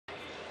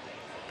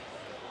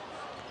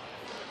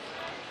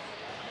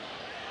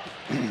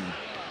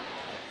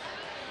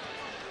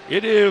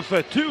It is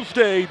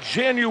Tuesday,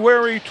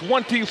 January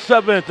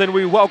 27th, and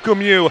we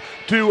welcome you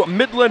to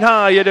Midland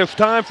High. It is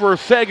time for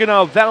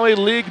Saginaw Valley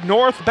League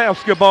North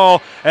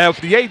basketball as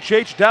the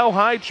HH Dow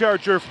High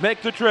Chargers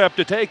make the trip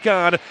to take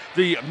on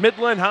the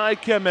Midland High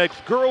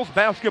Chemics. Girls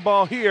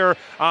basketball here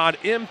on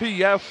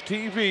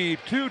MPS-TV.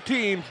 Two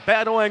teams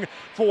battling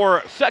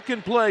for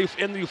second place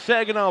in the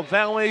Saginaw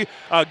Valley,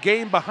 a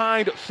game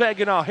behind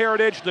Saginaw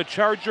Heritage. The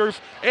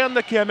Chargers and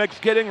the Chemics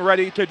getting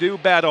ready to do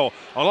battle.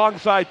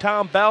 Alongside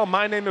Tom Bell,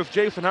 my name is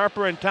Jason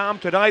Harper, and Tom,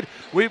 tonight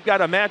we've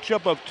got a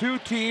matchup of two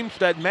teams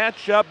that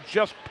match up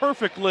just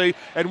perfectly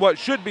in what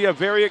should be a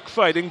very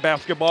exciting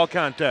basketball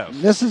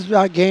contest. This is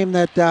a game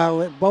that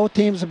both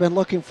teams have been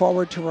looking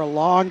forward to for a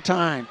long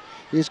time.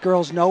 These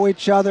girls know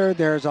each other.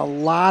 There's a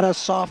lot of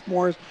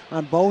sophomores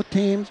on both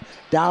teams.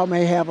 Dow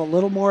may have a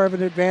little more of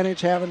an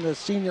advantage having the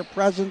senior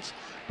presence,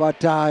 but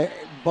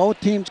both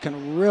teams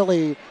can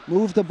really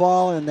move the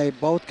ball and they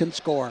both can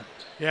score.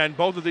 Yeah, and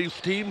both of these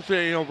teams,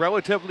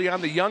 relatively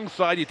on the young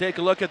side. You take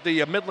a look at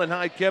the Midland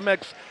High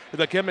Chemics.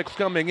 The Chemics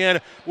coming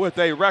in with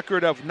a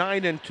record of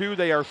 9-2.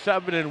 They are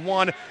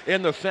 7-1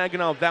 in the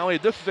Saginaw Valley.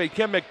 This is a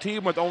Chemic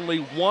team with only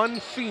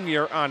one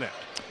senior on it.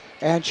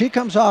 And she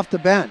comes off the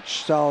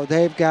bench, so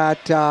they've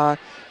got a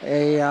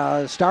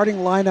starting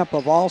lineup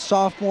of all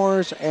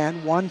sophomores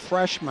and one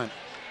freshman.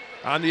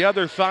 On the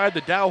other side,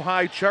 the Dow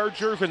High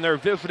Chargers, and they're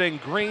visiting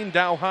Green.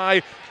 Dow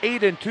High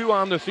 8-2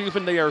 on the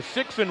season. They are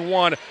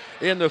 6-1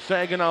 in the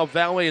Saginaw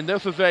Valley, and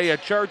this is a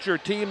Charger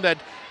team that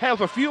has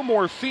a few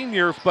more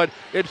seniors, but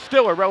it's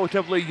still a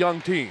relatively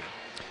young team.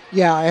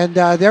 Yeah, and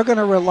they're going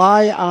to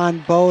rely on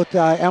both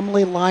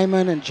Emily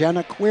Lyman and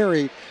Jenna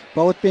Query,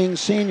 both being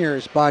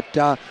seniors, but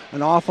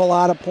an awful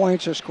lot of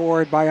points are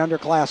scored by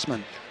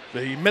underclassmen.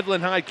 The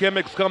Midland High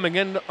Chemics coming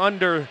in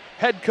under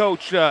head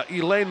coach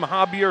Elaine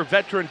Mahabier,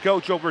 veteran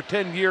coach over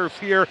 10 years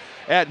here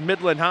at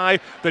Midland High.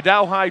 The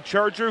Dow High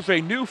Chargers,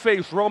 a new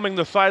face roaming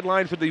the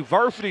sidelines at the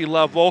varsity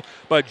level,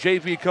 but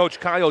JV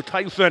coach Kyle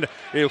Tyson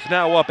is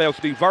now up as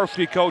the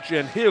varsity coach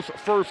in his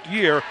first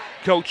year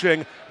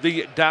coaching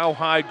the Dow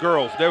High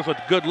girls. There's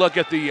a good look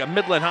at the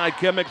Midland High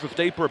Chemics as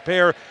they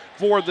prepare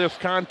for this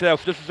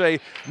contest. This is a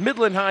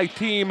Midland High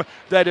team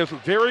that is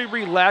very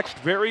relaxed,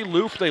 very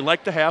loose. They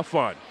like to have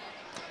fun.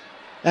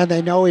 And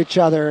they know each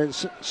other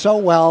so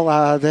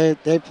well.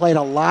 They've played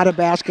a lot of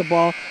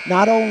basketball,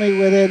 not only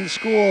within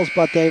schools,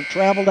 but they've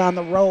traveled on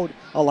the road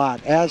a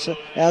lot, as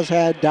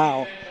had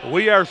Dow.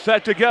 We are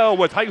set to go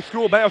with high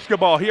school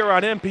basketball here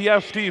on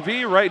MPS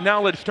TV. Right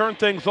now, let's turn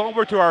things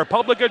over to our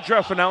public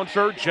address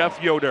announcer,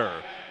 Jeff Yoder.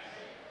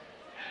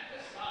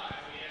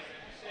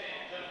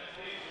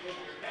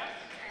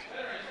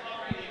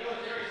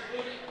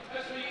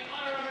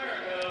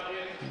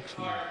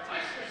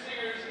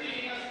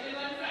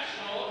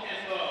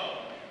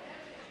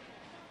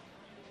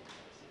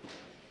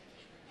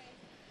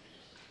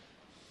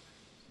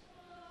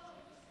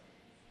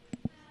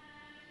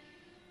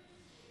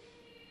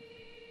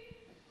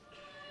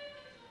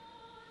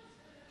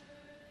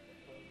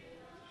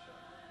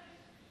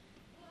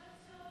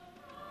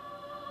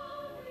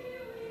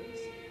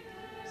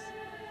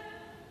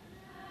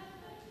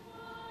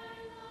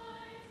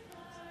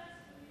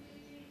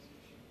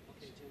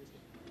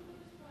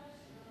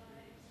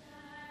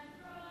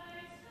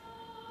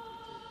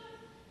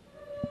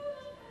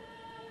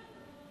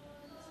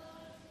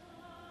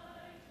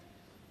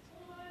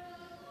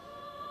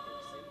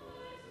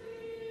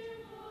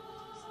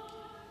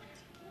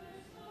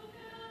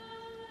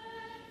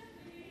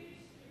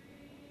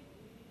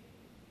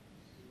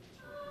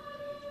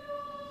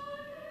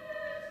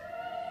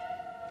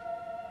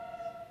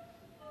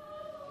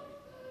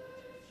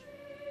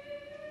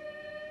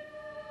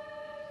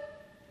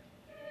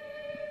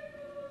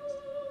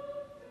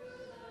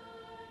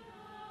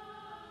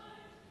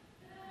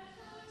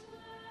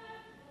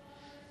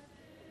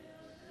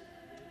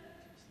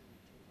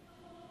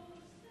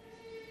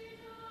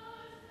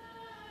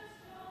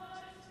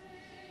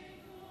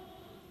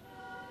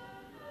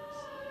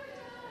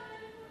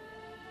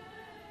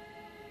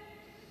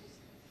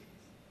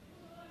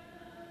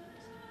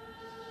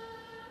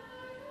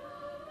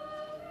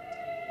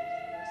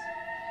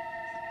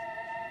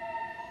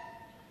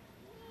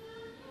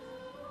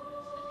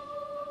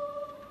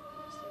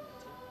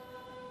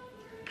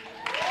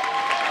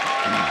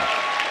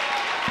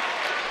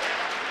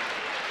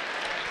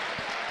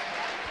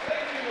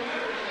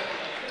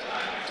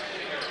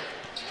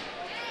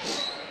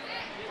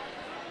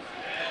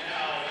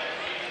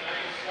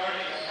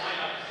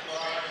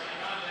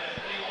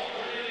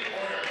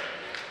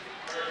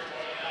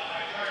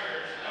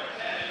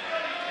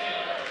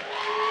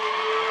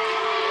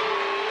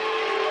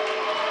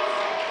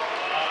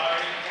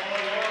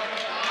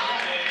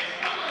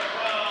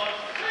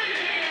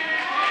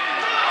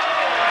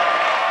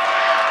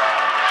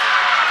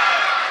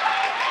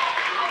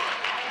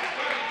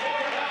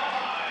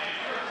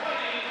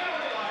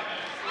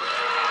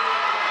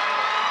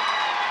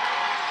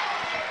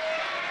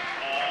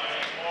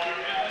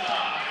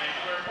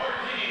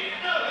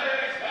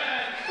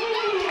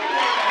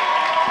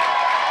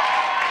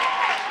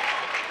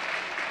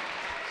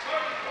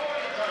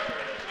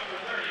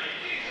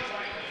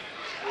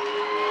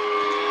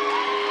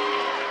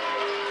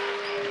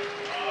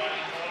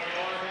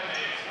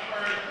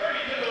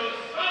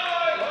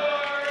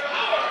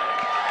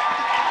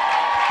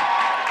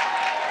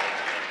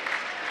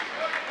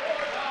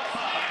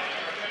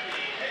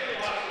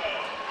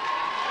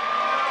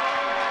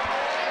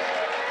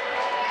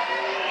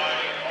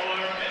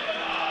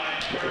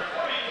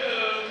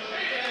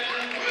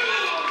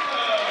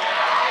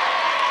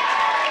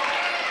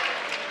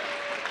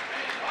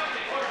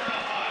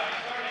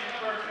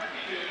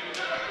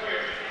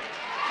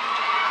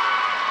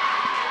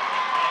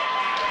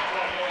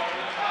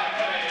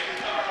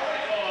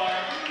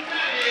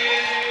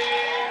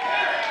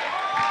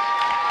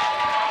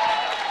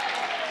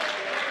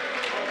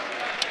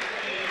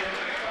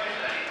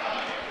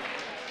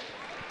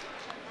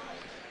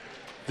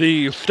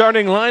 The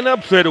starting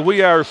lineups that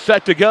we are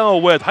set to go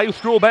with high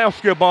school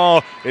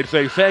basketball. It's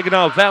a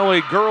Saginaw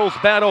Valley girls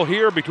battle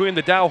here between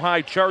the Dow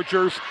High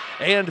Chargers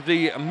and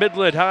the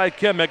Midland High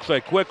Chemics.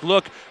 A quick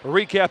look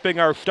recapping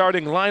our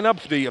starting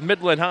lineups. The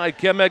Midland High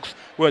Chemics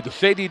with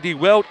Sadie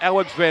DeWilt,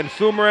 Alex Van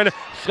Sumeren,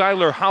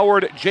 Skylar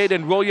Howard,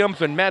 Jaden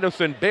Williams, and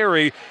Madison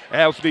Berry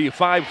as the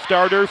 5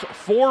 starters.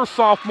 4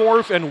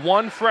 sophomores and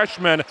 1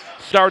 freshman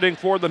starting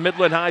for the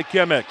Midland High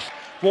Chemics.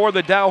 For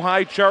the Dow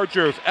High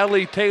Chargers,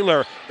 Ellie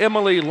Taylor,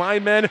 Emily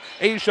Lyman,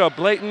 Asia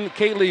Blayton,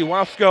 Kaylee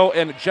Wasco,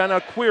 and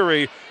Jenna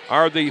Query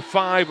are the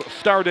 5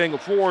 starting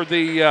for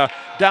the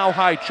Dow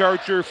High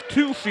Chargers.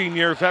 2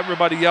 seniors,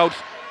 everybody else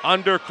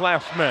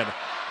underclassmen.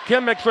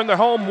 Chemics in the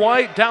home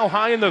white, Dow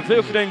High in the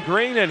visiting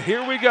green, and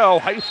here we go,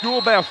 high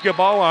school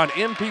basketball on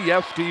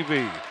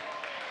MPS-TV.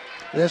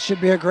 This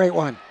should be a great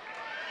one.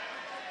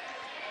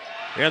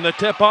 And the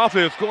tip-off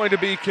is going to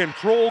be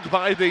controlled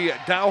by the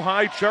Dow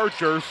High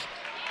Chargers.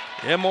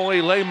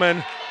 Emily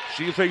Lehman,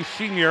 she's a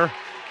senior,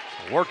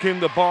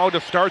 working the ball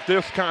to start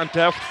this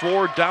contest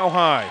for Dow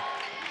High.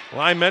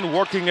 Lyman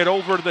working it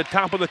over to the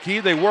top of the key.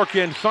 They work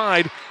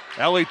inside.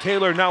 Ellie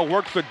Taylor now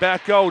works it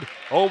back out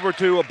over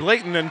to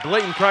Blayton, and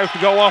Blayton tries to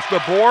go off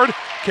the board.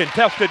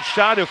 Contested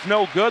shot is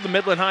no good. The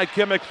Midland High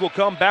Chemics will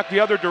come back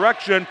the other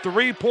direction.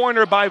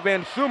 3-pointer by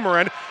Van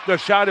Sumeren. The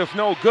shot is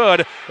no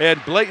good,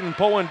 and Blayton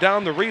pulling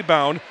down the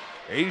rebound.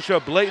 Asia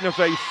Blayton is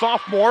a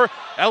sophomore.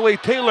 Ellie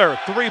Taylor,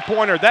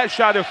 3-pointer. That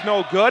shot is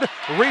no good.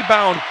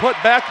 Rebound put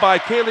back by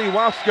Kaylee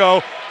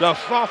Wasco, the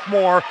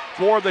sophomore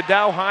for the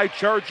Dow High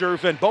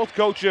Chargers. And both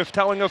coaches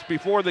telling us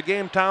before the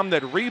game, Tom,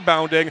 that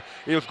rebounding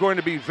is going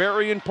to be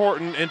very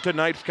important in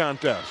tonight's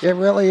contest. It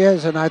really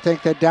is, and I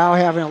think that Dow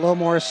having a little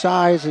more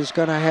size is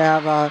going to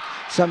have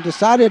some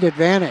decided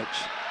advantage.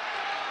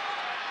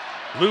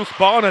 Loose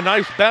ball and a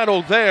nice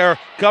battle there.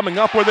 Coming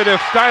up with it is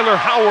Skylar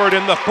Howard,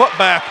 and the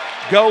putback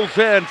goes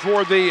in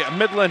for the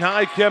Midland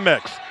High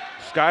Chemics.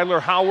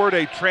 Skylar Howard,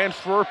 a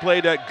transfer,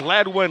 played at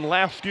Gladwin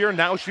last year.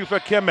 Now she's a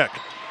Chemic.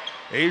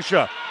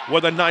 Asia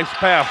with a nice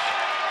pass.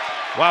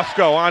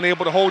 Wasco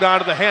unable to hold on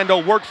to the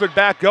handle, works it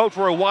back out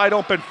for a wide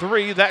open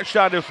 3. That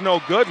shot is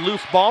no good.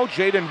 Loose ball.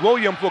 Jaden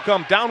Williams will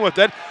come down with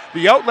it.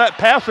 The outlet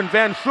pass, and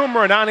Van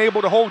Sumeren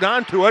unable to hold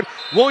on to it.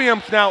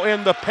 Williams now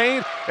in the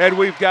paint, and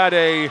we've got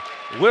a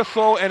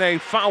whistle and a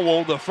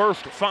foul, the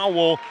first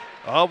foul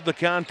of the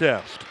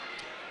contest.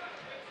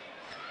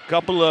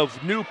 Couple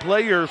of new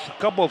players,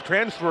 couple of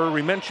transfer.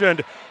 We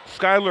mentioned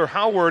Skylar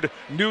Howard,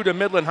 new to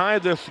Midland High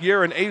this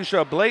year, and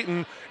Asia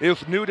Blayton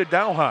is new to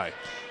Dow High.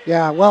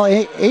 Yeah, well,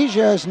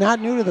 Asia is not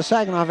new to the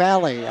Saginaw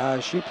Valley.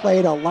 She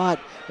played a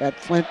lot at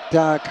Flint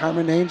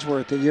Carmen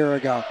Ainsworth a year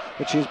ago,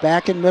 but she's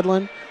back in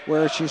Midland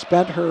where she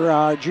spent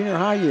her junior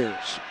high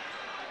years.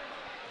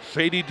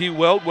 Sadie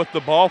DeWilt with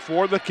the ball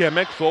for the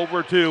Chemics,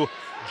 over to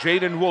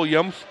Jaden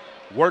Williams,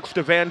 works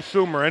to Van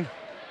Sumeren.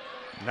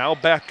 Now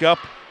back up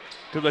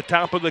to the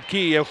top of the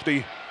key as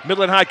the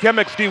Midland High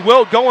Chemics.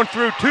 DeWilt going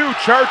through 2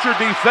 Charger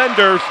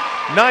defenders.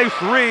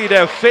 Nice read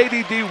as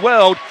Sadie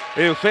DeWilt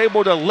is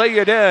able to lay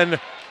it in.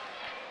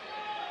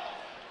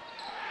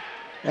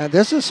 And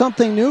this is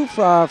something new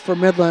for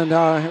Midland,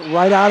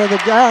 right out of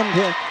the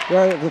gun,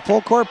 the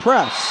full court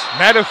press.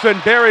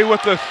 Madison Berry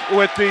with the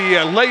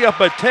layup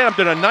attempt,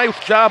 and a nice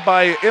job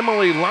by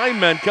Emily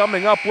Lyman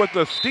coming up with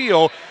the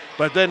steal.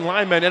 But then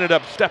Lyman ended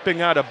up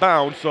stepping out of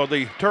bounds, so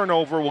the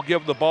turnover will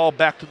give the ball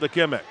back to the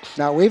Chemics.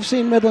 Now, we've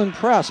seen Midland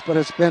press, but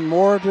it's been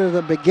more to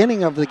the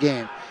beginning of the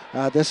game.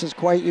 This is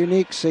quite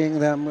unique, seeing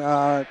them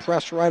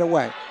press right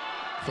away.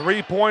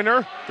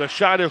 3-pointer, the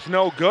shot is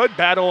no good.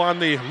 Battle on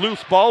the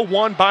loose ball,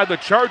 won by the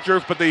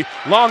Chargers, but the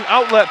long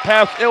outlet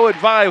pass,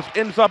 ill-advised,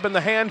 ends up in the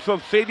hands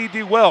of Sadie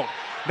DeWilt.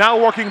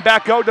 Now working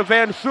back out to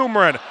Van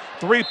Sumeren.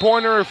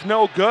 3-pointer is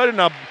no good, and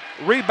a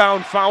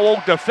rebound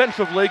foul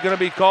defensively going to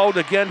be called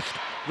against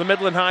the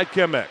Midland High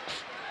Chemics.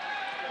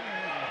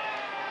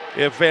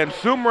 If Van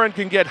Sumeren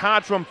can get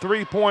hot from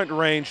 3-point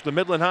range, the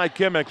Midland High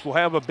Chemics will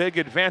have a big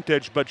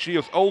advantage, but she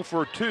is 0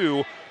 for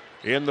 2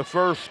 in the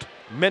first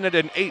minute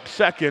and 8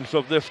 seconds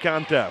of this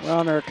contest.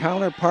 Well, and her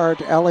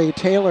counterpart, Ellie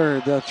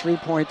Taylor, the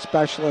 3-point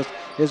specialist,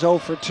 is 0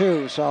 for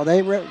 2, so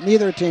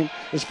neither team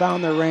has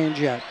found their range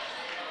yet.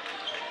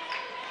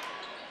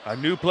 A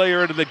new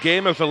player into the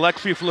game is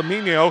Alexi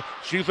Flaminio.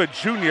 She's a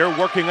junior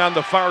working on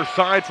the far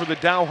side for the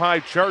Dow High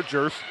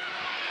Chargers.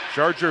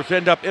 Chargers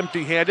end up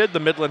empty-handed. The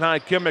Midland High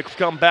Chemics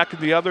come back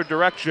in the other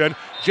direction.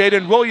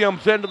 Jaden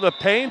Williams into the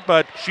paint,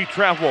 but she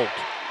traveled.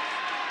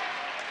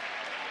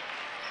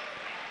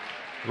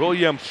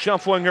 Williams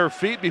shuffling her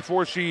feet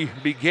before she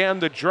began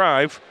the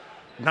drive.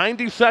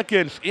 90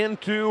 seconds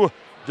into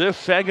this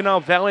Saginaw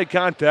Valley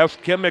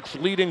contest. Chemics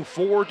leading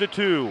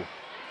 4-2.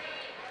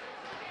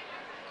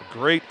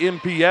 Great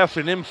MPS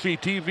and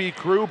MCTV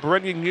crew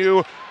bringing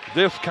you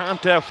this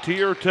contest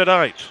here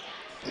tonight.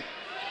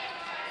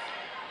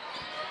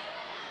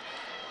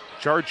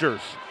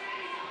 Chargers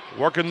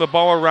working the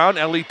ball around.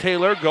 Ellie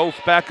Taylor goes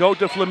back out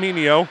to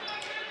Flaminio.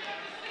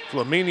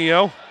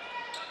 Flaminio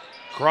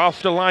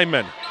cross to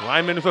Lyman.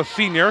 Lyman is a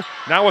senior.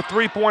 Now a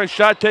three-point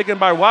shot taken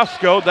by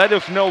Wasco. That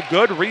is no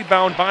good.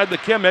 Rebound by the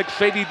Chemics.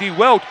 Sadie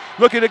DeWilt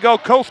looking to go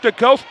coast to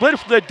coast.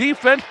 Splits the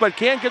defense but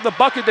can't get the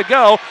bucket to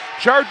go.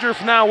 Chargers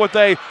now with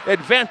a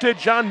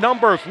advantage on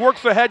numbers.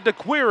 Works ahead to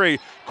Query.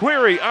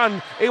 Query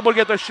unable to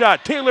get the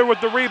shot. Taylor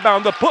with the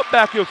rebound. The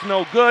putback is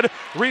no good.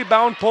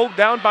 Rebound pulled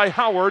down by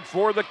Howard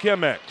for the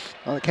Chemics.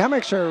 Well, the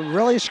Chemics are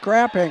really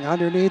scrapping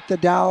underneath the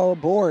Dow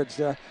boards.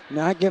 They're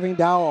not giving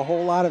Dow a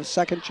whole lot of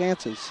second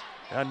chances.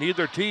 And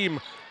neither team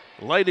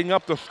lighting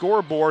up the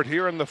scoreboard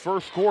here in the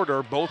first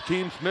quarter. Both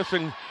teams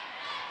missing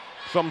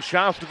some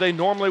shots that they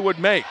normally would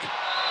make.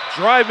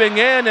 Driving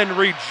in and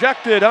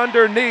rejected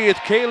underneath.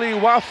 Kaylee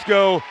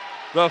Wasco,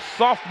 the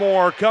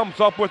sophomore,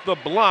 comes up with the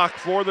block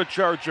for the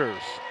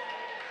Chargers.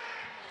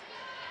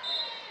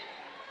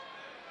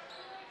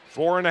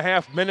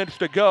 4.5 minutes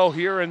to go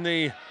here in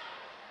the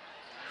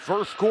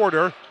first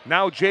quarter.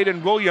 Now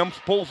Jaden Williams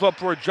pulls up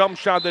for a jump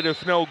shot that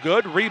is no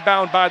good.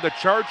 Rebound by the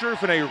Chargers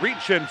and a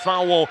reach-in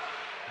foul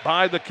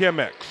by the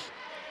Chemics.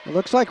 It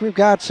looks like we've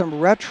got some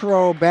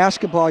retro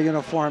basketball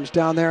uniforms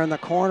down there in the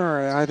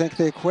corner. I think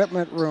the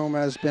equipment room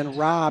has been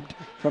robbed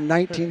from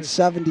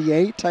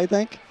 1978, I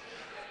think.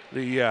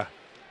 The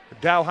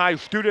Dow High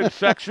student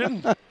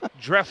section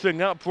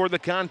dressing up for the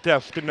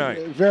contest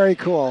tonight. Very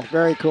cool,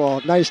 very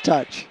cool. Nice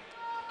touch.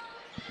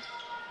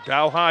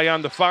 Dow High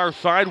on the far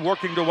side,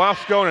 working to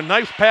Wasco, and a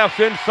nice pass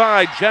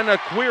inside. Jenna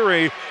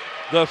Query,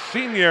 the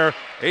senior,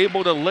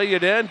 able to lay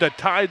it in to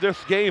tie this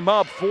game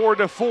up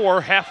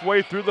 4-4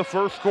 halfway through the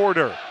first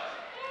quarter.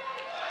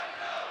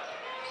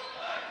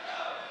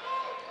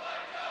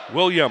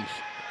 Williams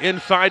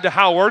inside to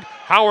Howard.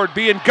 Howard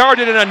being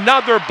guarded and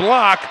another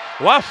block.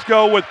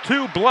 Wasco with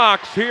 2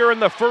 blocks here in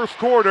the first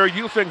quarter,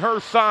 using her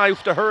size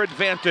to her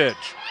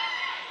advantage.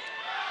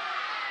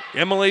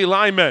 Emily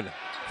Lyman.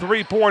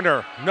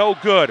 Three-pointer, no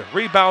good.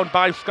 Rebound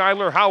by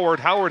Skylar Howard.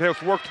 Howard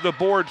has worked the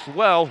boards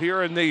well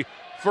here in the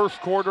first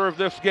quarter of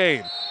this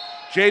game.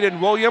 Jaden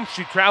Williams,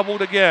 she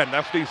traveled again.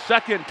 That's the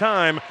second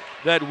time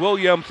that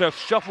Williams has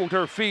shuffled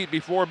her feet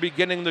before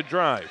beginning the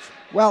drive.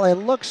 Well, it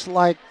looks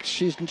like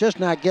she's just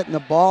not getting the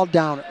ball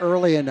down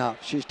early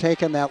enough. She's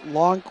taking that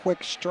long,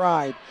 quick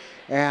stride,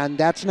 and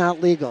that's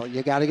not legal.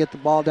 You got to get the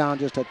ball down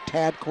just a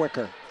tad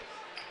quicker.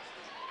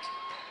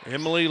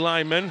 Emily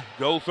Lyman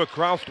goes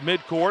across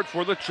midcourt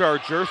for the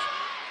Chargers.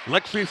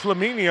 Lexi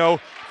Flaminio,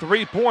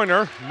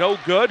 three-pointer, no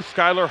good.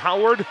 Skylar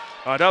Howard,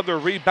 another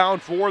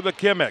rebound for the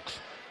Chemics.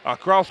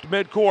 Across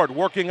midcourt,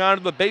 working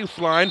onto the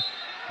baseline.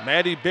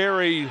 Maddie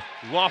Berry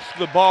lost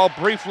the ball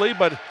briefly,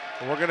 but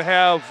we're going to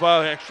have,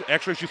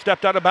 actually she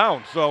stepped out of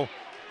bounds. So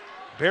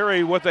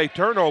Berry with a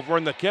turnover,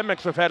 and the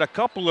Chemics have had a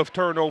couple of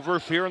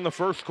turnovers here in the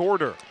first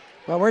quarter.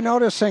 Well, we're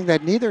noticing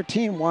that neither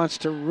team wants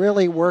to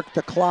really work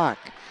the clock.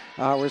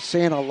 We're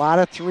seeing a lot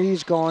of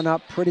threes going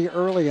up pretty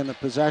early in the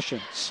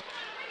possessions.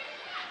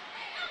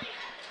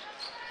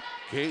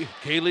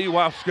 Kaylee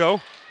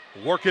Wasco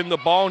working the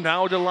ball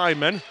now to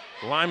Lyman.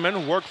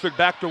 Lyman works it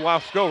back to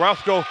Wasco.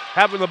 Wasco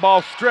having the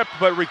ball stripped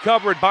but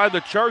recovered by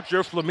the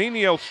Chargers.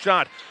 Flaminio's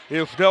shot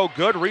is no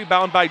good.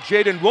 Rebound by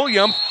Jaden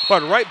Williams,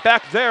 but right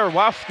back there,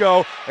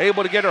 Wasco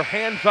able to get her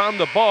hands on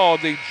the ball.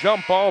 The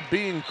jump ball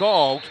being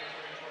called.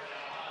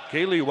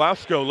 Kaylee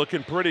Wasco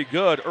looking pretty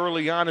good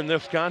early on in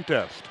this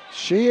contest.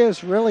 She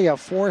is really a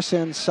force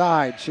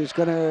inside. She's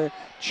going to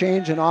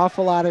change an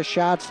awful lot of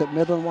shots that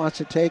Midland wants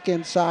to take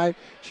inside.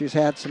 She's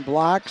had some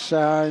blocks,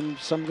 and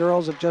some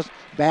girls have just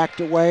backed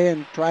away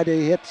and tried to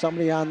hit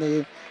somebody on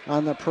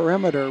the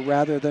perimeter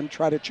rather than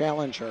try to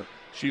challenge her.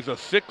 She's a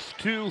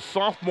 6'2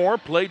 sophomore,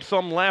 played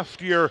some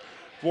last year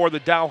for the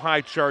Dow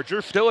High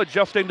Chargers. Still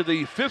adjusting to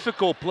the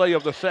physical play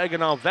of the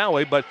Saginaw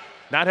Valley, but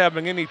not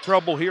having any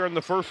trouble here in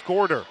the first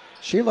quarter.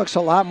 She looks a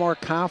lot more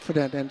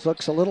confident and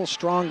looks a little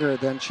stronger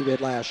than she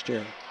did last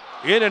year.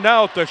 In and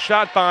out, the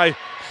shot by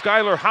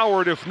Skylar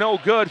Howard is no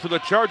good, so the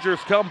Chargers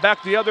come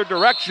back the other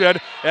direction,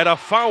 and a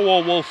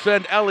foul will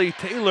send Ellie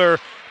Taylor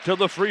to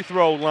the free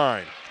throw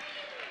line.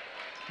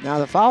 Now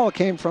the foul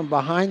came from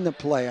behind the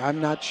play.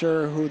 I'm not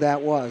sure who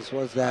that was.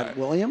 Was that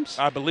Williams?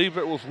 I believe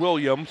it was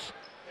Williams.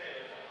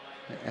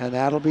 And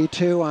that'll be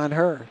 2 on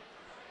her.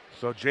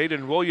 So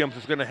Jaden Williams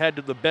is going to head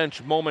to the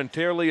bench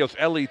momentarily as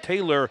Ellie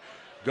Taylor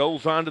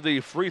goes onto the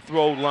free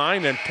throw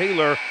line, and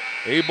Taylor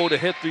able to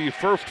hit the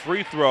first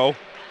free throw.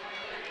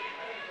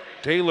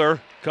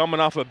 Taylor coming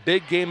off a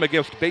big game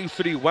against Bay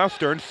City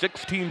Western,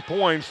 16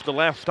 points the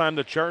last time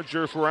the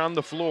Chargers were on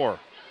the floor.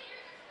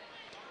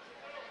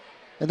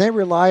 And they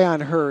rely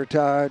on her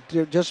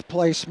to just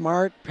play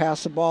smart,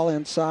 pass the ball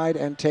inside,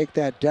 and take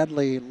that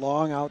deadly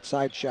long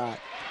outside shot.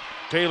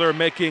 Taylor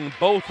making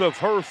both of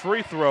her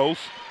free throws.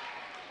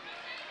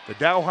 The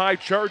Dow High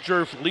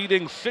Chargers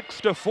leading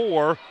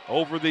 6-4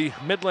 over the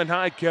Midland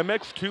High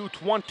Chemics.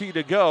 2:20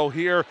 to go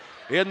here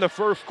in the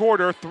first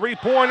quarter.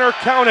 Three-pointer,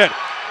 count it.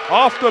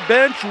 Off the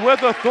bench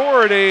with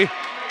authority.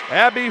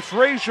 Abby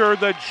Frazier,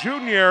 the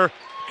junior,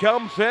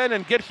 comes in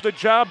and gets the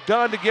job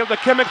done to give the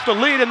Chemics the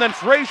lead, and then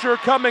Frazier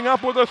coming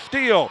up with a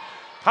steal.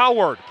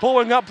 Howard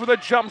pulling up for the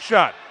jump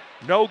shot.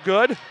 No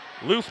good.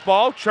 Loose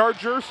ball.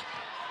 Chargers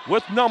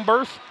with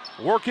numbers.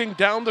 Working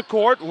down the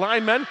court.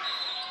 Lyman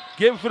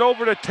gives it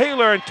over to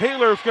Taylor, and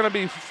Taylor's going to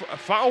be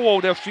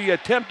fouled if she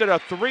attempted a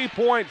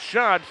three-point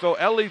shot. So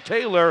Ellie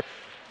Taylor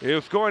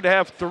is going to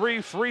have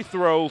 3 free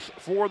throws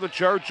for the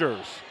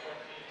Chargers.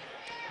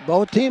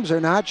 Both teams are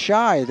not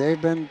shy. They've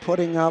been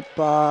putting up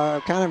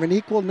kind of an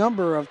equal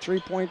number of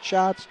three-point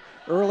shots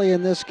early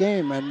in this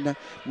game, and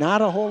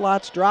not a whole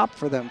lot's dropped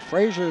for them.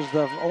 Frazier's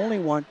the only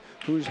one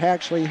who's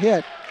actually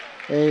hit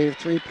a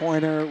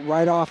three-pointer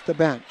right off the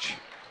bench.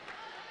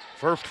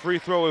 First free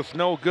throw is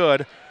no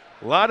good.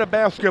 A lot of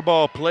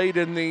basketball played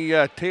in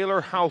the Taylor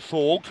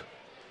household.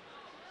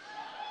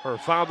 Her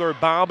father,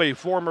 Bob, a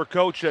former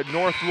coach at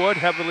Northwood,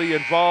 heavily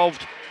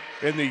involved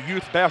in the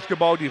youth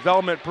basketball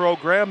development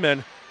program,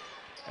 and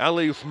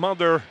Ellie's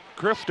mother,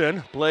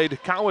 Kristen,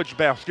 played college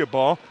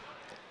basketball.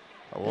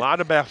 A lot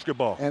of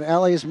basketball. And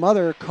Ellie's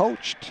mother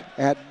coached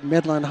at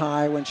Midland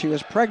High when she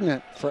was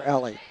pregnant for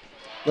Ellie.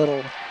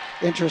 Little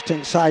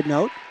interesting side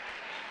note.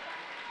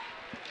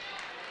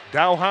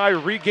 Dow High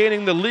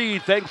regaining the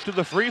lead thanks to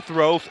the free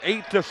throws,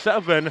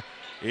 8-7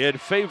 in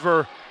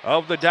favor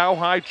of the Dow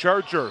High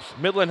Chargers.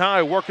 Midland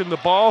High working the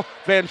ball.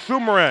 Van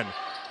Sumeren,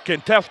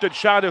 contested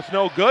shot is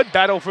no good.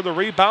 Battle for the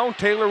rebound.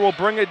 Taylor will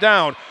bring it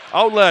down.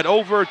 Outlet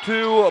over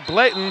to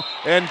Blayton,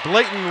 and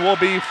Blayton will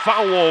be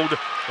fouled,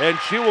 and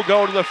she will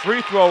go to the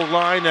free throw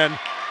line, and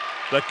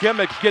the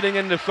Chemics getting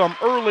into some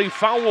early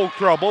foul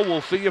trouble. We'll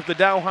see if the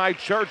Dow High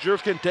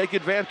Chargers can take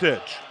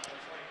advantage.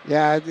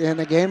 Yeah, in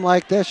a game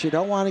like this, you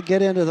don't want to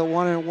get into the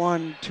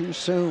 1-and-1 too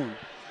soon.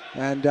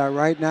 And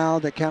right now,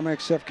 the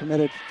Chemics have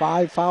committed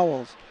 5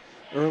 fouls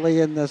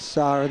early in this,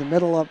 or the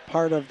middle of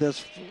part of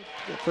this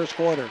first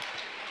quarter.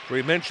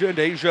 We mentioned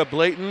Asia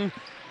Blayton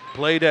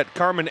played at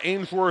Carmen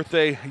Ainsworth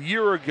a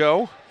year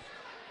ago.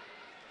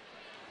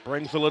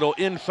 Brings a little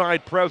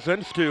inside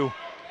presence to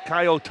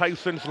Kyle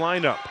Tyson's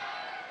lineup.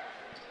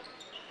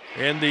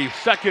 And the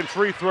second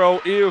free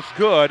throw is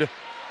good.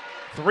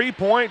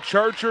 3-point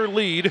Charger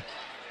lead.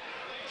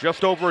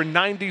 Just over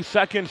 90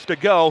 seconds to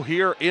go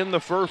here in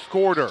the first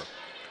quarter.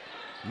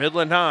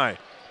 Midland High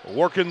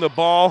working the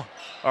ball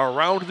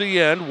around the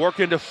end,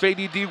 working to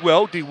Sadie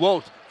DeWilt.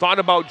 DeWilt thought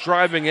about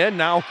driving in,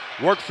 now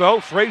works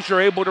out.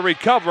 Frazier able to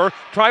recover,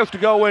 tries to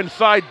go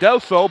inside,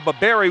 does so, but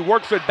Barry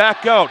works it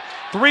back out.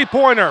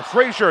 Three-pointer,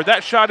 Frazier,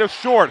 that shot is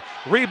short.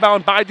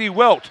 Rebound by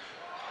DeWilt.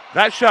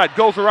 That shot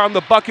goes around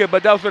the bucket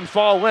but doesn't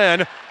fall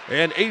in.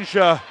 And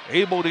Asia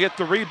able to get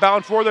the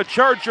rebound for the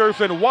Chargers,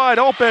 and wide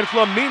open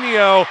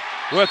Flaminio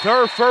with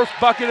her first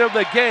bucket of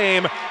the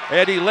game.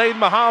 And Elaine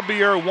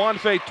Mahabier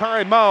wants a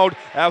timeout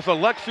as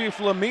Alexi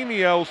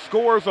Flaminio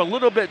scores a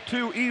little bit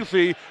too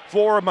easy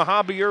for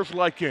Mahabier's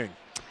liking.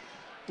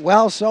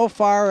 Well, so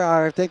far,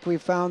 I think we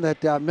found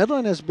that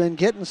Midland has been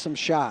getting some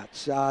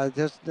shots.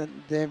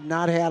 They've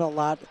not had a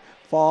lot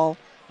fall.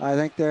 I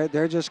think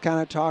they're just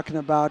kind of talking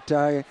about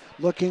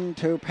looking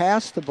to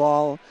pass the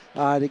ball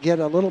to get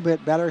a little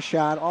bit better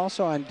shot.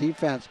 Also on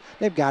defense,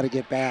 they've got to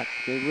get back.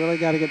 They really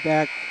got to get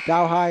back.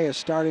 Dow High is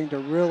starting to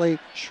really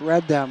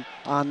shred them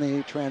on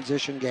the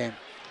transition game.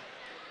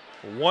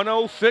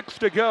 1:06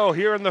 to go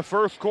here in the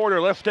first quarter.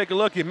 Let's take a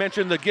look. You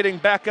mentioned the getting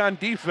back on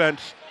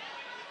defense.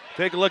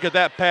 Take a look at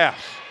that pass.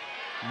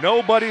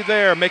 Nobody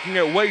there, making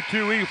it way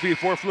too easy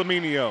for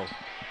Flaminio.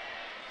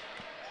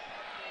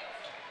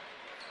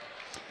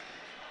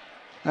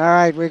 All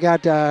right, we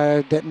got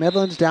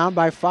Midland's down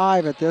by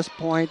 5 at this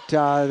point.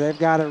 They've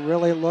got to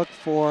really look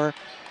for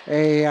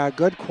a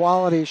good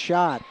quality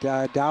shot.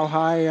 Dow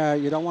High,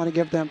 you don't want to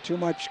give them too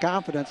much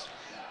confidence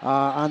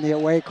on the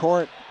away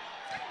court.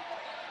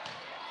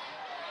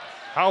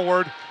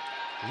 Howard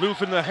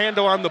losing the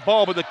handle on the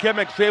ball, but the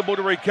Chemics able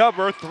to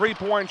recover.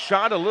 3-point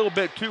shot, a little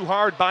bit too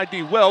hard by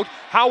DeWilt.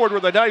 Howard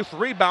with a nice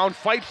rebound,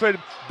 fights it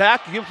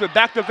back, gives it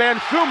back to Van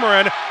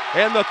Sumeren,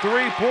 and the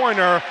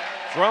three-pointer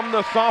from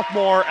the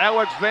sophomore,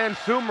 Alex Van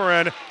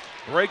Sumeren,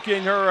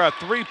 breaking her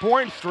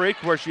 3-point streak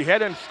where she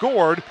hadn't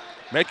scored,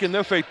 making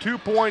this a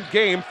 2-point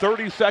game.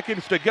 30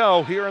 seconds to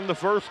go here in the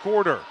first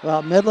quarter.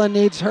 Well, Midland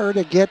needs her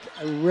to get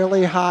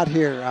really hot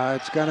here.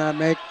 It's going to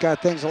make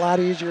things a lot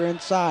easier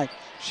inside.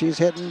 She's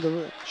hitting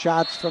the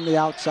shots from the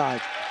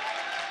outside.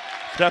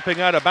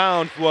 Stepping out of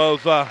bounds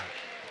was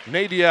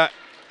Nadia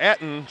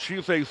Atten.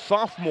 She's a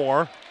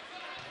sophomore.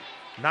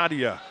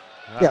 Nadia.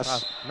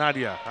 Yes.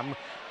 Nadia.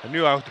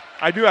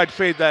 I knew I'd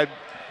say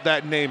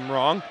that name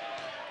wrong.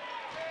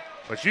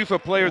 But she's a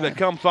player that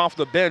comes off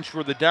the bench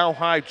for the Dow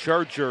High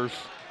Chargers.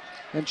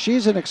 And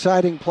she's an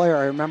exciting player.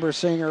 I remember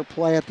seeing her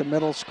play at the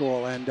middle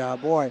school, and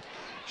boy,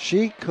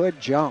 she could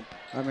jump.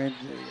 I mean,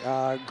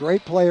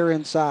 great player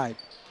inside.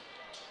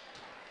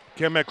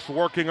 Chemics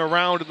working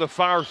around to the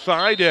far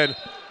side, and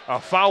A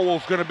foul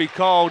is going to be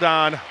called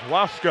on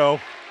Wasco.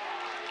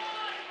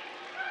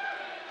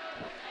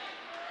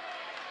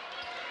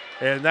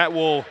 And that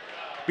will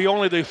be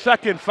only the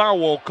second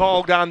foul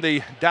called on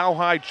the Dow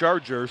High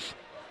Chargers.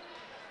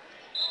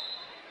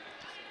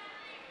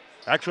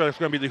 Actually, it's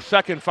going to be the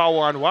second foul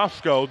on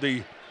Wasco,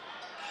 the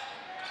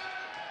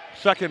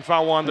second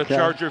foul on the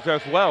Chargers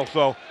as well.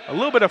 So a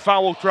little bit of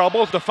foul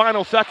trouble as the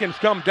final seconds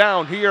come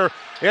down here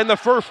in the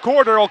first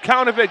quarter. Will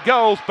count if it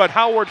goes, but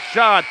Howard's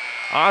shot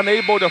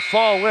unable to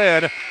fall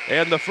in.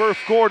 And the first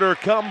quarter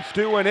comes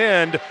to an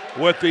end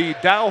with the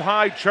Dow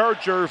High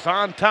Chargers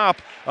on top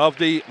of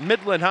the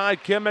Midland High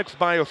Chemics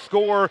by a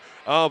score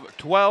of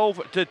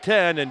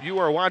 12-10. And you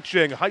are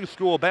watching high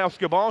school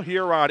basketball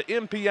here on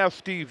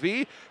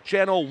MPS-TV,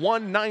 channel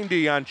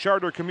 190 on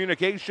Charter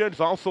Communications,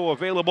 also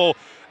available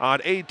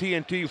on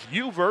AT&T's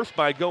UVerse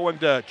by going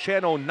to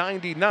channel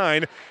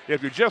 99.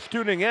 If you're just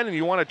tuning in and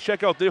you want to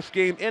check out this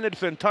game in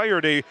its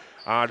entirety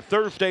on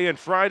Thursday and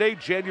Friday,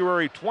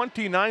 January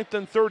 29th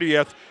and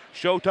 30th,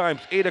 showtimes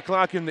 8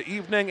 o'clock in the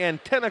evening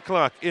and 10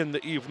 o'clock in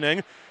the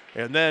evening.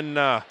 And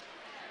then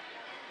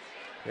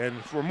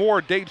and for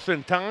more dates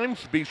and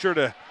times, be sure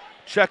to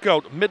check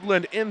out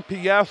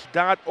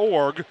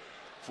midlandmps.org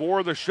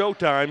for the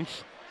showtimes.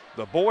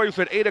 The boys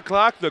at 8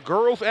 o'clock, the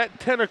girls at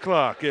 10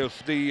 o'clock is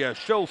the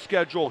show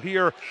schedule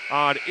here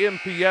on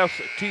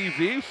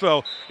MPS-TV.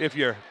 So if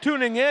you're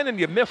tuning in and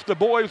you missed the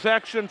boys'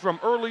 action from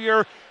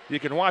earlier, you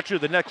can watch it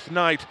the next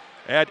night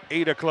at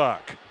 8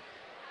 o'clock.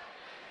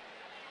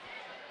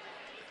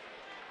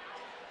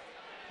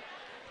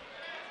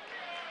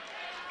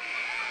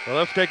 Well,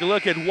 let's take a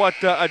look at what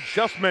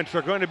adjustments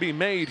are going to be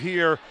made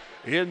here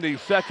in the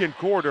second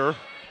quarter.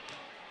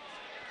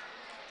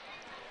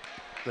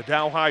 The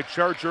Dow High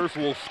Chargers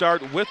will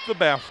start with the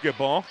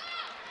basketball,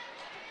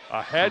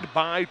 ahead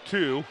by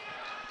 2.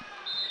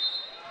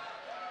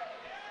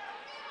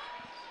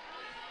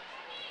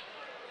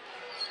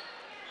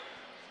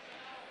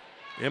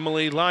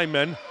 Emily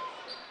Lyman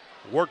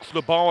works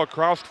the ball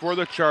across for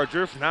the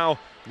Chargers. Now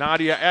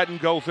Nadia Etten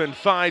goes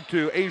inside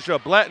to Asia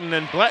Blatton,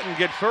 and Blatton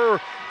gets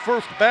her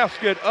first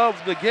basket of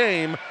the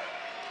game.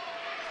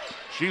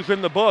 She's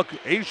in the book.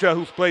 Asia,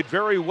 who's played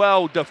very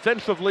well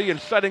defensively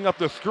and setting up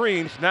the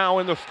screens, now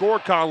in the score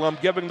column,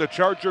 giving the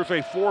Chargers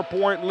a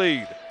 4-point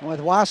lead. With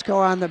Wasco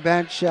on the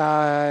bench,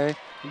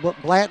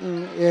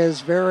 Blatton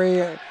is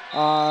very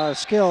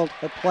skilled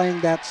at playing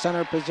that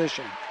center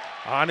position.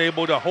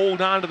 Unable to hold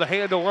on to the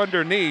handle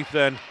underneath,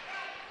 and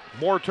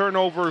more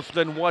turnovers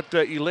than what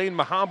Elaine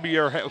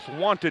Mahabier has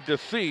wanted to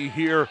see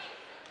here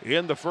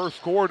in the first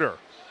quarter.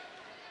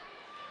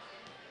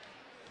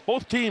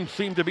 Both teams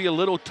seem to be a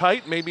little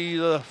tight, maybe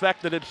the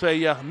fact that it's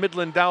a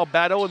Midland Dow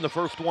battle in the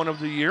first one of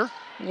the year.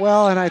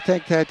 Well, and I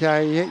think that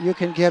you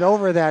can get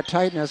over that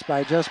tightness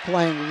by just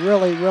playing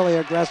really, really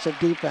aggressive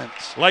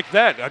defense. Like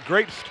that, a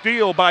great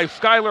steal by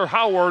Skylar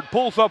Howard,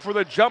 pulls up for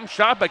the jump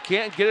shot but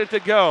can't get it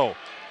to go.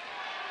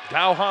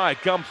 Dow High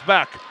comes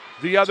back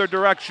the other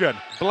direction.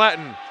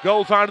 Blatton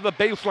goes onto the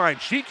baseline.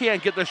 She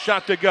can't get the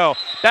shot to go.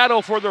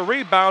 Battle for the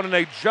rebound and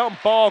a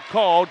jump ball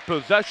called.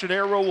 Possession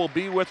arrow will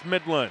be with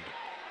Midland.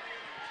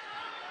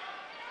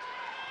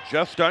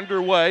 Just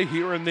underway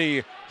here in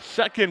the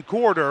second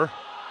quarter.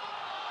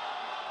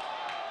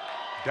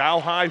 Dow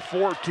High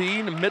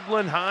 14,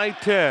 Midland High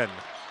 10.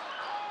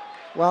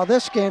 Well,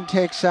 this game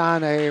takes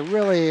on a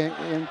really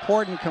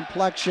important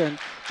complexion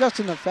just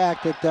in the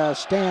fact that the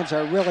stands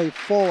are really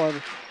full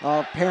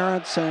of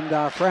parents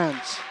and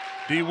friends.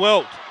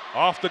 DeWilt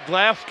off the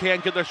glass,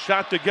 can't get the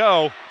shot to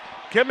go.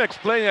 Chemics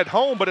playing at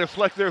home, but it's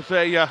like there's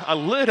a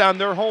lid on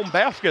their home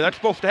basket. That's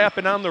supposed to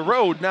happen on the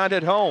road, not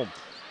at home.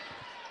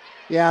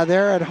 Yeah,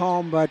 they're at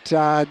home, but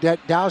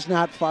Dow's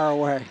not far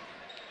away.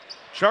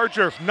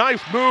 Chargers, nice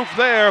move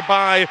there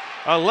by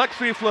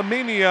Alexi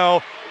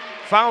Flaminio.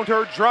 Found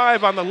her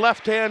drive on the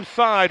left-hand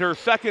side, her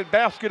second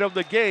basket of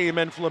the game,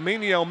 and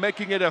Flaminio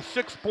making it a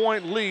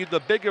 6-point lead, the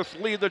biggest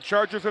lead the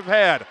Chargers have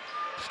had.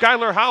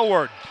 Skylar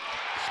Howard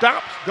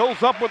stops,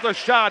 goes up with a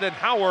shot, and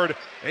Howard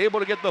able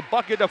to get the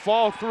bucket to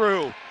fall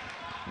through.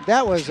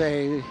 That was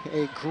a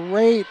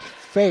great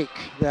fake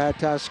that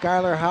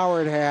Skylar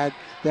Howard had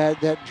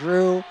that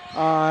drew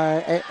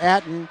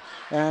Atten,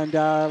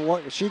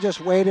 and she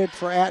just waited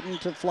for Atten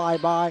to fly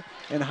by,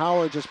 and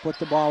Howard just put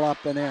the ball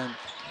up and in.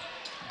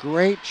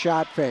 Great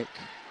shot fake.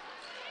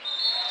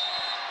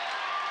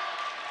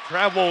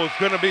 Travel is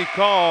going to be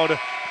called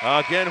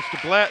against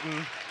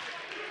Blatton,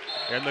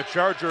 and the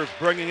Chargers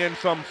bringing in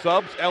some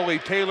subs. Ellie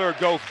Taylor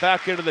goes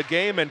back into the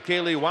game, and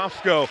Kaylee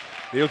Wasco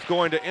is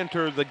going to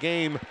enter the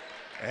game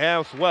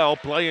as well,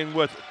 playing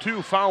with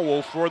 2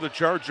 fouls for the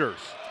Chargers.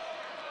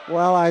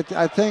 Well, I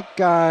think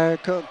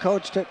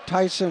Coach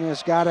Tyson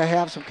has got to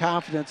have some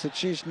confidence that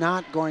she's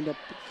not going to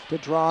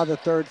draw the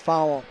 3rd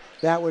foul.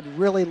 That would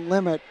really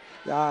limit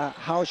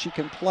how she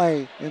can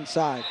play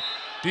inside.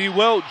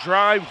 DeWilt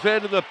drives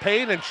into the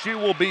paint, and she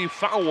will be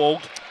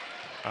fouled.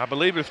 I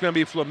believe it's going to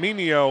be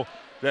Flaminio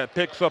that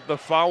picks up the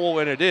foul,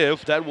 and it is.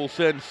 That will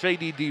send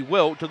Sadie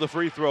DeWilt to the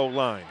free throw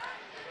line.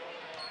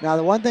 Now,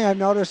 the one thing I've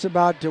noticed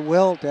about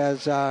DeWilt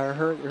as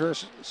her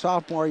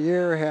sophomore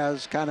year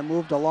has kind of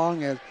moved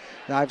along is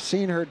I've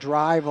seen her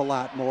drive a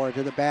lot more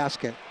to the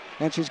basket,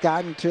 and she's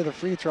gotten to the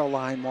free throw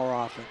line more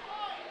often.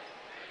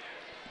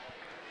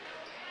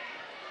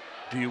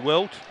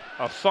 DeWilt,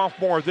 a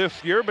sophomore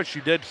this year, but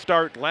she did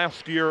start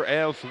last year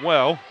as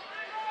well.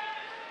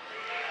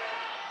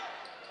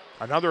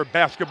 Another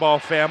basketball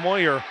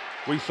family, or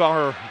we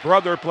saw her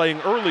brother playing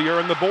earlier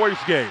in the boys'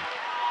 game.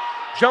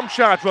 Jump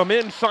shot from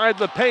inside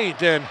the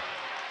paint, and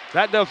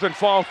that doesn't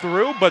fall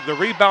through, but the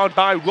rebound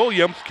by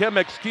Williams.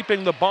 Chemics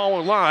keeping the ball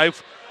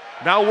alive.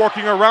 Now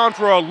working around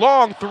for a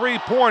long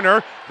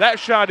three-pointer. That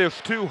shot is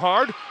too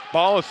hard.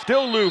 Ball is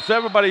still loose.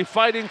 Everybody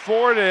fighting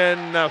for it,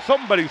 and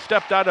somebody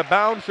stepped out of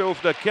bounds, so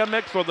if the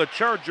Chemics or the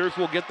Chargers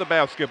will get the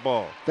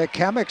basketball. The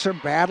Chemics are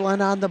battling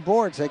on the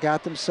boards. They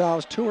got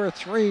themselves 2 or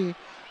 3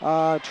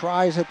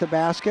 tries at the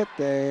basket.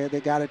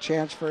 They got a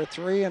chance for a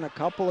 3 and a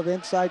couple of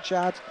inside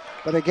shots,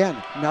 but again,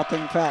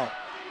 nothing fell.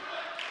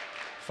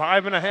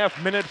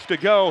 5.5 minutes to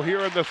go here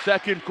in the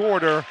second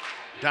quarter.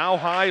 Dow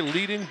High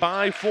leading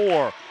by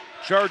 4.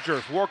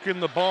 Chargers working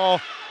the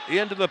ball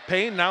into the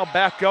paint. Now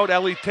back out.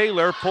 Ellie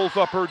Taylor pulls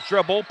up her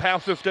dribble,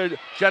 passes to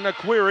Jenna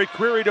Query.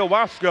 Query to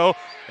Wasco,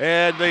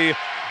 and the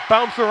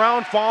bounce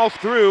around falls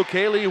through.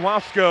 Kaylee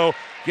Wasco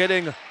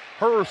getting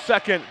her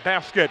second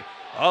basket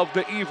of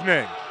the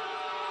evening.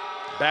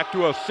 Back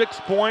to a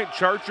 6-point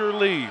Charger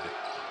lead.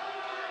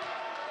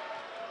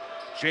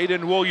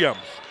 Jaden Williams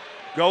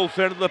goes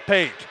into the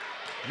paint.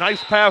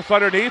 Nice pass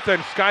underneath,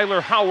 and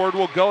Skylar Howard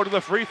will go to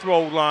the free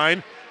throw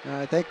line.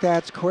 I think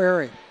that's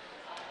Query.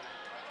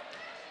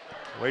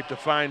 Wait to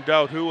find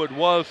out who it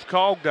was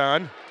called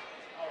on.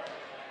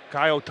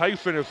 Kyle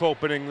Tyson is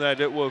hoping that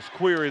it was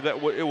Query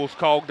that it was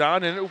called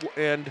on, and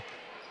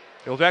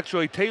it was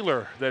actually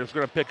Taylor that is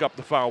going to pick up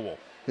the foul.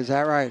 Is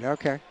that right?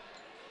 Okay.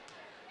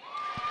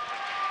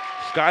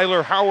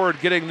 Skylar Howard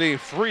getting the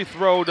free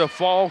throw to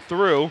fall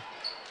through.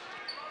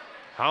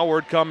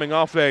 Howard coming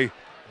off a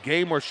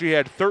game where she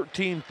had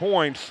 13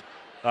 points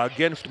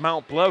against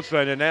Mount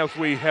Pleasant, and as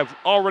we have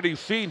already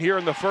seen here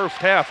in the first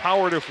half,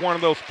 Howard is one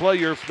of those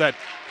players that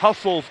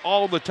hustles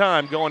all the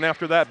time going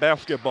after that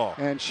basketball.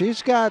 And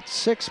she's got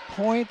 6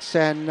 points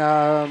and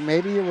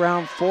maybe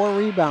around 4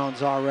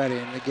 rebounds already,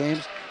 and the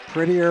game's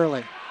pretty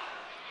early.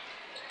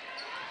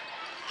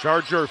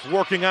 Chargers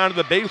working onto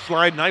the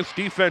baseline. Nice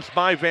defense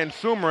by Van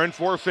Sumeren,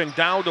 forcing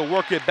Dow to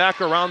work it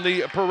back around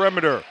the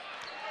perimeter.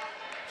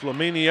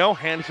 Flaminio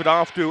hands it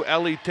off to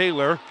Ellie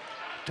Taylor.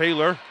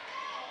 Taylor,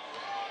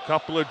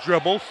 couple of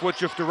dribbles,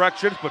 switches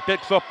directions, but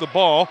picks up the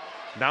ball.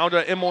 Now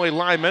to Emily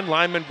Lyman.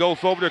 Lyman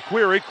goes over to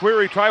Query.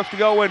 Query tries to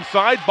go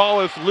inside. Ball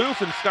is loose,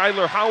 and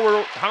Skylar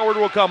Howard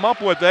will come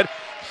up with it.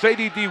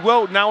 Sadie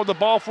DeWilt now with the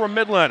ball for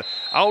Midland.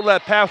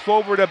 Outlet pass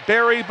over to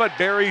Barry, but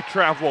Barry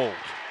traveled.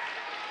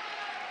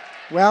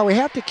 Well, we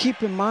have to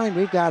keep in mind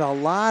we've got a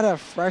lot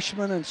of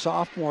freshmen and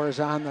sophomores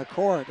on the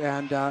court,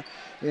 and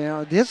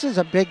this is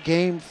a big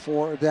game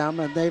for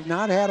them, and they've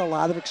not had a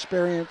lot of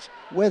experience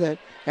with it,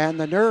 and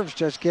the nerves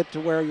just get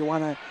to where you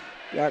want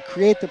to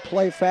create the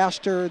play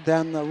faster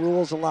than the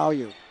rules allow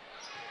you.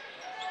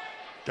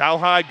 Dow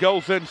High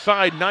goes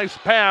inside, nice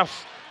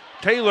pass.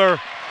 Taylor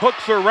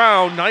hooks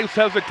around, nice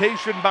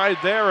hesitation by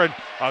there, and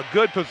a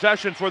good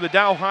possession for the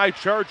Dow High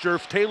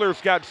Chargers. Taylor's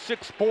got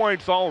 6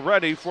 points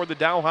already for the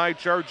Dow High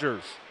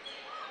Chargers.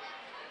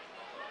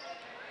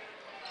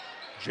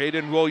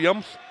 Jaden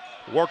Williams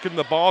working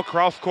the ball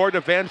cross court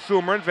to Van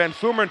Sumeren. Van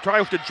Sumeren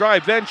tries to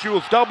drive in. She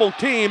was double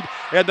teamed,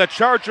 and the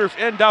Chargers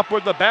end up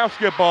with the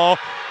basketball.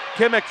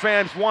 Chemic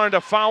fans wanted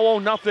a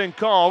foul, nothing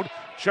called.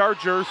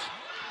 Chargers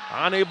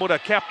unable to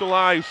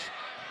capitalize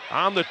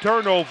on the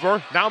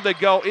turnover. Now they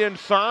go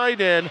inside,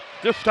 and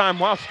this time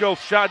Wasco's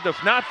shot does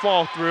not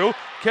fall through.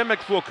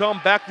 Chemics will come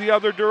back the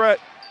other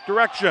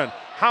direction.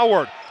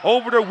 Howard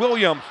over to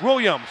Williams.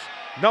 Williams,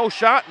 no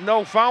shot,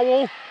 no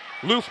foul.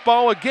 Loose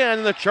ball again,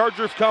 and the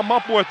Chargers come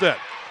up with it.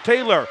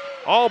 Taylor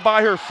all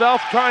by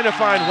herself trying to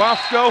find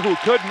Wasco, who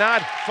could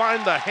not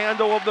find the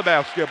handle of the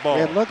basketball.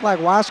 It looked like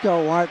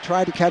Wasco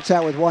tried to catch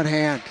that with one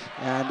hand,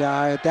 and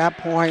at that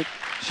point,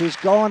 she's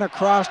going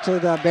across to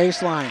the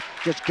baseline.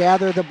 Just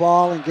gather the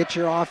ball and get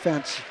your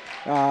offense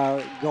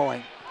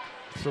going.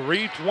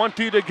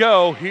 3:20 to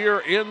go here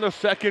in the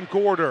second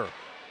quarter.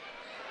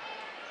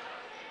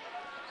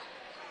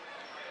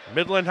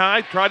 Midland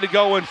High tried to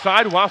go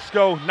inside.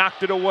 Wasco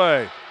knocked it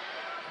away.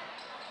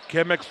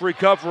 Chemics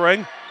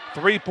recovering.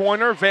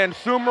 Three-pointer, Van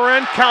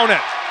Sumeren, count it.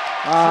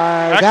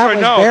 That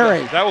was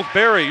Barry. That was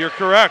Barry, you're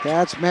correct.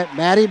 That's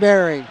Maddie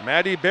Barry.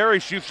 Maddie Barry,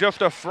 she's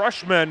just a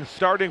freshman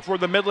starting for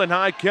the Midland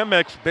High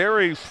Chemics.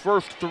 Barry's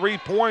first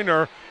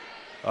three-pointer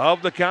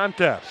of the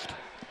contest.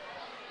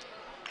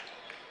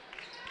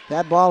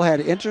 That ball had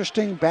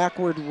interesting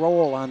backward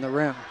roll on the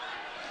rim.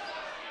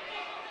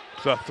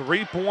 It's a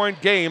three-point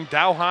game.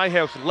 Dow High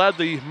has led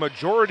the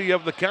majority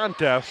of the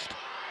contest.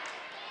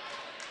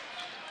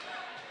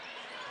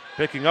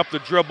 Picking up the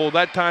dribble,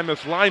 that time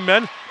is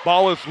Lyman.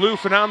 Ball is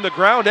loose and on the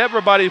ground.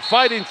 Everybody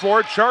fighting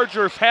for it.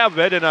 Chargers have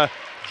it, and a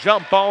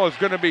jump ball is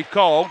going to be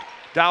called.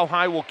 Dow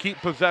High will keep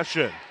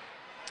possession.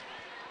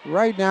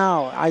 Right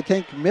now, I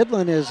think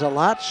Midland is a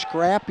lot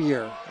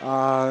scrappier.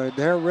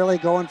 They're really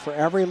going for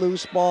every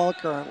loose ball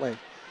currently.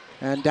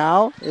 And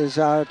Dow is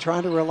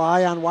trying to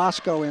rely on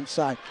Wasco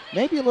inside.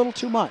 Maybe a little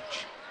too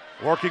much.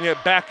 Working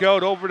it back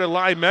out over to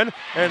Lyman.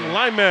 And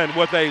Lyman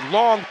with a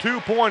long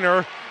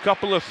two-pointer.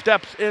 Couple of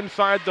steps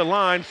inside the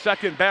line.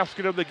 Second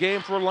basket of the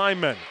game for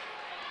Lyman.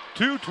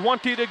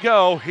 2:20 to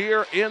go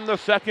here in the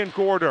second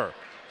quarter.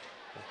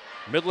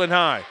 Midland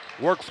High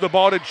works the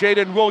ball to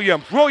Jaden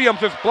Williams.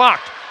 Williams is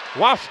blocked.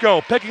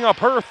 Wasco picking up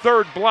her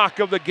third block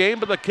of the game,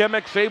 but the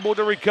Chemics able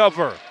to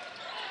recover.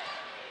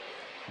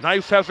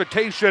 Nice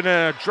hesitation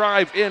and a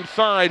drive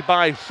inside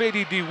by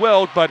Sadie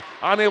DeWilt, but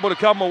unable to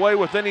come away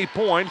with any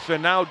points,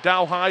 and now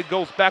Dow High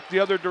goes back the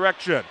other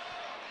direction.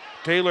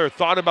 Taylor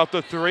thought about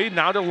the three,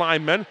 now to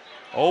Lyman,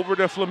 over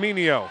to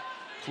Flaminio.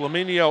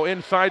 Flaminio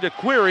inside to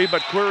Query,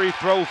 but Query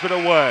throws it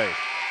away.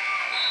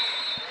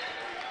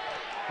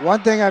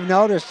 One thing I've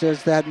noticed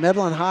is that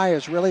Midland High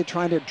is really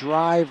trying to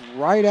drive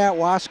right at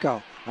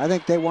Wasco. I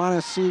think they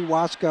want to see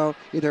Wasco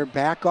either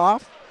back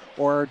off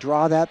or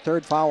draw that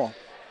third foul.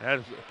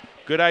 That's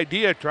a good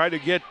idea. Try to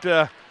get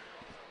the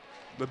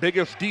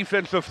biggest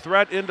defensive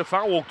threat into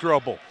foul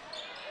trouble.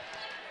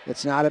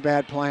 It's not a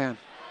bad plan.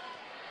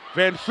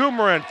 Van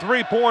Sumeren,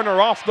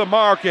 three-pointer off the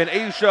mark, and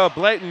Asia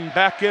Blayton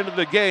back into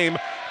the game.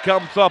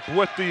 Comes up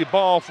with the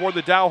ball for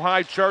the Dow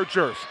High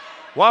Chargers.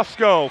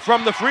 Wasco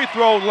from the free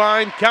throw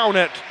line, count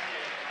it.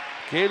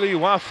 Kaylee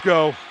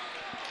Wasco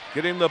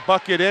getting the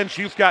bucket in.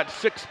 She's got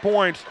 6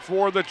 points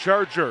for the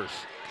Chargers.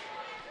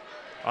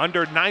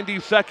 Under 90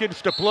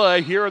 seconds to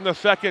play here in the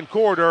second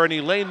quarter, and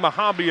Elaine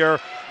Mahabier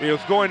is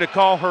going to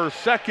call her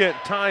second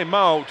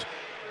timeout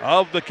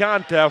of the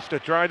contest to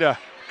try to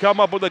come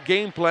up with a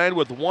game plan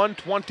with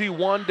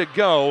 1:21 to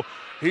go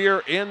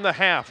here in the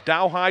half.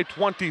 Dow High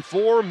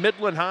 24,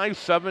 Midland High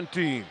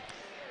 17.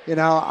 You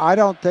know, I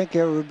don't think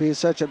it would be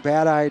such a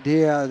bad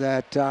idea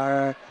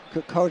that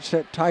Coach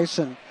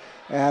Tyson,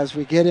 as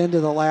we get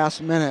into the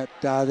last minute,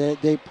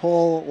 they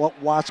pull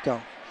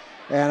Wasco.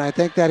 And I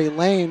think that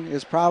Elaine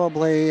is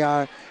probably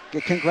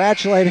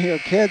congratulating her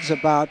kids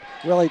about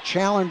really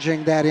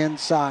challenging that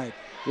inside.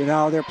 You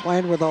know, they're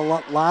playing with a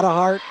lot of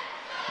heart.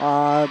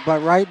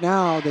 But right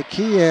now, the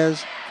key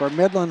is for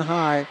Midland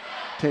High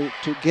to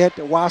get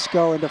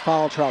Wasco into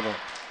foul trouble.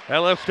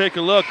 Now let's take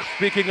a look.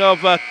 Speaking of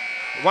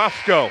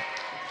Wasco.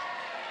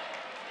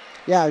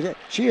 Yeah,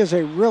 she is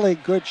a really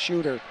good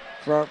shooter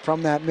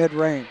from that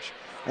mid-range.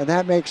 And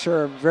that makes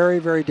her a very,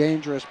 very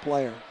dangerous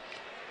player.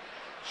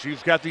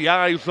 She's got the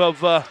eyes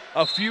of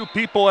a few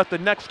people at the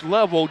next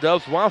level,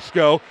 does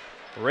Wasco.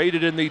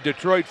 Rated in the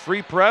Detroit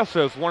Free Press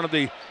as one of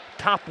the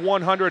top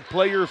 100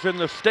 players in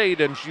the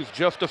state, and she's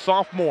just a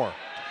sophomore.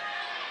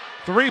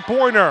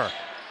 Three-pointer,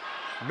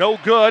 no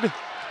good.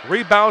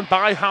 Rebound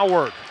by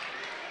Howard.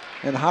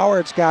 And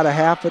Howard's got a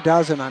half a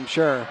dozen, I'm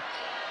sure.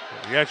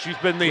 Yeah, she's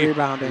been the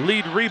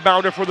lead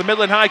rebounder for the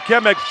Midland High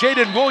Chemics.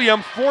 Jaden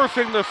Williams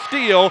forcing the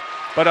steal,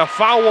 but a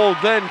foul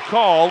then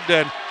called,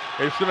 and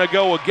it's going to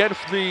go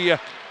against the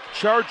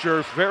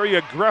Chargers. Very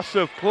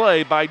aggressive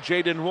play by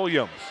Jaden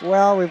Williams.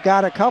 Well, we've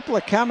got a couple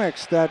of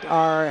Chemics that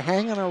are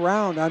hanging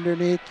around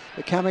underneath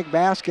the Chemic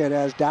basket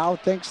as Dow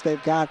thinks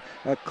they've got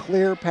a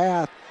clear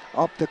path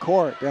up the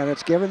court, and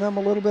it's given them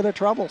a little bit of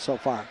trouble so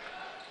far.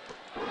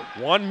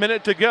 1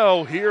 minute to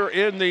go here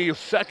in the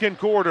second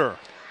quarter.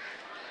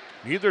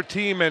 Neither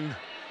team in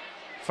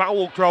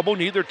foul trouble,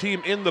 neither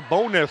team in the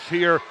bonus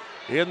here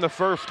in the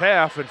first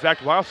half. In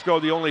fact,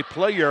 Wasco the only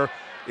player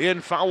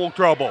in foul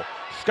trouble.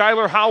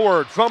 Skylar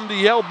Howard from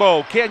the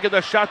elbow, can't get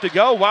the shot to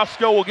go.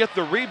 Wasco will get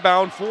the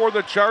rebound for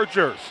the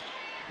Chargers.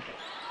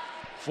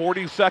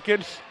 40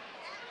 seconds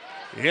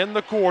in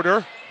the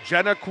quarter.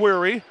 Jenna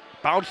Query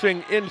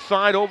bouncing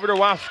inside over to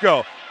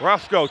Wasco.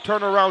 Wasco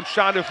turnaround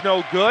shot is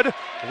no good.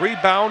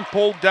 Rebound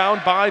pulled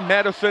down by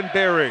Madison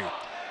Berry.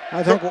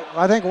 I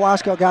think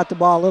Wasco got the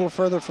ball a little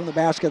further from the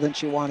basket than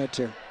she wanted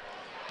to.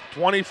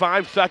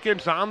 25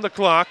 seconds on the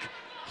clock.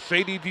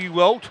 Sadie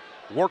DeWilt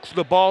works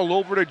the ball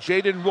over to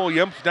Jaden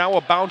Williams. Now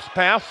a bounce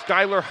pass.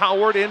 Skylar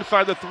Howard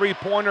inside the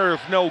three-pointer is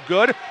no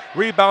good.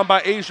 Rebound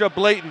by Asia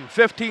Blayton.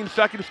 15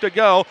 seconds to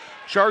go.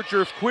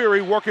 Chargers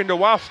Query working to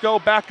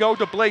Wasco. Back out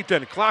to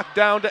Blayton. Clock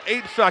down to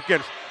 8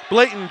 seconds.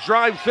 Blayton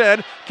drives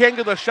in. Can't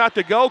get the shot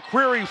to go.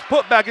 Query's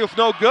putback is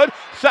no good.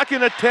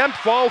 Second attempt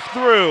falls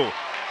through.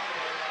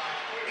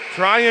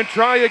 Try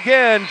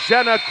again.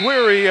 Jenna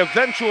Query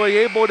eventually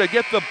able to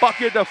get the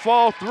bucket to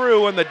fall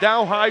through, and the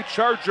Dow High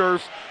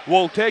Chargers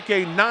will take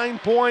a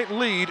 9-point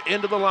lead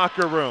into the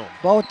locker room.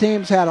 Both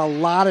teams had a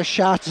lot of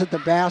shots at the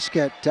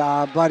basket,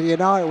 but you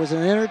know, it was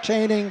an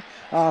entertaining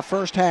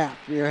first half.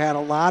 You had a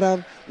lot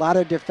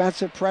of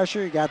defensive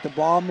pressure. You got the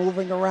ball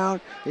moving around.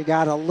 You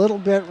got a little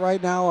bit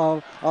right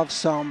now of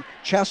some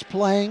chess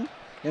playing.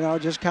 You know,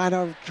 just kind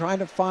of trying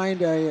to find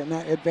an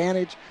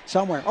advantage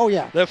somewhere. Oh,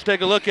 yeah. Let's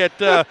take a look at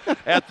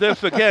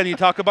this again. You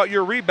talk about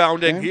your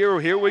rebounding. Yeah.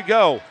 Here we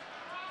go.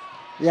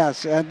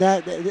 Yes, and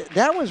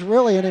that was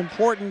really an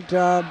important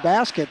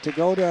basket to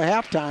go to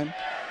halftime.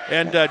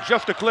 And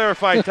just to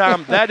clarify,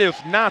 Tom, that is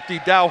not the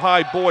Dow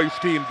High boys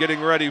team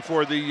getting ready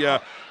for the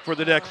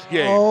next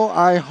game. Oh,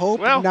 I hope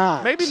well,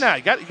 not. Maybe not.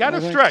 You got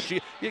to stretch.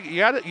 You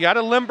got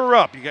to limber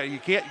up. You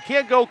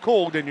can't go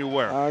cold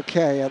anywhere.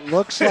 Okay, it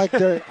looks like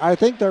I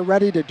think they're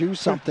ready to do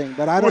something,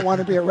 but I don't want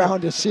to be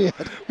around to see it.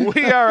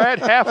 We are at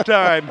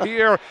halftime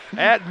here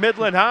at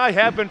Midland High,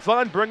 having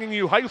fun bringing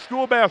you high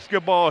school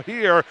basketball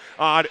here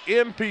on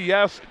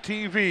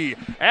MPS-TV.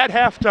 At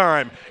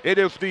halftime, it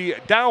is the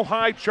Dow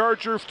High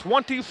Chargers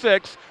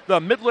 26, the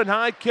Midland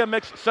High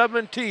Chemics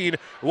 17.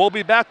 We'll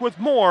be back with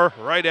more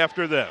right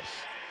after this.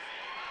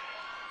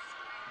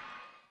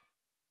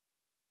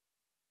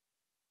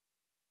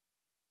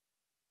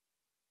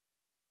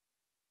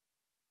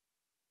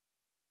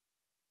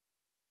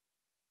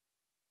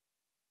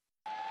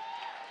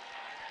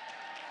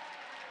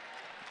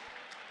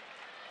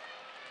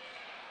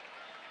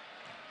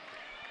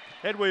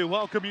 And we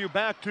welcome you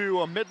back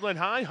to Midland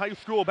High High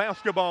School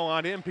Basketball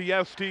on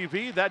MPS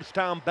TV. That's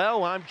Tom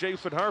Bell. I'm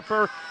Jason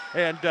Harper.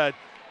 And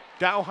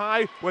Dow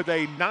High with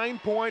a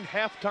 9-point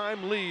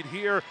halftime lead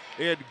here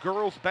in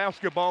girls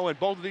basketball. And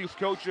both of these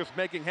coaches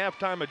making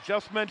halftime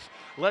adjustments.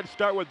 Let's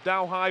start with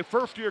Dow High.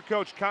 First-year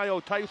coach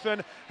Kyle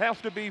Tyson has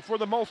to be, for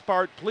the most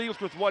part, pleased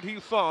with what he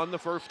saw in the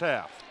first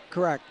half.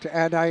 Correct.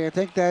 And I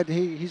think that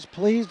he's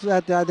pleased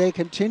that they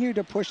continue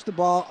to push the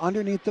ball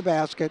underneath the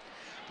basket.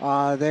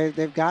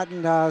 They've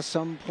gotten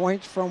some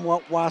points from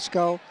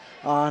Wasco,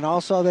 and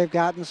also they've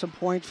gotten some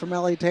points from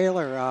Ellie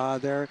Taylor,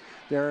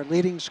 their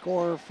leading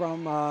scorer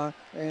from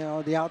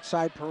the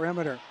outside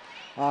perimeter.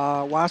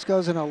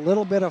 Wasco's in a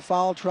little bit of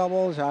foul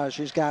trouble.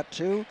 She's got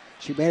 2.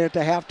 She made it to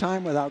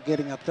halftime without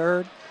getting a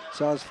third.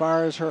 So as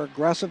far as her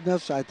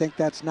aggressiveness, I think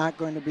that's not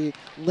going to be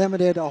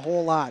limited a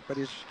whole lot. But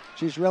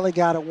she's really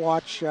got to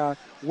watch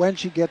when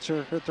she gets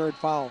her third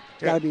foul.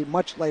 It's got to be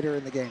much later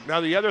in the game. Now,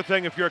 the other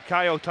thing, if you're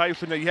Kyle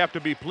Tyson, that you have to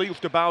be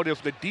pleased about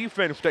is the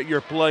defense that you're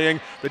playing.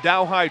 The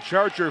Dow High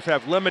Chargers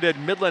have limited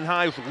Midland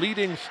High's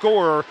leading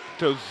scorer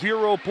to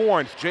 0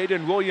 points.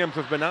 Jaden Williams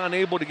has been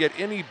unable to get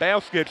any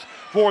baskets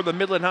for the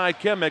Midland High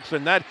Chemics,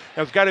 and that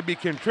has got to be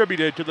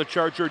contributed to the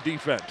Charger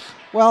defense.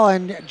 Well,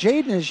 and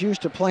Jaden is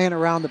used to playing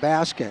around the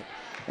basket.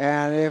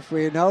 And if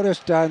we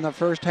noticed in the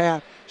first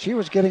half, she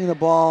was getting the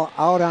ball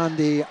out on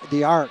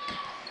the arc.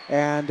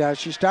 And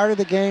she started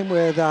the game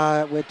with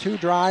 2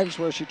 drives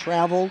where she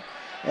traveled.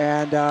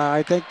 And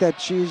I think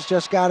that she's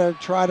just got to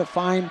try to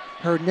find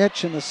her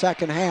niche in the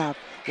second half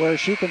where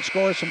she can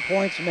score some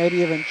points and maybe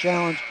even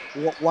challenge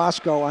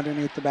Wasco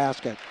underneath the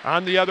basket.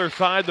 On the other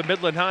side, the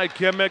Midland High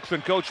Chemics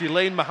and Coach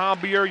Elaine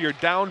Mahabier, you're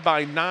down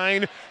by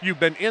 9. You've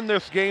been in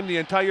this game the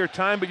entire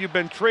time, but you've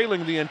been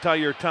trailing the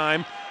entire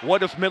time.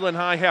 What does Midland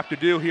High have to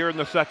do here in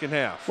the second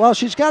half? Well,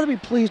 she's got to be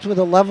pleased with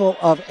the level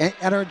of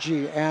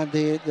energy and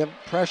the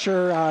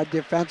pressure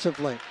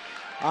defensively.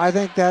 I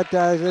think that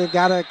they've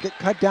got to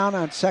cut down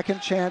on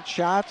second chance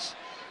shots,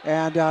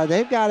 and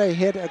they've got to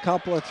hit a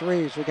couple of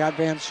threes. We got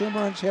Van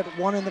Sumeren's hit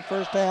 1 in the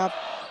first half,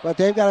 but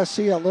they've got to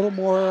see a little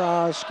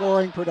more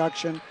scoring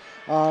production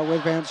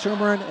with Van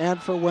Sumeren and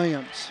for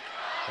Williams.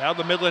 Now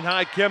the Midland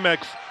High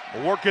Chemics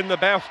working the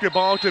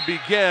basketball to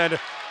begin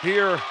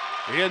here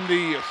in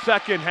the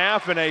second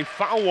half, and a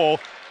foul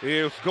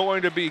is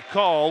going to be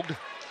called.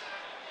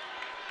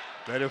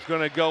 That is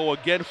going to go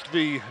against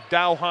the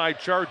Dow High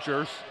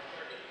Chargers.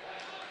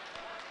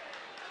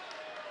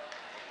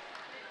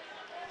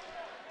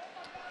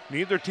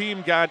 Neither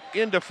team got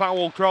into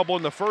foul trouble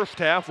in the first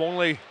half.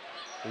 Only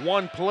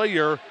one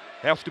player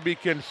has to be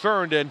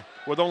concerned, and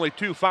with only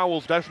 2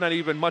 fouls, that's not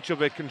even much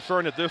of a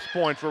concern at this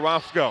point for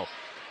Wasco.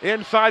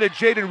 Inside of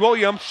Jaden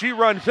Williams, she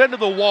runs into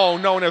the wall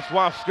known as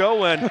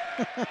Wasco and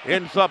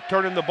ends up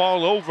turning the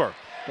ball over.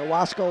 The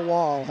Wasco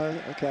wall, huh?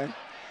 Okay.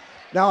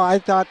 No, I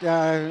thought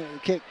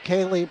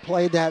Kaylee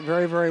played that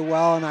very, very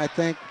well, and I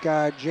think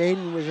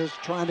Jaden was just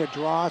trying to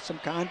draw some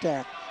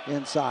contact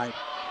inside.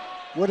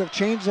 Would have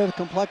changed the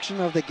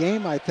complexion of the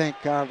game, I think,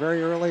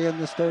 very early in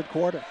this third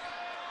quarter.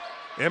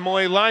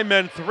 Emily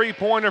Lyman,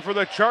 3-pointer for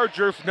the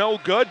Chargers, no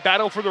good.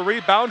 Battle for the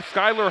rebound,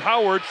 Skylar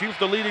Howard, she's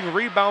the leading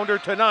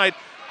rebounder tonight.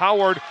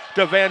 Howard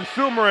to Van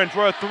Sumeren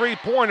for a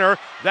 3-pointer.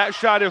 That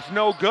shot is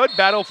no good.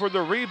 Battle for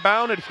the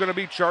rebound. It's going to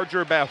be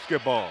Charger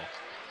basketball.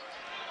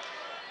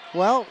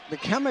 Well, the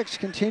Chemics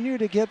continue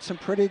to get some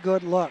pretty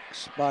good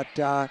looks, but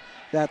that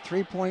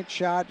 3-point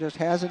shot just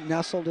hasn't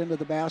nestled into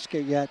the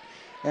basket yet.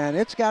 And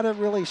it's got to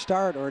really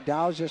start, or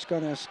Dow's just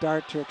going to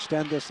start to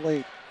extend this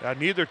lead.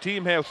 Neither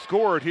team has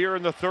scored here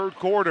in the third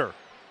quarter.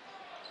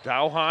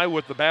 Dow High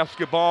with the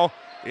basketball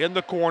in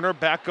the corner,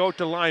 back out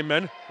to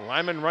Lyman.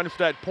 Lyman runs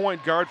that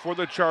point guard for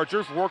the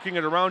Chargers, working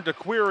it around to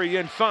Query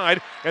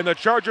inside, and the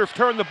Chargers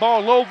turn the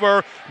ball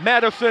over.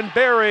 Madison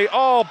Berry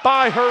all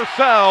by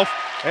herself,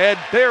 and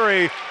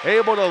Berry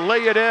able to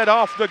lay it in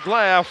off the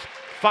glass.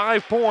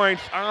 5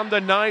 points on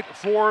the night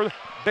for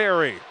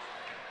Berry.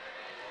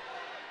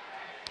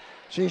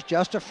 She's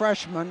just a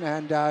freshman,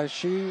 and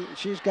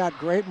she's got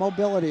great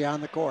mobility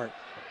on the court.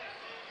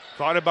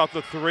 Thought about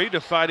the 3,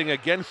 deciding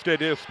against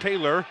it is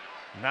Taylor.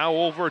 Now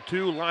over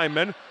to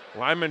Lyman.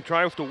 Lyman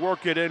tries to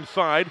work it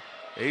inside.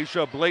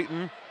 Asia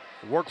Blayton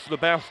works the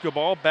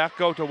basketball, back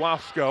out to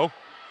Wasco.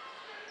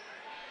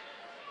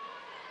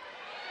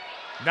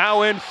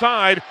 Now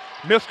inside,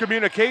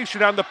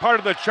 miscommunication on the part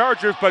of the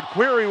Chargers, but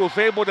Query was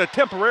able to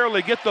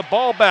temporarily get the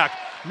ball back.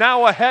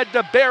 Now ahead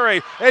to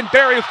Barry, and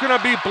Barry's going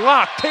to be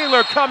blocked.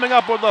 Taylor coming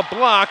up with a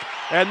block,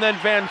 and then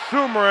Van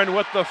Sumeren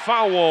with the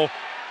foul.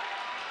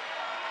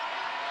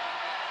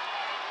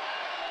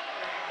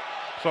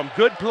 Some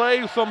good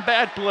plays, some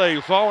bad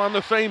plays, all on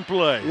the same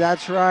play.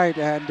 That's right,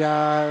 and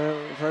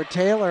for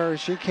Taylor,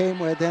 she came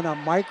within a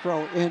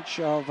micro inch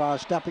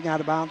of stepping out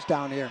of bounds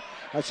down here.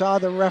 I saw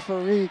the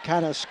referee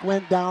kind of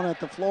squint down at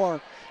the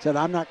floor, said,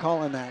 I'm not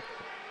calling that.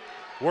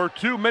 We're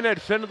 2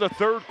 minutes into the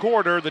third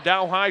quarter. The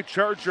Dow High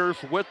Chargers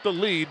with the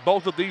lead.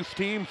 Both of these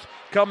teams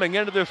coming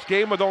into this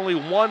game with only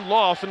one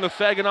loss in the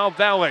Saginaw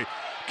Valley.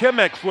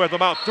 Chemics with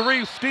about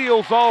 3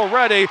 steals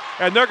already,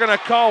 and they're going to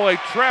call a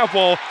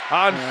travel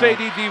on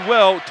Sadie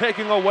DeWitt,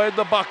 taking away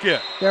the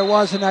bucket. There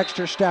was an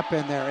extra step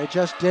in there. It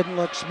just didn't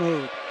look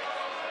smooth.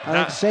 I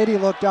think Sadie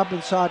looked up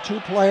and saw 2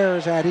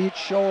 players at each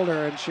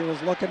shoulder, and she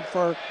was looking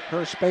for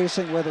her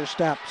spacing with her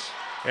steps.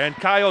 And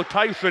Kyle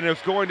Tyson is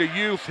going to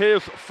use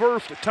his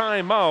first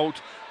timeout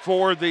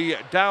for the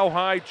Dow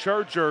High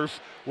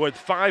Chargers with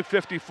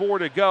 5:54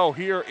 to go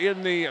here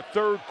in the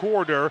third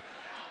quarter.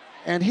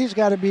 And he's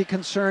got to be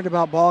concerned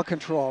about ball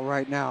control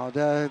right now.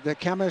 The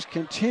Chemists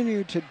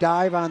continue to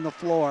dive on the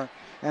floor,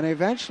 and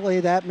eventually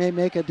that may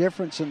make a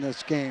difference in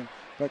this game.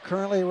 But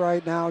currently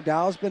right now,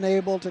 Dow's been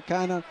able to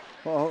kind of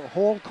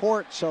hold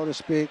court, so to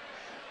speak.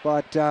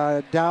 But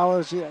Dow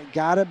has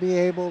got to be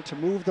able to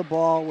move the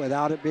ball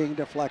without it being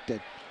deflected.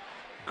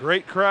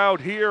 Great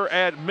crowd here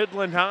at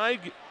Midland High,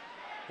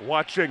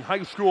 watching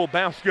high school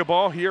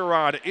basketball here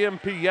on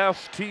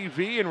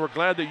MPS-TV, and we're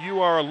glad that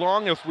you are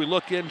along as we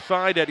look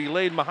inside at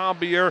Elaine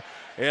Mahabier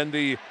and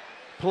the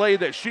play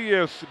that she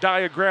is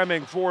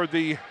diagramming for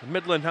the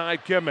Midland High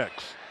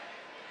Chemics.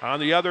 On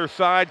the other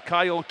side,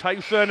 Kyle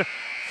Tyson,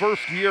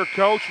 first-year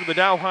coach for the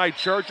Dow High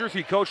Chargers.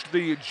 He coached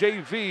the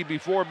JV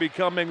before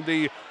becoming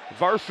the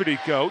varsity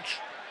coach.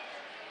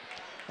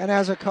 And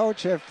as a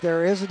coach, if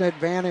there is an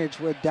advantage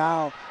with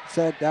Dow,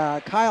 said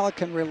Kyle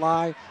can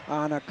rely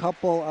on a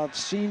couple of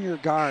senior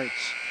guards.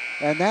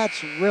 And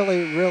that's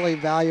really, really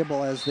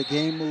valuable as the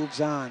game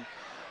moves on.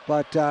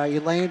 But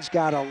Elaine's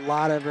got a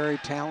lot of very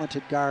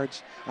talented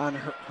guards on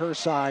her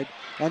side,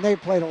 and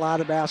they've played a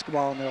lot of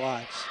basketball in their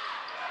lives.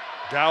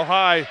 Dow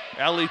High,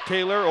 Allie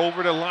Taylor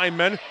over to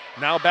Lyman.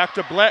 Now back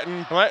to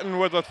Blatton. Blatton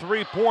with a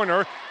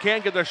three-pointer.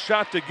 Can't get the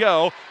shot to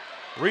go.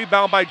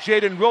 Rebound by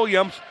Jaden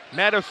Williams.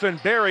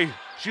 Madison Berry,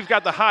 she's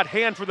got the hot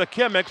hand for the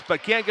Chemics,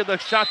 but can't get the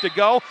shot to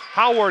go.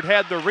 Howard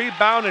had the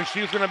rebound, and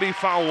she's going to be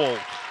fouled.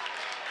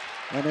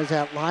 And is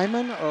that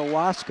Lyman or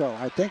Wasco?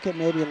 I think it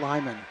may be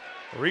Lyman.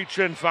 Reach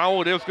and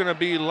foul, it is going to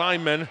be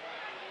Lyman.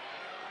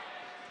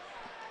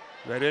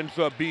 That ends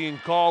up being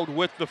called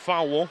with the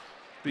foul.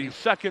 The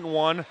second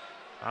one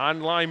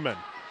on Lyman.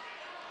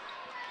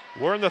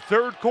 We're in the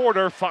third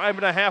quarter,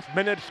 5.5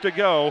 minutes to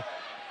go.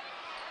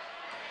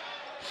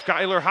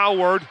 Skylar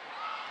Howard.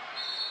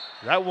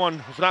 That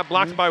one was not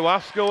blocked by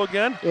Wasco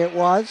again? It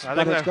was,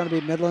 but it's going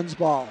to be Midland's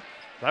ball.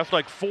 That's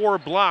like 4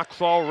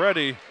 blocks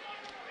already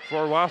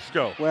for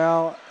Wasco.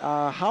 Well,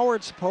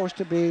 Howard's supposed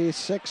to be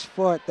 6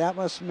 foot. That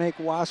must make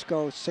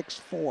Wasco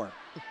 6'4".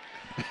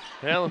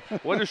 Well,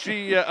 what is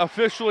she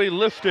officially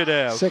listed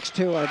as?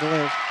 6'2", I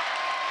believe.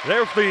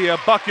 There's the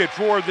bucket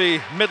for the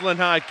Midland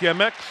High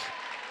Chemics.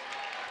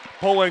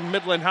 Pulling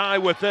Midland High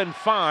within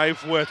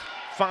 5 with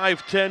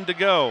 5:10 to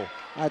go.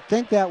 I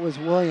think that was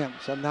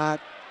Williams. I'm not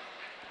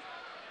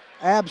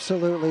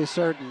absolutely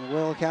certain.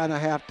 We'll kind of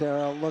have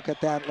to look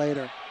at that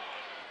later.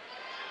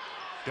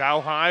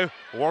 Dow High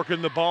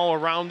working the ball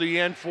around the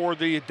end for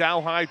the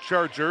Dow High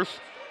Chargers.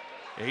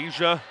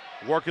 Asia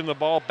working the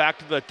ball back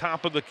to the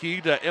top of the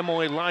key to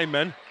Emily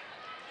Lyman.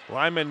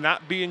 Lyman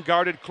not being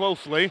guarded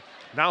closely.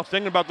 Now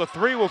thinking about the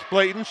three was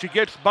Blayton. She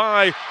gets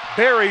by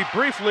Barry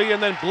briefly,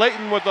 and then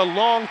Blayton with a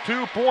long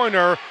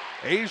two-pointer.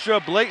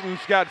 Asia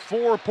Blayton's got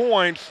 4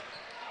 points.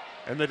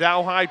 And the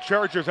Dow High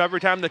Chargers, every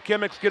time the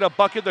Chemics get a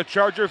bucket, the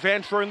Chargers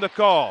answering the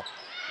call.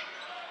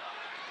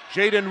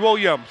 Jaden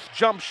Williams,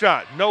 jump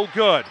shot, no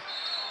good.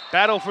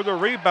 Battle for the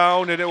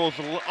rebound, and it was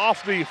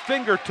off the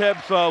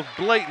fingertips of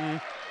Blayton.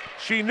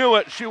 She knew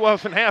it, she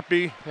wasn't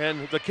happy,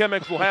 and the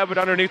Chemics will have it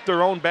underneath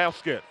their own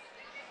basket.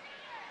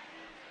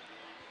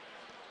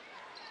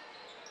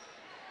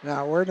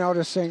 Now we're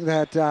noticing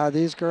that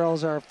these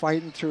girls are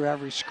fighting through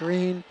every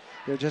screen.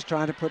 They're just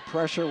trying to put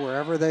pressure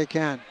wherever they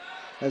can,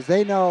 as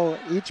they know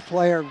each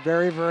player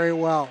very, very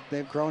well.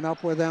 They've grown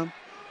up with them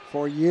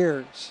for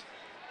years.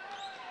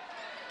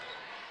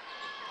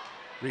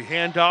 The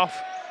handoff,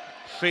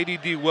 Sadie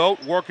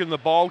DeWitt working the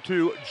ball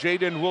to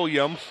Jaden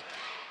Williams.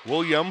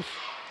 Williams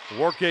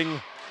working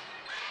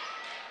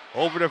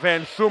over to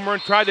Van Sumeren,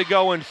 tried to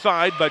go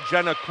inside, but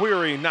Jenna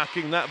Query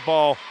knocking that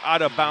ball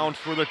out of bounds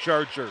for the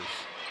Chargers.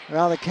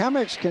 Well, the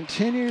Chemics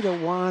continue to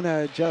want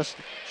to just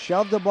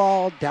shove the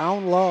ball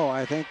down low.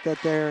 I think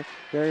that they're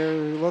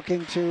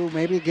looking to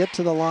maybe get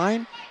to the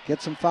line,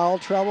 get some foul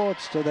trouble.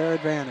 It's to their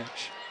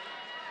advantage.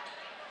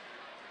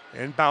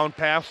 Inbound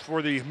pass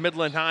for the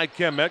Midland High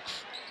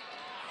Chemics.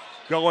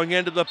 Going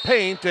into the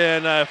paint,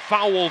 and a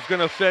foul's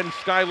going to send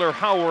Skylar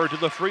Howard to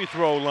the free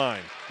throw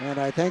line. And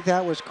I think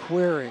that was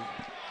Query.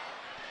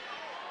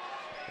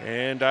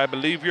 And I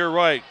believe you're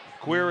right.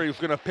 Query's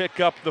going to pick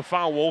up the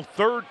foul.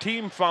 Third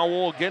team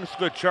foul against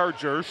the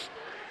Chargers.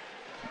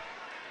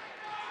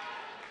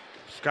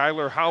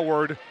 Skylar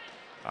Howard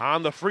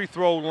on the free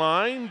throw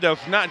line. Does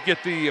not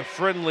get the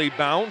friendly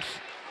bounce.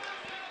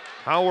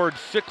 Howard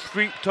 6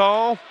 feet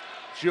tall.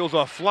 She was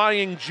a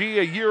flying G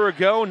a year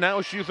ago.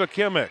 Now she's a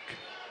Chemic.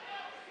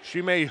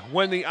 She may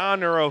win the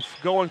honor of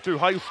going through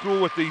high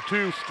school with the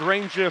two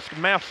strangest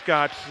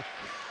mascots.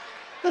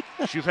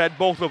 She's had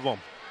both of them.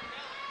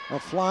 A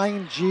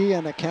flying G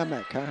and a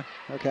Chemic, huh?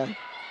 Okay.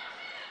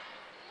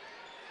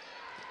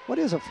 What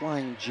is a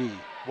flying G?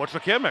 What's a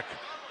Chemic?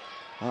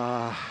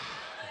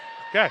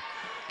 Okay.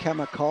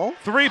 Chemical.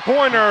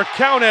 Three-pointer,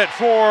 count it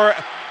for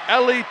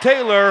Ellie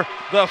Taylor,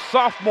 the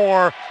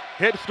sophomore.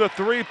 Hits the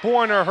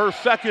three-pointer, her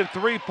second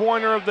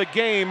three-pointer of the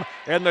game,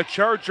 and the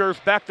Chargers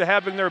back to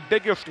having their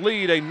biggest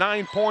lead, a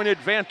 9-point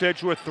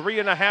advantage with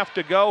 3.5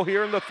 to go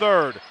here in the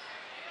third.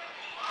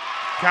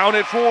 Count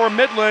it for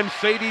Midland,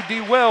 Sadie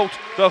DeWilt,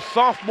 the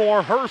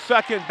sophomore, her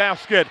second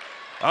basket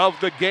of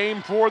the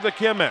game for the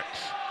Chemics.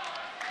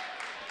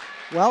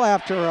 Well,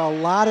 after a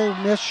lot of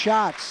missed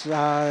shots,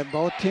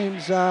 both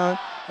teams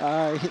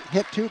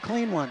hit two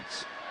clean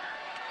ones.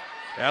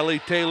 Ellie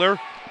Taylor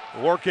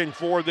working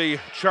for the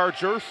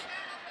Chargers.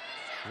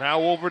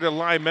 Now over to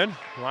Lyman.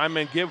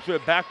 Lyman gives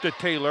it back to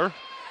Taylor.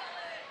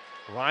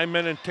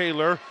 Lyman and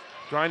Taylor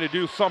trying to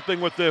do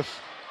something with this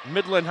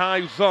Midland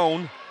High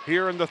zone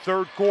here in the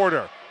third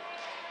quarter.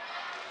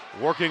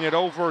 Working it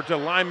over to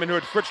Lyman, who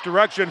had switched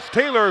directions.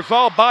 Taylor's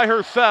all by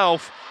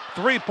herself.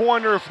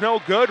 Three-pointer's no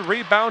good.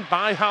 Rebound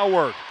by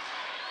Howard.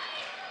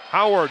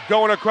 Howard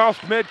going across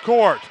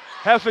midcourt.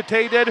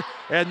 Hesitated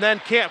and then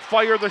can't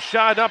fire the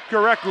shot up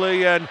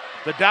correctly, and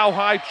the Dow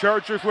High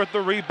Chargers with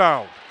the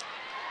rebound.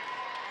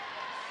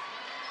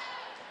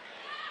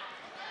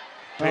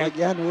 Well,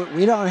 again,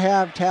 we don't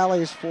have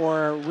tallies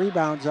for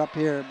rebounds up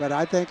here, but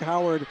I think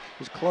Howard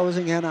is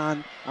closing in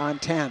on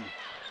 10.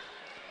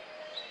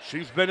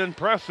 She's been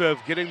impressive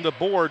getting the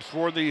boards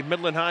for the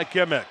Midland High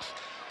Chemics.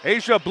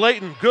 Asia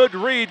Blayton, good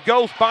read,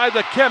 goes by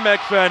the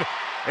Chemics and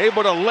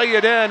able to lay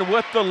it in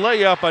with the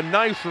layup. A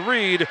nice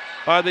read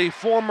by the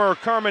former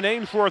Carmen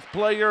Ainsworth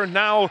player,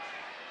 now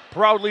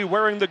proudly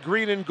wearing the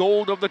green and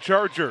gold of the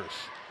Chargers.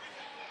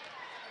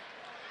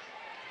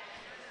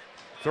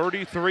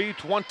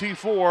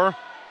 33-24,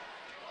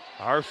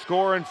 our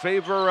score in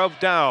favor of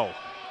Dow.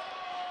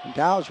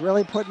 Dow's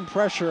really putting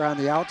pressure on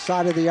the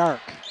outside of the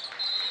arc.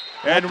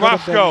 And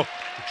Roscoe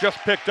just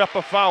picked up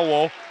a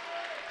foul.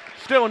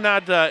 Still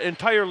not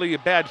entirely a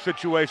bad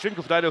situation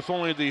because that is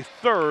only the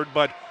third,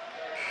 but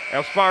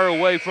as far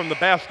away from the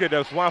basket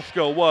as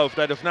Roscoe was,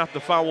 that is not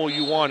the foul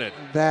you wanted.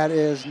 That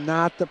is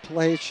not the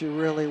place you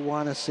really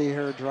want to see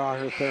her draw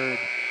her third.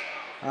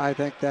 I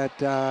think that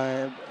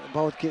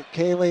both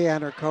Kaylee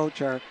and her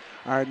coach are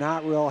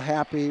not real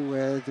happy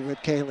with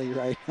Kaylee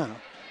right now.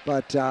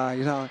 But,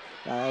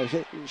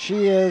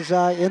 she is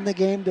in the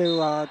game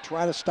to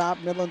try to stop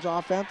Midland's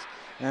offense,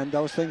 and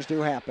those things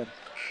do happen.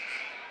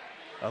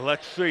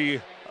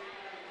 Alexi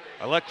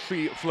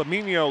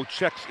Flaminio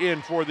checks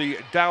in for the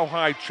Dow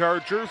High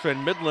Chargers,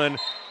 and Midland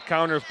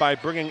counters by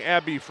bringing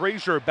Abby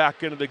Frazier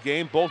back into the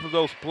game. Both of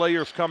those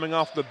players coming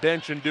off the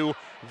bench and do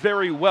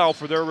very well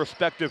for their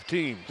respective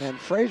teams. And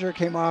Frazier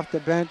came off the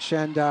bench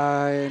and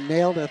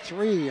nailed a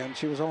three, and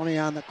she was only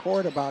on the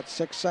court about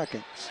 6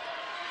 seconds.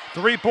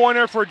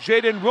 Three-pointer for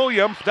Jaden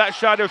Williams. That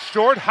shot is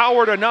short.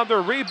 Howard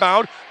another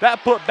rebound. That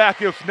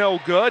putback is no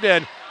good,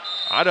 and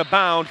out of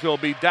bounds. It'll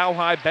be Dow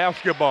High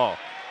basketball.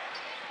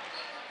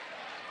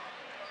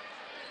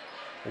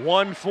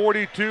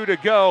 1:42 to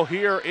go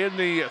here in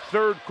the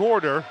third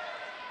quarter.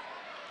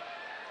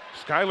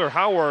 Skylar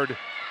Howard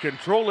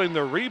controlling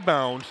the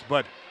rebounds,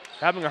 but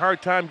having a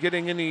hard time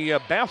getting any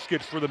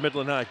baskets for the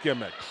Midland High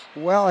Chemics.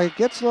 Well, it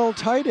gets a little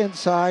tight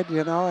inside,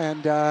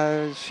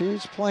 and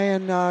she's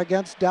playing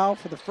against Dow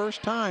for the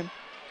first time.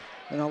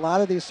 And a lot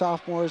of these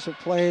sophomores have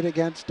played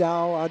against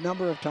Dow a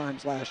number of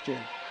times last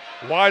year.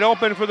 Wide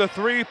open for the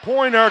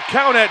three-pointer,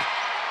 count it.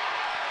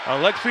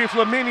 Alexi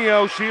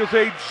Flaminio, she is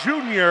a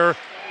junior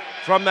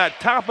from that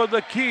top of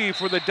the key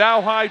for the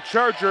Dow High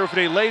Chargers.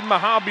 Elaine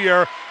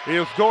Mahabier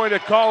is going to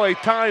call a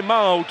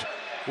timeout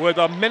with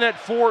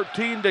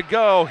 1:14 to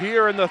go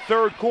here in the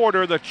third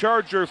quarter. The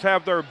Chargers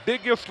have their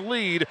biggest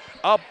lead,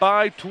 up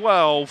by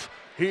 12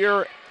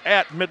 here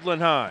at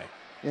Midland High.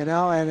 And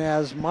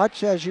as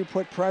much as you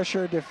put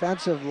pressure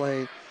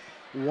defensively,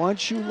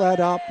 once you let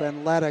up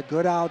and let a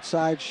good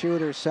outside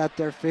shooter set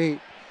their feet,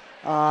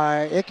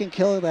 it can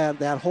kill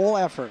that whole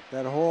effort,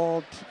 that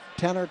whole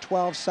 10 or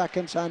 12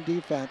 seconds on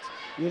defense.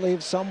 You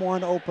leave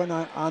someone open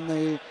on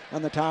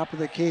the top of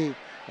the key,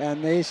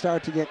 and they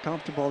start to get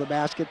comfortable, the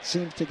basket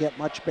seems to get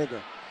much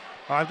bigger.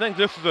 I think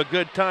this is a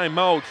good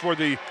timeout for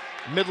the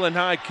Midland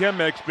High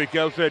Chemics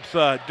because it's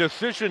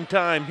decision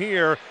time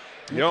here.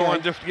 You don't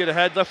want just to get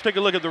ahead. Let's take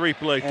a look at the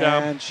replay,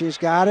 Tom. And she's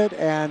got it,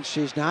 and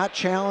she's not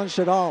challenged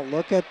at all.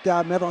 Look at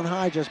Midland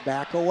High just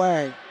back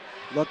away.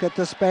 Look at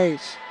the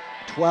space.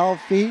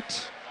 12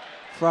 feet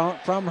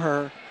from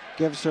her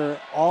gives her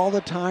all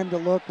the time to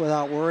look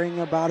without worrying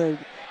about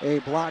a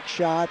block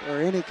shot or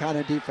any kind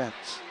of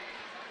defense.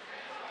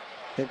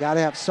 They've got to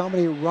have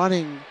somebody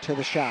running to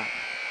the shot.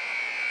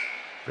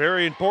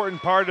 Very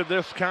important part of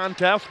this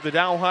contest. The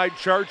Dow High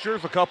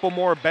Chargers, a couple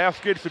more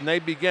baskets, and they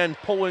begin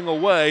pulling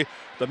away.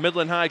 The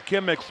Midland High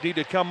Chemics need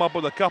to come up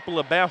with a couple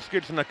of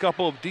baskets and a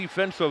couple of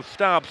defensive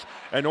stops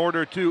in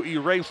order to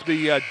erase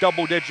the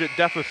double-digit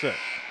deficit.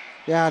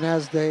 Yeah, and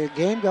as the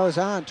game goes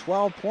on,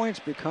 12 points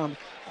become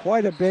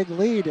quite a big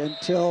lead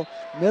until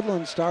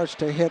Midland starts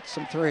to hit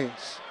some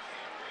threes.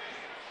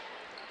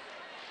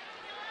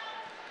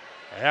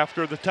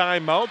 After the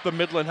timeout, the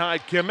Midland High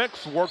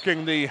Chemics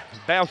working the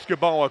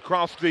basketball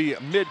across the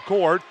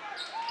midcourt.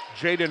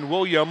 Jaden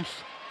Williams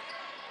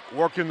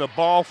working the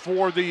ball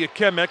for the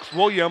Chemics.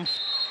 Williams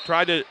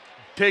tried to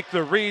take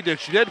the read, and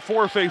she did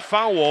force a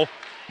foul.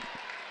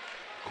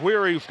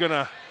 Query's going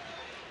to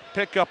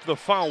pick up the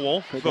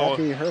foul. Could that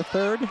be her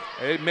third?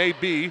 It may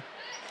be.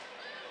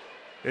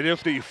 It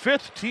is the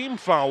 5th team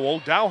foul.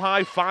 Dow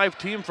High 5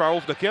 team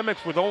fouls. The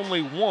Chemics with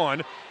only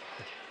 1.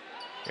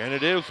 And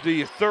it is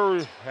the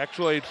third.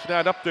 Actually, it's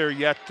not up there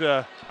yet.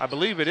 I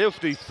believe it is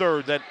the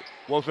third that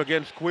was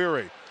against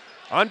Query.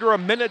 Under a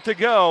minute to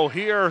go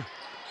here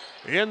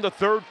in the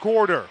third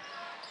quarter.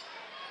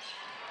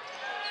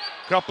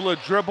 Couple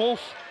of dribbles.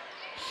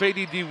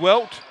 Sadie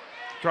DeWelt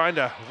trying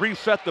to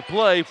reset the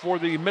play for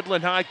the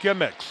Midland High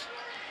Chemics.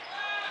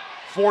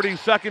 40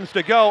 seconds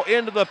to go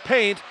into the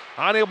paint.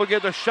 Unable to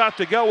get the shot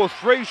to go with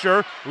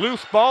Frazier.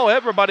 Loose ball,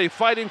 everybody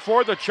fighting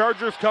for it. The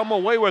Chargers come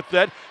away with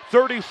it.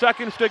 30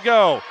 seconds to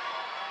go.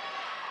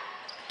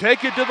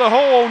 Take it to the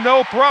hole,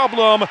 no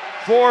problem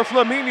for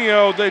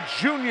Flaminio, the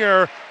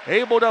junior,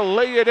 able to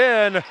lay it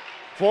in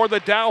for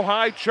the Dow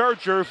High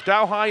Chargers.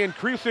 Dow High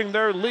increasing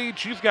their lead.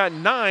 She's got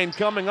 9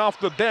 coming off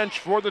the bench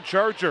for the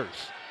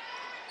Chargers.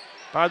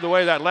 By the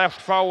way, that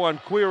last foul on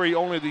Query,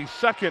 only the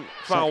second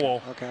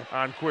foul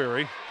on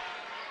Query.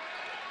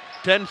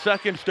 10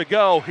 seconds to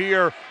go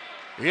here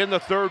in the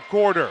third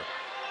quarter.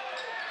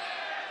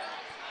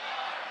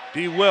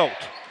 DeWilt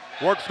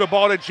works the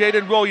ball to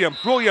Jaden Williams.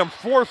 Williams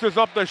forces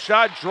up the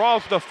shot,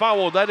 draws the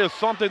foul. That is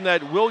something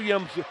that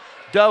Williams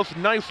does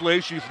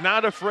nicely. She's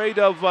not afraid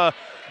of the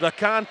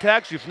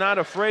contact. She's not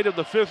afraid of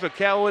the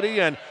physicality.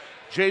 And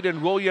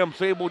Jaden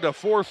Williams able to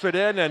force it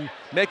in and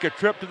make a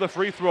trip to the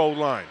free throw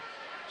line.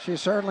 She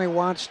certainly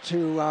wants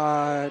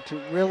to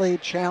really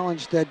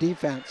challenge the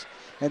defense.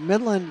 And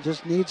Midland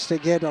just needs to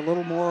get a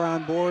little more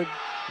on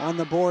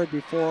the board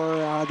before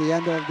the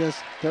end of this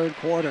third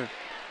quarter.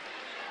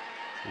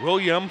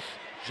 Williams,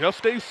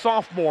 just a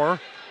sophomore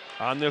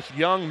on this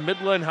young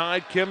Midland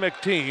High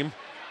Chemic team.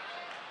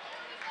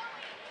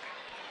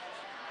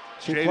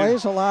 She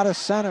plays a lot of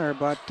center,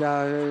 but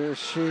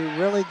she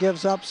really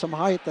gives up some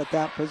height at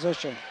that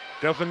position.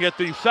 Doesn't get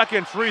the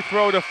second free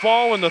throw to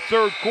fall, in the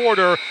third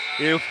quarter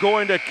is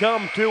going to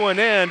come to an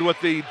end with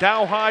the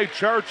Dow High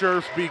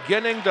Chargers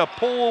beginning to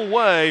pull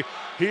away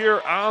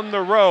here on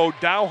the road.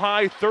 Dow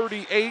High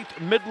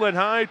 38, Midland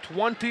High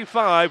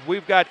 25.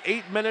 We've got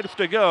 8 minutes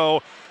to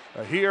go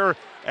here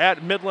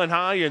at Midland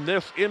High in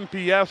this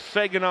MPS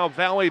Saginaw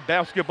Valley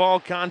basketball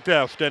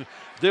contest. And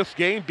this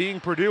game being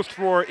produced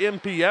for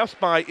MPS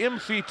by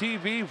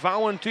MCTV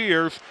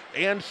volunteers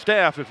and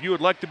staff. If you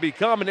would like to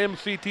become an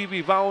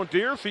MCTV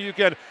volunteer so you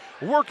can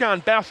work on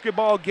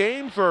basketball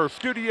games or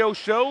studio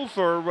shows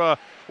or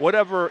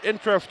whatever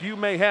interest you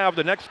may have,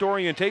 the next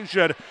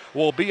orientation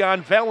will be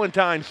on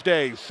Valentine's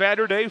Day,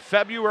 Saturday,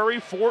 February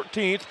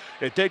 14th.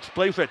 It takes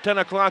place at 10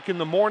 o'clock in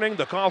the morning.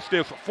 The cost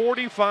is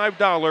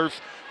 $45.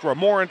 For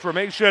more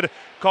information,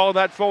 call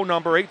that phone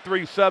number,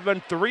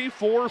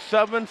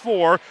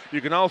 837-3474.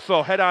 You can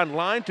also head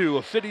online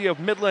to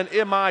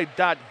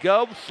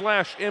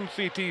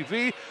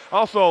cityofmidlandmi.gov/MCTV.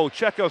 Also,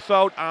 check us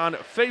out on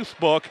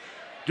Facebook.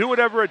 Do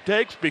whatever it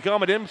takes,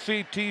 become an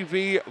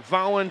MCTV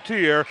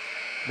volunteer.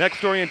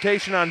 Next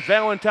orientation on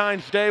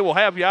Valentine's Day. We'll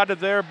have you out of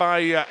there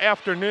by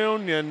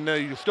afternoon, and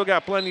you still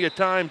got plenty of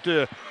time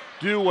to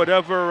do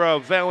whatever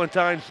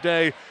Valentine's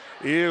Day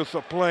is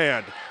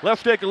planned.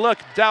 Let's take a look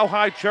at Dow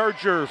High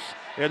Chargers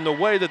and the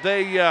way that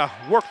they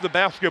work the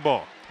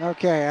basketball.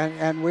 Okay,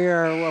 and we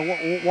are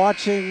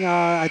watching,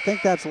 I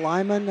think that's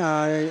Lyman,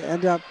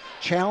 end up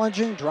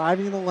challenging,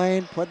 driving the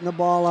lane, putting the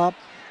ball up,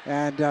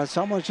 and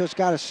someone's just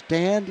got to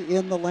stand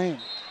in the lane.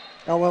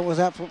 Oh, what was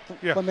that,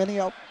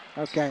 Flaminio?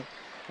 Okay,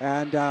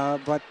 and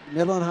but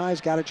Midland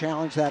High's got to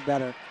challenge that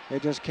better. They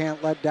just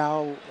can't let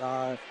Dow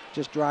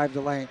just drive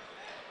the lane.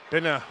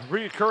 Been a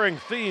recurring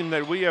theme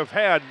that we have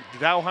had.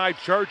 Dow High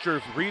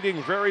Chargers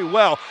reading very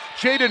well.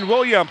 Jaden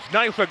Williams,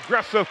 nice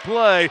aggressive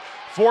play,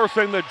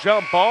 forcing the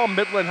jump ball.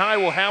 Midland High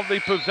will have the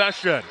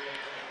possession.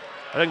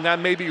 I think that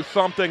may be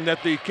something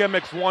that the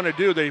Chemics want to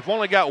do. They've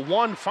only got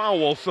one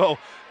foul, so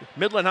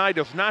Midland High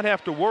does not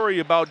have to worry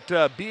about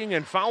being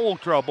in foul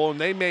trouble,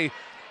 and they may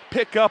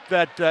pick up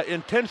that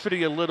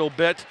intensity a little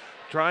bit,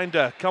 trying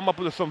to come up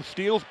with some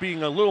steals,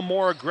 being a little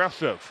more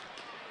aggressive.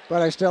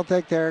 But I still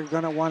think they're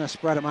going to want to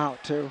spread them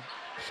out, too.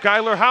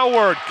 Skylar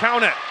Howard,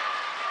 count it.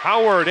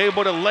 Howard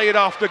able to lay it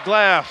off the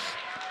glass.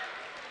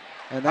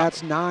 And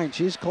that's 9.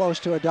 She's close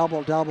to a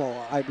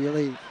double-double, I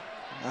believe.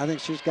 I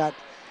think she's got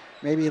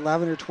maybe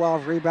 11 or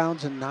 12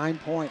 rebounds and 9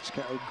 points.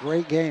 A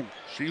great game.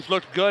 She's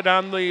looked good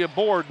on the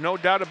board, no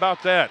doubt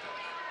about that.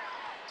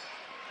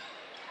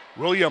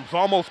 Williams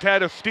almost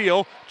had a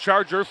steal.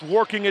 Chargers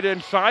working it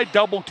inside,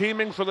 double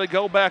teaming, so they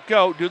go back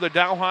out to the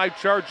Dow High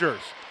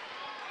Chargers.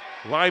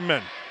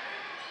 Lyman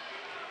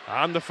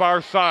on the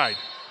far side.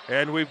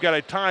 And we've got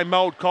a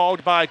timeout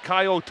called by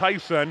Kyle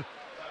Tyson.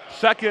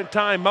 Second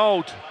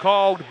timeout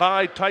called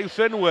by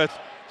Tyson with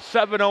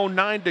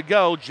 7:09 to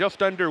go,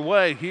 just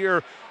underway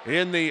here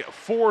in the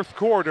fourth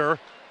quarter.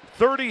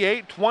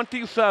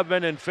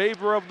 38-27 in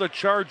favor of the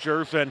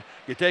Chargers. And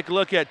you take a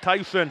look at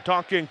Tyson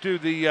talking to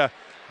the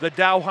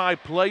Dow High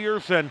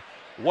players. And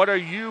what are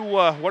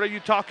you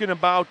talking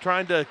about?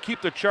 Trying to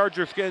keep the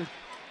Chargers getting.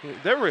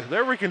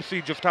 There we can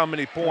see just how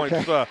many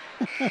points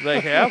they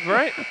have,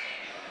 right?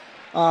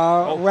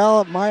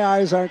 Well, my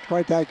eyes aren't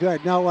quite that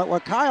good. No,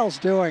 what Kyle's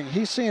doing,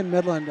 he's seeing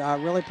Midland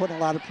really putting a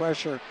lot of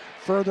pressure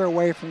further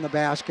away from the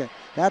basket.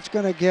 That's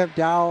going to give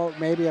Dow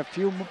maybe a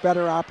few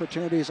better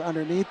opportunities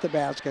underneath the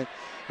basket.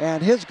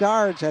 And his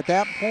guards at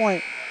that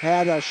point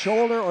had a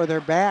shoulder or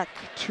their back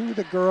to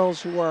the girls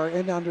who are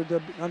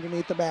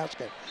underneath the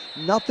basket.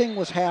 Nothing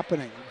was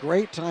happening.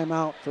 Great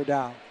timeout for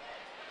Dow.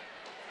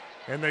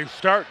 And they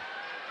start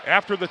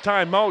after the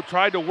timeout,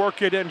 tried to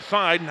work it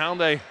inside. Now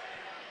they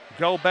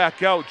go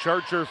back out.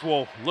 Chargers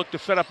will look to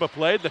set up a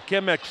play. The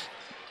Chemics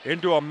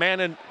into a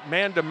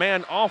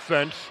man-to-man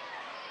offense.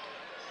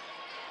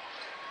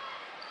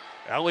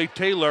 Ellie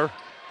Taylor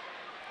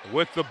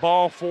with the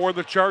ball for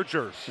the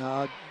Chargers.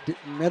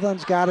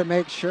 Midland's got to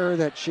make sure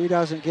that she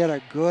doesn't get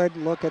a good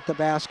look at the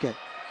basket.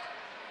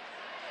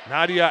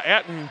 Nadia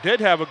Atten did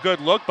have a good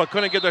look, but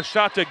couldn't get the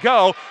shot to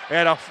go,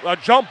 and a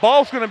jump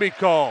ball's going to be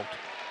called.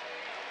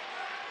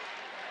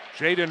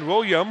 Jaden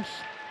Williams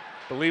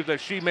believe that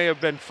she may have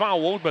been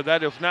fouled, but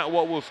that is not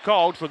what was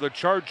called, so the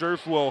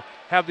Chargers will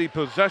have the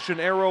possession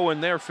arrow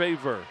in their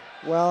favor.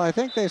 Well, I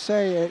think they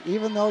say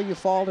even though you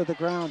fall to the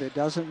ground, it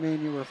doesn't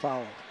mean you were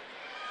fouled.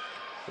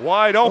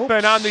 Wide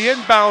open on the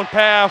inbound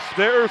pass.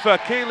 There's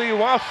Kaylee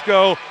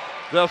Wasco,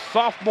 the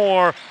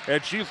sophomore,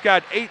 and she's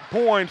got 8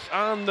 points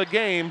on the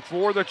game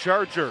for the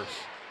Chargers.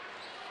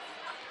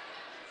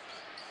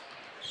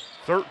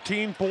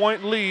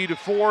 13-point lead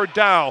for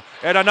Dow.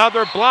 And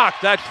another block.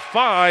 That's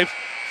 5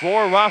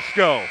 for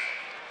Wasco.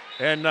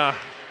 And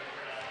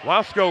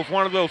Wasco's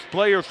one of those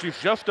players. She's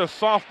just a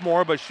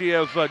sophomore, but she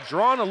has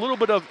drawn a little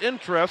bit of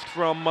interest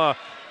from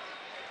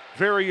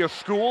various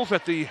schools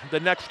at the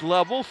next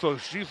level. So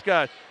she's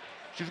got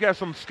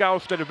some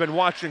scouts that have been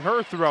watching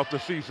her throughout the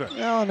season.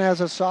 Yeah, and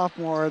as a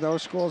sophomore,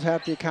 those schools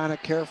have to be kind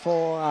of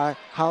careful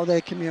how they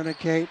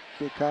communicate,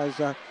 because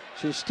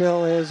she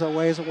still is a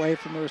ways away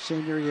from her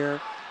senior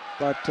year.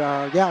 But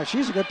yeah,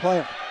 she's a good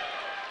player.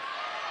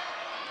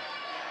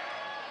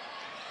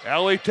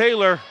 Ellie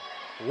Taylor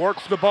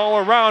works the ball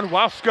around.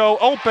 Wasco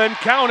open,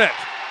 count it.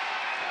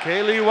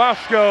 Kaylee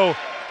Wasco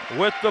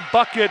with the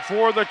bucket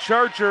for the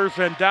Chargers,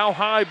 and Dow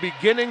High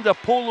beginning to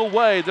pull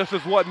away. This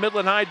is what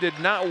Midland High did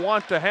not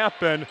want to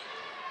happen.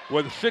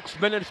 With 6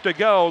 minutes to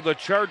go, the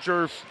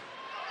Chargers,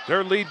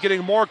 their lead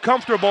getting more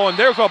comfortable, and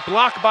there's a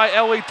block by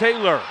Ellie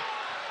Taylor.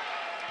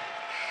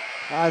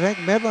 I think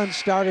Midland's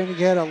starting to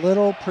get a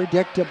little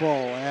predictable,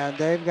 and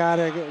they've got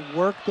to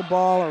work the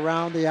ball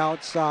around the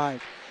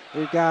outside.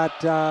 We've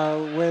got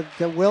with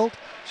DeWilt,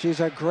 she's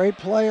a great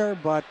player,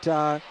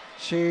 but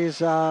she's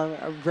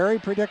very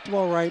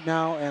predictable right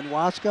now, and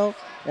Wasco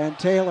and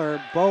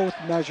Taylor both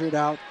measured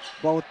out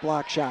both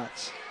block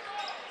shots.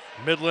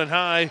 Midland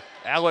High,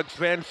 Alex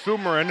Van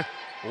Sumeren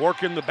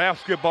working the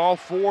basketball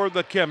for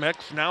the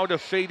Chemics. Now to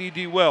Sadie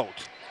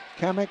DeWilt.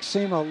 Chemics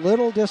seem a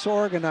little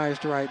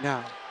disorganized right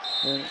now.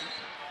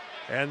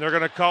 And they're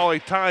going to call a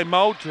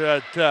timeout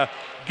to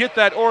get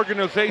that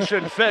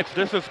organization fixed.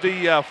 This is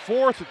the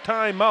fourth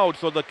timeout,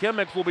 so the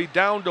Chemics will be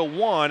down to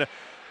 1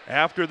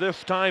 after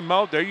this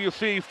timeout. There you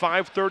see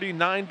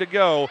 5:39 to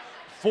go,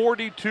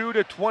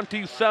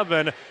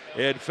 42-27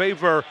 in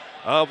favor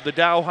of the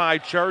Dow High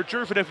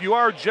Chargers. And if you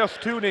are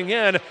just tuning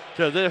in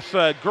to this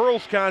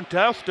girls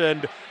contest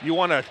and you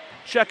want to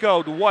check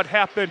out what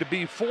happened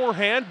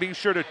beforehand, be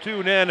sure to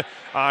tune in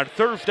on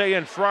Thursday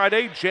and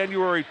Friday,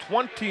 January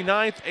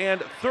 29th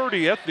and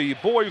 30th. The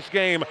boys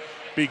game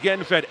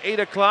begins at 8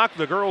 o'clock,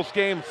 the girls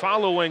game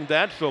following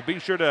that, so be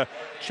sure to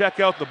check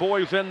out the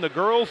boys and the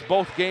girls,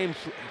 both games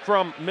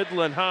from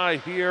Midland High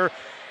here.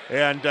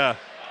 And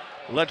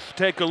let's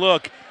take a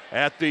look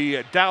at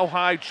the Dow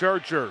High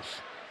Chargers.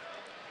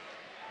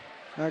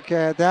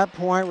 Okay, at that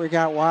point we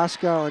got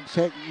Wasco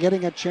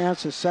getting a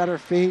chance to set her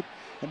feet,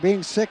 and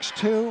being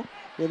 6'2",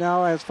 you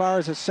know, as far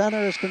as the center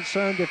is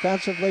concerned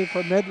defensively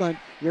for Midland,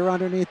 you're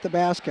underneath the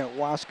basket.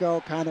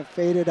 Wasco kind of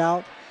faded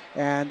out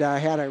and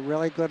had a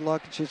really good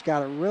look. She's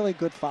got a really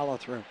good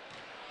follow-through.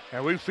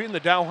 And we've seen the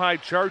Dow High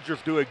Chargers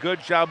do a good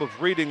job of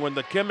reading when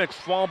the Chemics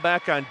fall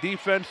back on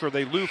defense or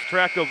they lose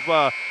track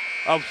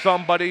of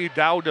somebody.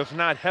 Dow does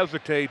not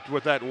hesitate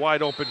with that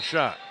wide open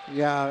shot.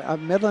 Yeah,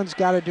 Midland's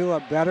got to do a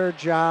better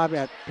job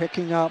at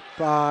picking up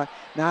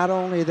not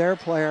only their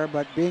player,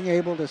 but being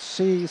able to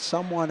see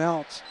someone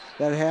else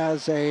that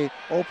has a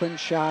open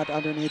shot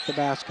underneath the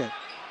basket,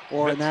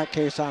 or in that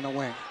case on a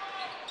wing.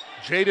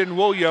 Jaden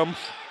Williams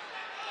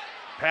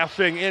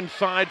passing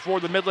inside for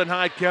the Midland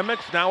High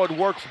Chemics. Now it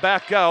works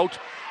back out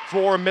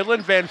for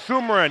Midland. Van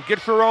Sumeren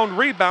gets her own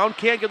rebound,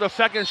 can't get the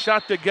second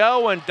shot to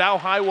go, and Dow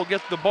High will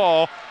get the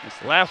ball.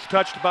 Last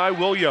touched by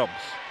Williams.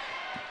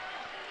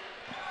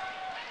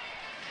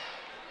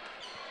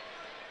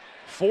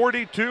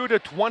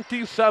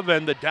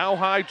 42-27, the Dow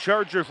High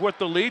Chargers with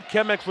the lead.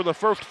 Chemics with the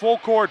first full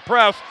court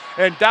press,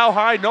 and Dow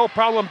High no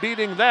problem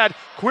beating that.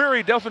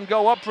 Query doesn't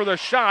go up for the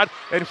shot.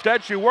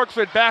 Instead, she works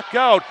it back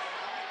out.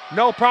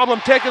 No problem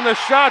taking the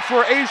shot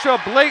for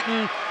Asia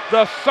Blayton,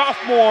 the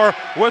sophomore,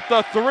 with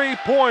the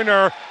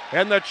three-pointer,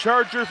 and the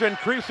Chargers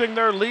increasing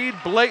their lead.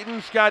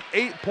 Blayton's got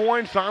 8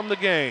 points on the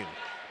game.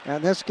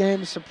 And this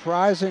game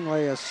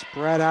surprisingly is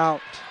spread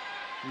out.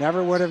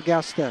 Never would have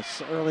guessed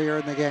this earlier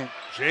in the game.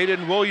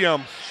 Jaden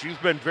Williams, she's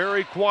been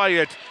very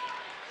quiet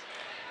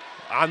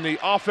on the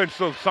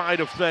offensive side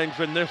of things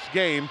in this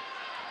game.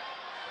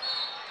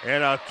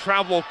 And a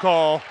travel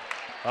call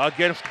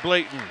against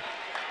Blayton.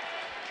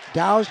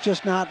 Dow's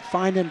just not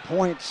finding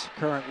points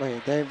currently.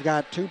 They've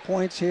got 2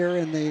 points here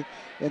in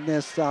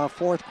this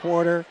fourth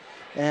quarter,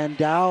 and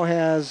Dow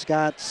has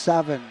got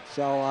 7.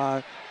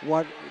 So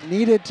what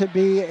needed to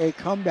be a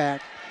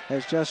comeback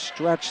has just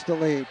stretched the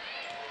lead.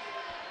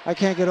 I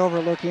can't get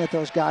over looking at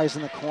those guys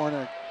in the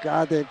corner.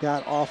 God, they've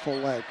got awful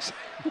legs.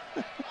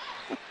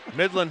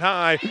 Midland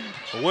High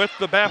with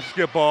the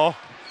basketball,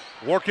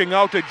 working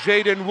out to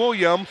Jaden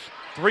Williams.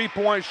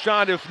 Three-point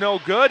shot is no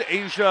good.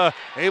 Asia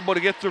able to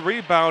get the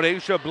rebound.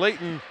 Asia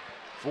Blayton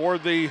for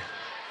the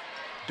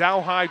Dow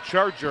High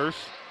Chargers.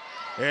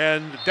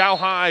 And Dow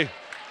High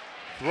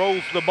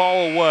throws the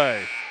ball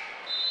away.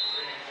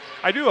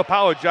 I do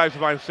apologize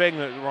if I'm saying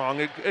it wrong.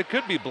 It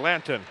could be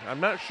Blanton. I'm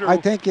not sure. I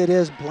think it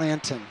is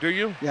Blanton. Do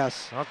you?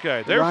 Yes.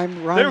 Okay.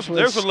 There's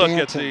a look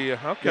at the,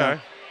 okay.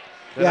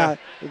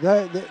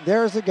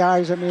 There's the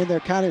guys. I mean, they're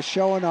kind of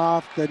showing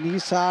off the knee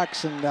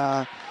socks and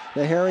the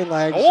hairy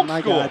legs. Old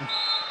My school. God.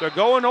 They're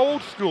going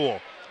old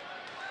school.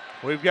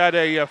 We've got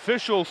a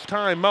official's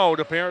timeout.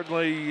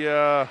 Apparently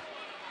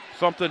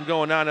something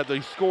going on at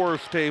the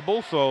scorer's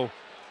table, so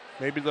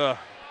maybe the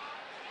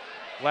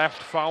last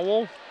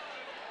foul.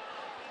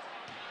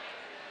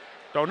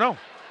 Don't know.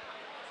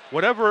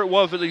 Whatever it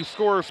was at the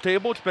scorer's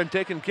table, it's been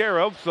taken care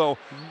of, so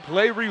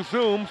play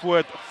resumes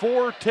with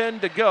 4:10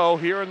 to go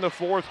here in the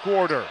fourth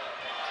quarter.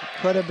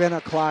 Could have been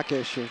a clock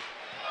issue.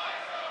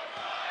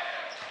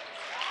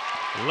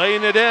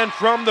 Laying it in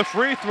from the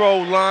free throw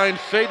line,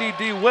 Sadie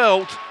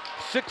DeWilt.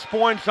 6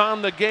 points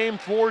on the game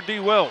for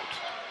DeWilt.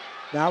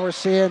 Now we're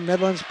seeing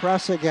Midland's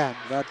press again,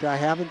 but I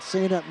haven't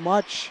seen it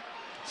much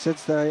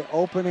since the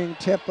opening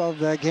tip of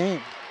the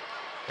game.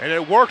 And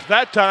it worked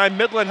that time.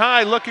 Midland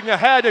High looking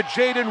ahead at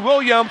Jaden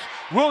Williams.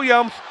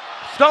 Williams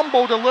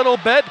stumbled a little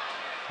bit.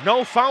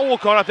 No foul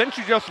call. I think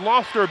she just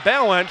lost her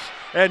balance.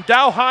 And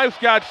Dow High's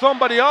got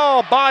somebody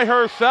all by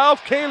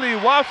herself. Kaylee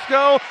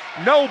Wasco,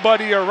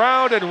 nobody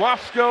around, and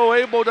Wasco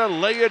able to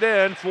lay it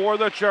in for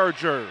the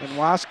Chargers. And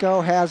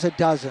Wasco has a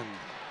dozen.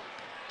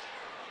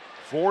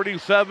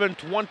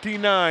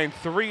 47-29,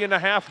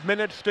 3.5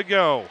 minutes to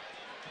go.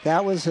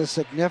 That was a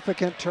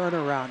significant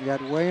turnaround. You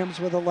had Williams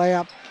with a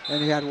layup,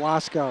 and you had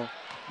Wasco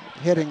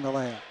hitting the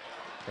layup.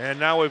 And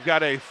now we've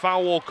got a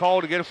foul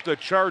called against the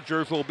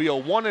Chargers. It will be a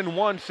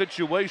 1-and-1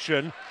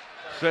 situation,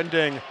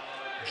 sending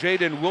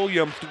Jaden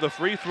Williams to the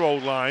free throw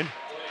line.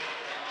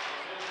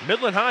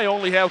 Midland High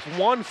only has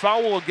 1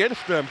 foul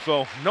against them,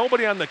 so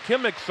nobody on the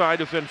Chemics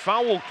side is in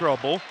foul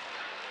trouble.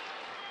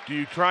 Do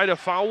you try to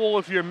foul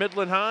if you're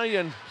Midland High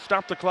and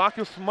stop the clock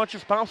as much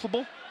as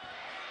possible?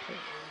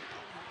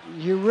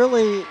 You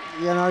really,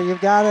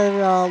 you've got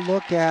to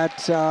look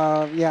at,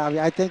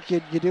 I think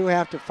you do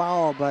have to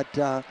foul, but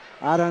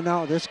I don't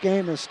know. This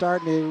game is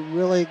starting to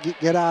really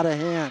get out of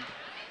hand.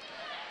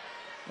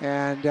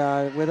 And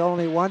with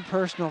only 1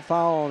 personal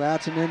foul,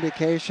 that's an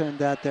indication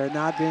that they're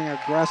not being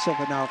aggressive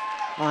enough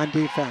on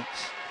defense.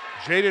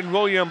 Jaden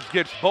Williams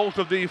gets both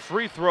of the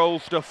free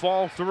throws to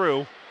fall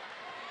through.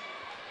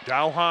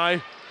 Dow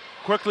High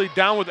quickly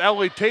down with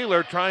Ellie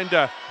Taylor trying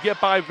to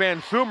get by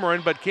Van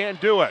Sumeren, but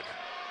can't do it.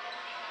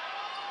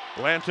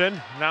 Blanton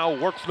now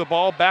works the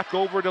ball back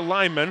over to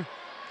Lyman.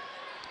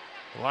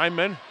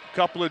 Lyman,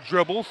 couple of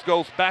dribbles,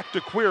 goes back to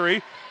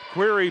Query.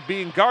 Query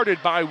being guarded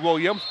by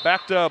Williams.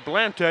 Back to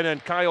Blanton,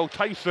 and Kyle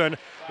Tyson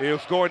is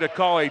going to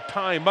call a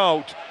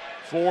timeout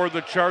for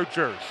the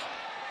Chargers.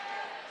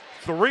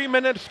 3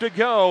 minutes to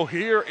go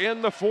here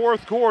in the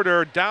fourth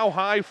quarter. Dow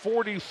High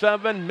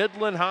 47,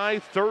 Midland High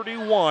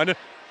 31.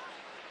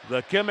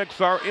 The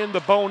Chemics are in the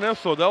bonus,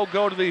 so they'll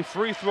go to the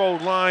free throw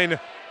line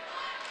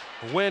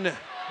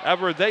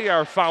whenever they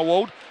are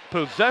fouled.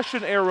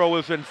 Possession arrow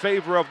is in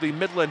favor of the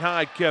Midland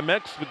High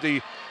Chemics. With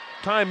the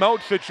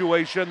timeout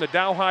situation, the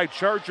Dow High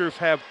Chargers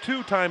have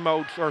 3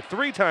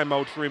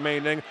 timeouts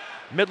remaining.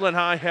 Midland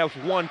High has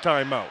 1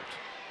 timeout.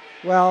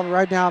 Well,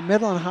 right now,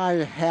 Midland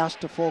High has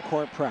to full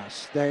court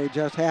press. They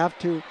just have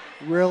to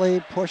really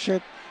push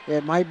it.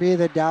 It might be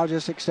that Dow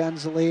just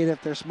extends the lead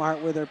if they're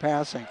smart with their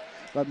passing.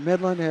 But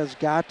Midland has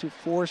got to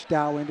force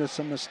Dow into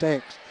some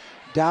mistakes.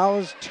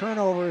 Dow's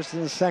turnovers in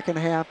the second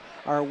half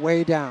are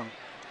way down.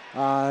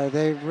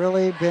 They've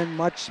really been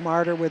much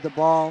smarter with the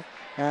ball,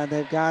 and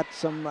they've got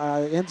some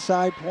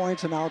inside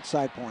points and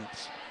outside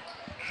points.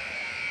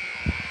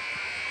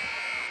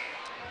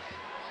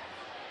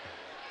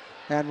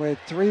 And with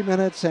 3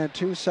 minutes and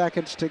 2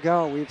 seconds to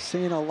go, we've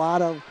seen a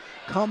lot of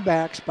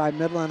comebacks by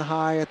Midland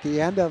High at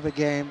the end of the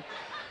game,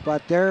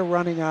 but they're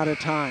running out of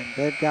time.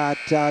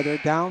 They're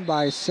down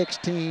by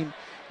 16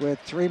 with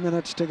 3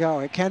 minutes to go.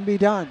 It can be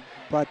done,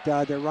 but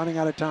they're running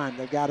out of time.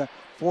 They've got to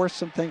force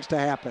some things to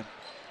happen.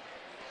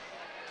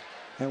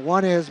 And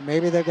one is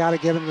maybe they've got to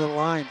get them to the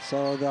line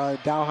so the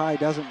Dow High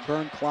doesn't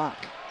burn clock.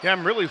 Yeah,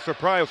 I'm really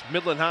surprised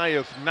Midland High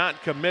is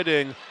not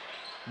committing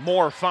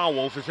more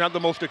fouls. It's not the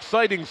most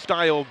exciting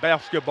style of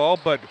basketball,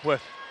 but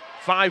with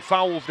 5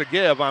 fouls to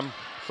give, I'm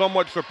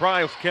somewhat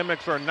surprised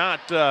Chemics are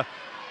not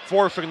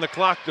forcing the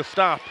clock to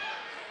stop.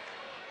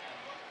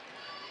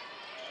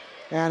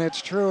 And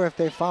it's true, if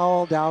they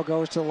foul, Dow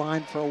goes to the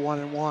line for a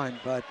 1-and-1,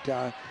 but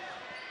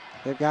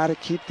they've got to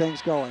keep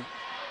things going.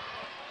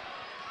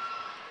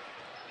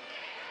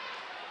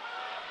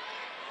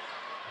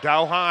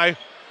 Dow High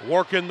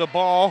working the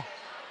ball,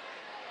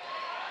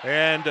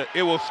 and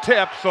it was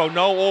tipped, so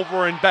no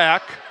over and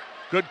back.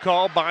 Good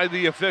call by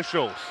the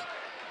officials.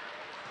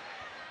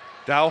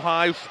 Dow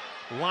High's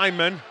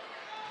lineman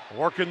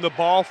working the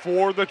ball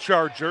for the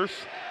Chargers.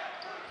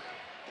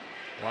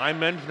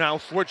 Lineman now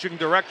switching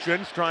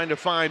directions, trying to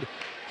find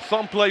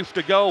some place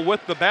to go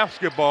with the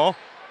basketball.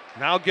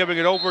 Now giving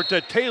it over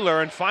to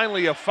Taylor, and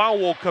finally a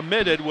foul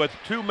committed with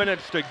 2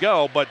 minutes to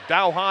go, but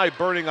Dow High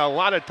burning a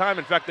lot of time.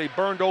 In fact, they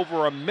burned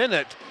over a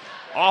minute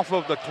off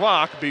of the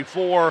clock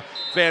before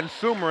Van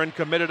Sumeren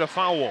committed a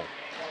foul.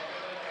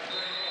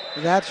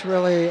 That's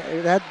really,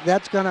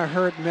 that's going to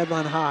hurt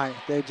Midland High.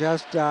 They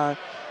just,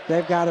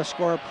 they've got to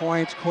score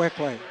points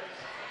quickly.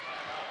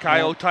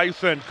 Kyle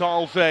Tyson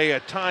calls a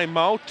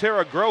timeout.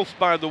 Tara Gross,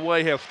 by the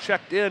way, has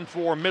checked in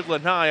for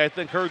Midland High. I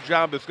think her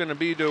job is going to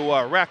be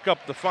to rack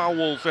up the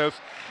fouls as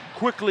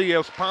quickly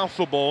as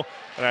possible,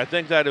 and I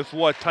think that is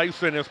what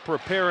Tyson is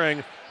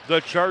preparing the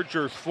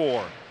Chargers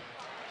for.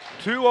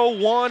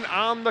 2:01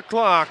 on the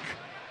clock.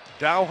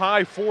 Dow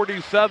High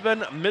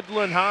 47,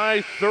 Midland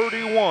High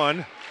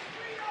 31.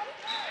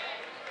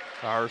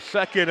 Our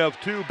second of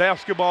 2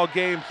 basketball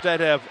games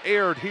that have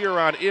aired here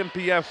on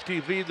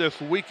MPS-TV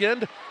this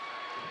weekend.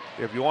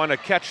 If you want to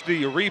catch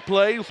the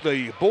replays,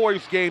 the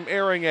boys game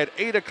airing at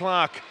 8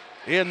 o'clock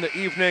in the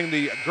evening,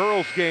 the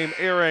girls game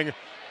airing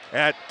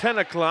at 10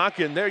 o'clock.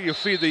 And there you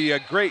see the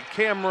great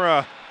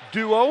camera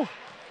duo.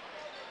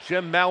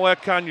 Jim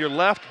Malik on your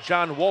left,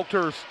 John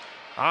Walters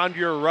on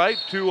your right,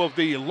 2 of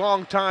the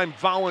longtime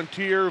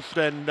volunteers,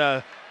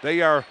 and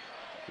they are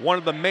one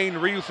of the main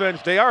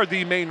reasons, they are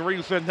the main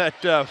reason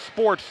that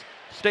sports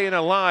staying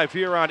alive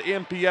here on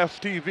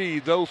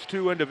MPS-TV. Those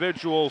 2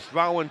 individuals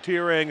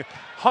volunteering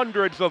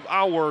hundreds of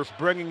hours,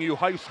 bringing you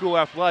high school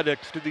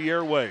athletics to the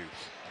airwaves.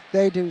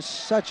 They do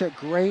such a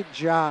great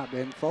job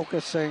in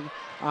focusing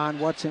on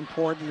what's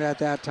important at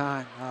that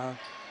time.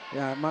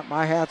 Yeah,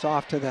 my hat's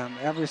off to them.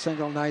 Every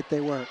single night they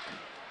work.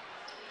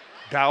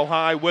 Dow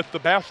High with the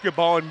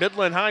basketball, and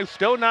Midland High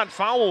still not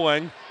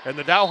fouling, and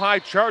the Dow High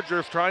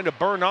Chargers trying to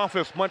burn off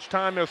as much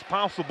time as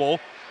possible.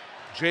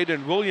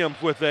 Jaden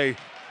Williams with a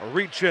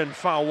reach-in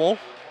foul.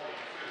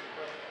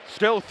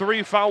 Still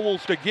 3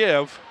 fouls to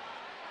give.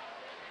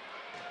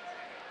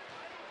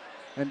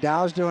 And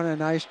Dow's doing a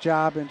nice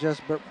job in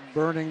just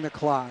burning the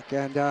clock.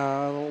 And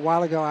a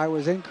while ago I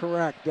was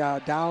incorrect.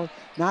 Dow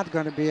not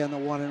going to be in the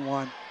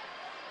 1-and-1.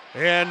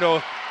 And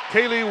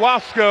Kaylee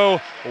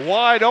Wasco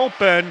wide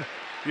open.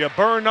 You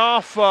burn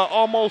off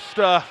almost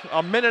a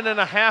minute and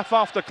a half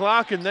off the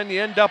clock, and then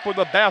you end up with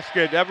a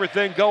basket.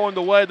 Everything going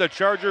the way the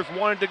Chargers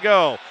wanted to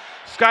go.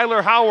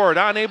 Skylar Howard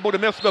unable to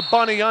miss the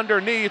bunny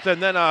underneath,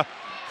 and then a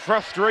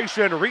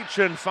frustration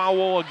reach-in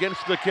foul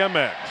against the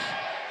Chemics.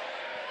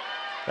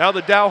 Now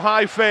the Dow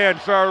High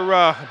fans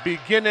are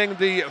beginning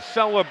the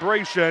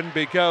celebration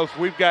because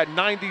we've got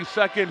 90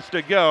 seconds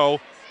to go.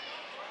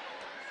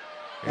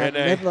 And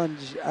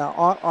Midland's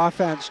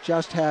offense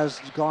just has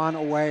gone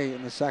away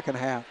in the second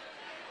half.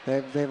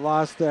 They've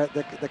lost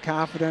the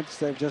confidence.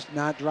 They've just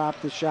not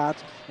dropped the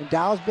shots. And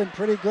Dow's been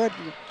pretty good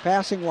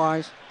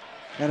passing-wise.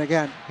 And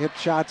again, hit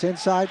shots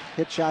inside,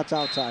 hit shots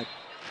outside.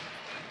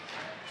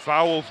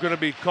 Foul's going to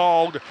be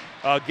called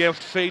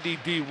against Sadie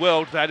D.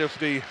 Wilt. That is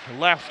the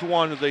last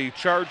one the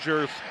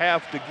Chargers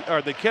have to,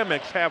 or the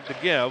Chemics have to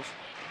give.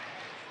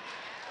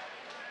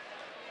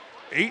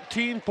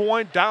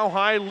 18-point Dow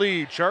High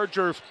lead.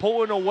 Chargers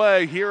pulling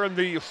away here in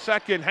the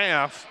second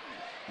half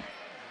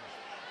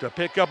to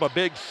pick up a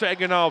big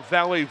Saginaw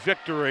Valley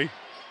victory.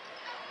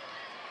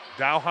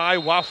 Dow High,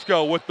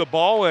 Wasco with the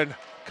ball, and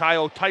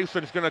Kyle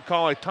Tyson is going to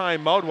call a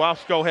timeout.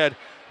 Wasco had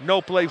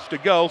no place to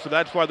go, so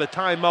that's why the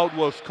timeout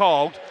was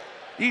called.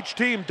 Each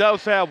team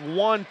does have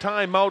one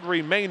timeout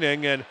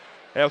remaining, and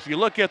as you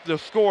look at the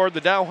score,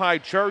 the Dow High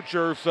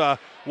Chargers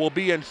will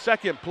be in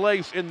second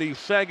place in the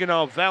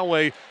Saginaw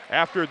Valley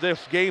after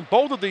this game.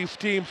 Both of these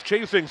teams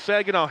chasing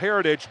Saginaw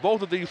Heritage.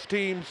 Both of these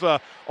teams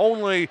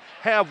only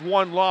have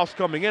one loss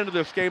coming into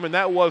this game, and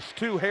that was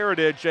to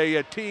Heritage,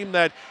 a team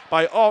that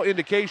by all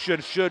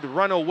indications should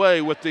run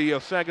away with the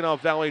Saginaw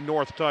Valley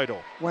North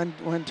title.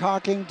 When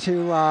talking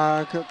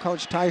to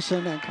Coach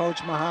Tyson and Coach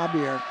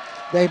Mahabir,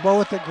 they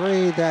both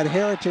agree that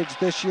Heritage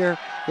this year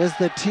is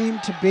the team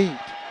to beat.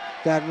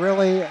 That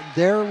really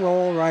their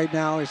role right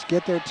now is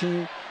get their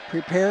team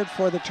prepared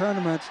for the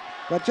tournaments,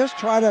 but just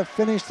try to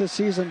finish the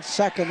season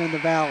second in the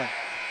Valley,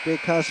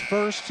 because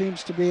first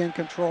seems to be in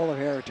control of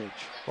Heritage.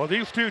 Well,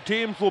 these two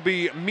teams will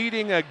be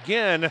meeting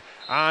again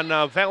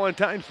on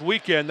Valentine's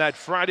weekend, that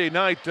Friday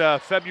night,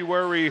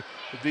 February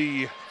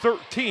the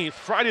 13th.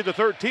 Friday the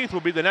 13th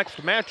will be the next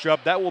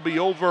matchup. That will be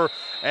over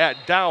at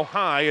Dow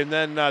High, and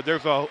then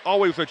there's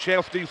always a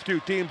chance these two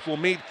teams will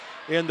meet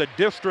in the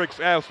districts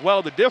as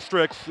well. The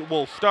districts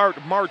will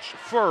start March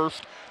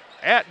 1st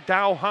at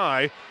Dow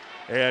High,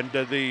 and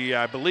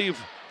I believe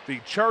the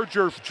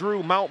Chargers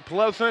drew Mount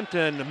Pleasant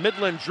and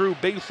Midland drew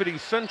Bay City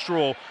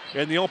Central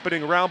in the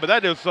opening round, but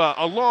that is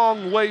a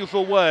long ways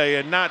away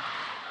and not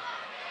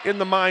in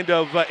the mind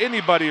of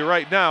anybody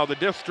right now. The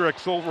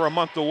district's over a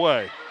month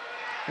away.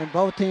 And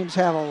both teams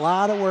have a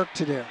lot of work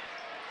to do.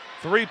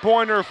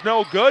 Three-pointers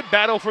no good.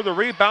 Battle for the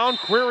rebound.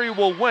 Query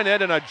will win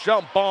it, and a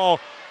jump ball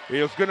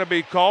is going to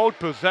be called.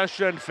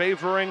 Possession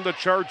favoring the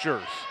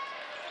Chargers.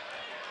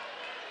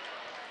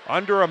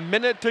 Under a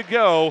minute to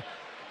go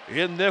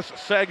in this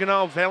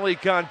Saginaw Valley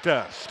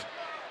contest.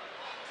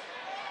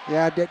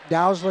 Yeah,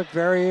 Dow's looked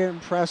very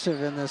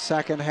impressive in the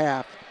second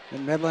half,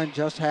 and Midland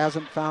just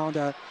hasn't found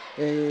a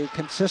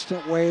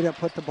consistent way to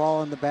put the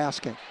ball in the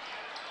basket.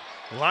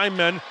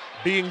 Lyman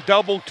being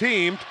double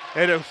teamed,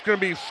 and it's going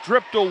to be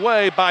stripped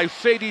away by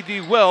Sadie D.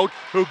 Wilt,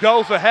 who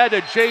goes ahead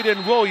of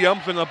Jaden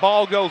Williams, and the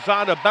ball goes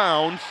out of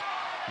bounds.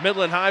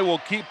 Midland High will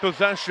keep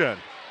possession.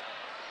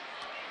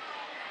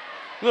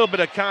 A little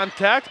bit of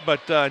contact,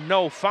 but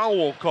no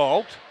foul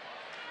called.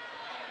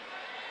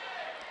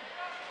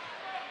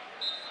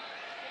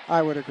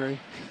 I would agree.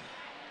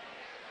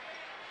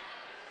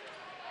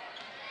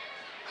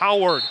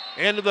 Howard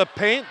into the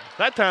paint.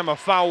 That time a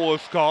foul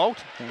was called.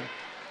 Okay.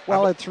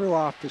 Well, it threw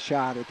off the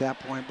shot at that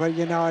point, but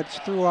you know, it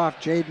threw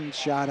off Jaden's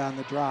shot on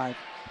the drive.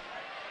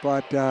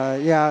 But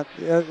yeah,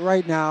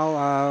 right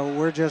now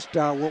we're just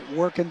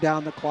working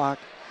down the clock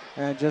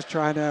and just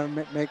trying to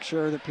make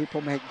sure that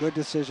people make good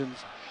decisions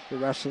the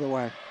rest of the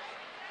way.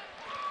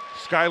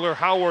 Skylar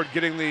Howard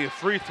getting the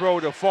free throw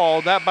to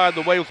fall. That, by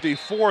the way, was the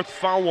fourth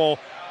foul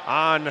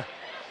on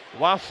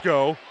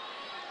Wasco.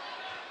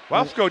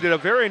 Wasco did a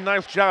very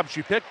nice job.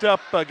 She picked up,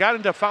 got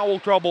into foul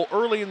trouble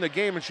early in the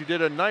game, and she did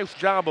a nice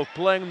job of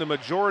playing the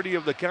majority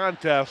of the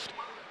contest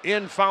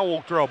in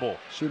foul trouble.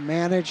 She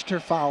managed her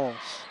fouls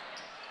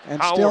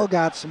and Howard still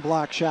got some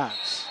block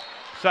shots.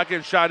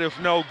 Second shot is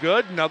no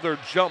good. Another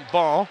jump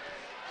ball.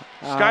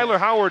 Skylar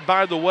Howard,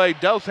 by the way,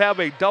 does have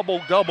a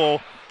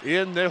double-double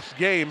in this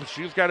game.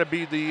 She's got to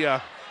be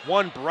the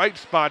one bright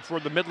spot for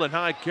the Midland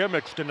High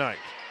Chemics tonight.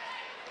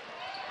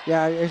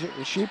 Yeah,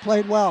 she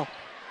played well.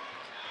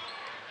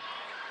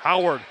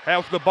 Howard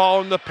has the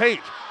ball in the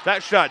paint.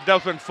 That shot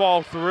doesn't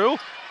fall through.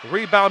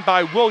 Rebound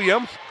by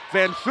Williams.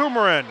 Van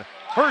Sumeren,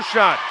 her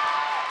shot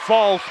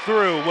falls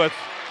through with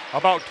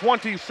about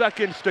 20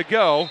 seconds to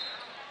go.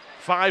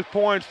 5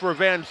 points for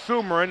Van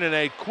Sumeren and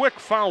a quick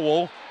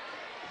foul.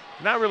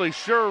 Not really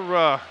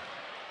sure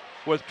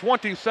with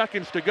 20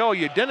 seconds to go.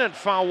 You didn't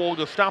foul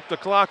to stop the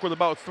clock with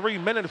about 3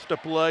 minutes to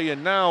play,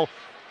 and now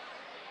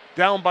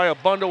down by a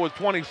bundle with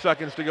 20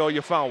 seconds to go,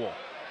 you foul.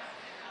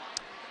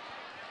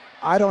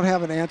 I don't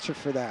have an answer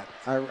for that.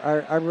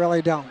 I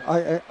really don't.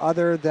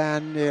 Other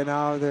than, you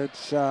know,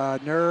 that's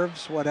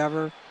nerves,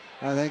 whatever.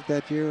 I think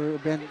that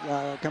you've been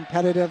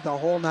competitive the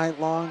whole night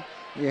long.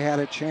 You had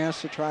a chance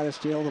to try to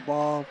steal the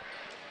ball.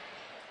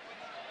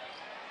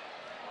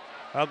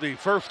 The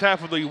first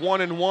half of the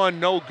 1-1,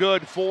 no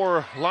good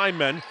for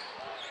Lyman.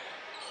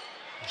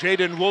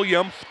 Jaden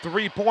Williams,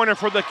 three-pointer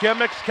for the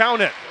Chemics,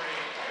 count it.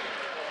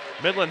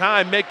 Midland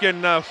High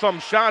making some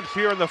shots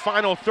here in the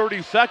final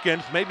 30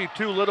 seconds, maybe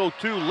too little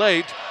too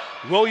late.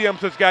 Williams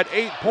has got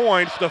 8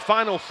 points, the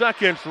final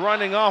seconds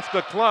running off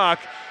the clock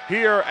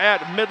here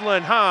at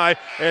Midland High,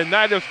 and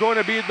that is going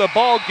to be the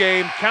ball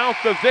game. Count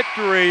the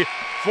victory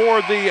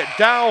for the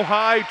Dow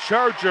High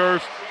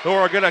Chargers, who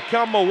are going to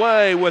come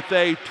away with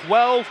a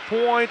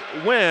 12-point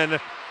win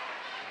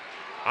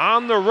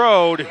on the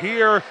road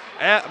here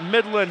at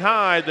Midland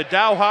High. The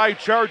Dow High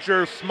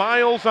Chargers,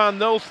 smiles on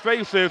those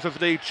faces as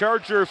the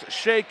Chargers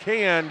shake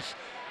hands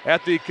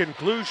at the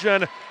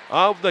conclusion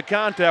of the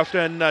contest.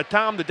 And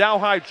Tom, the Dow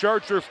High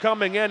Chargers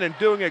coming in and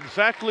doing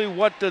exactly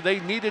what they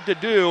needed to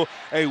do,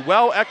 a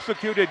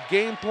well-executed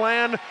game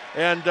plan,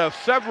 and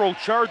several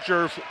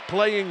Chargers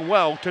playing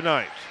well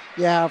tonight.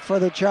 Yeah, for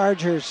the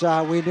Chargers,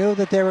 we knew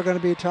that they were going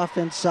to be tough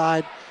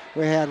inside.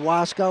 We had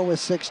Wasco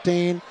with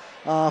 16,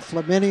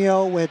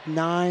 Flaminio with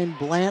 9,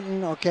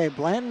 Blanton. Okay,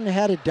 Blanton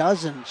had a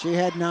dozen. She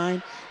had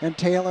 9, and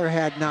Taylor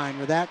had 9.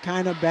 With that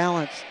kind of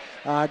balance,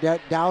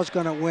 Dow's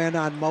going to win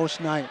on most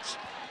nights.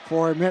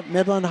 For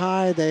Midland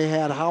High, they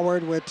had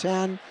Howard with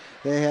 10.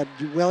 They had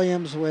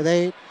Williams with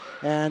 8.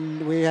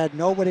 And we had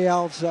nobody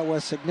else that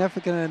was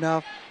significant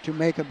enough to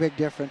make a big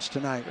difference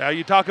tonight. Now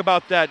you talk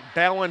about that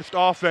balanced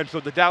offense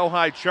of the Dow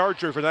High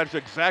Chargers, and that's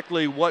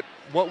exactly what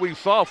we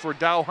saw for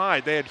Dow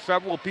High. They had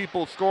several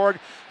people scoring,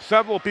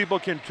 several people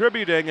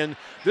contributing, and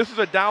this is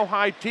a Dow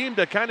High team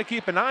to kind of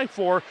keep an eye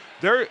for.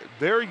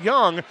 They're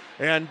young,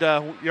 and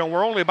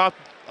we're only about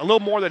a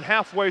little more than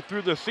halfway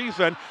through the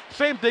season.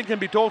 Same thing can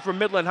be told for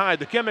Midland High.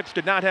 The Chemics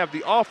did not have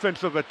the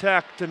offensive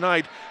attack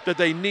tonight that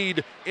they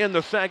need in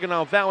the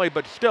Saginaw Valley,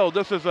 but still,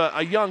 this is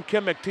a young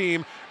Chemic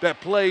team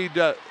that played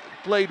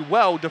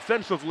well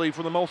defensively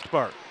for the most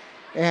part.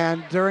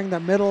 And during the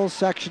middle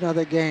section of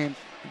the game,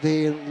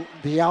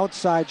 the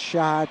outside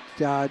shot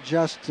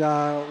just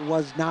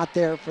was not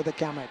there for the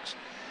Chemics.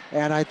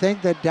 And I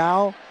think that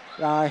Dow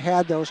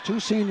had those 2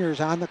 seniors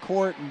on the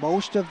court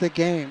most of the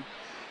game.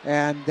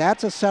 And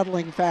that's a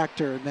settling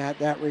factor in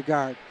that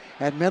regard.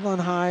 At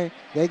Midland High,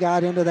 they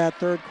got into that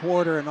third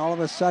quarter, and all of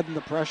a sudden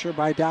the pressure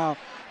by Dow,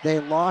 they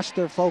lost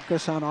their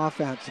focus on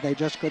offense. They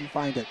just couldn't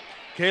find it.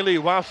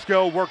 Kaylee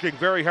Wasco working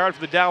very hard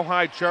for the Dow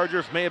High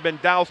Chargers, may have been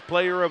Dow's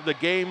player of the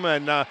game.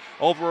 And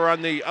over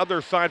on the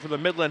other side for the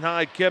Midland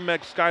High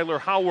Chemics, Skylar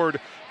Howard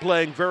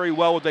playing very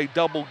well with a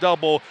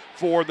double-double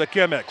for the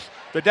Chemics.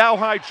 The Dow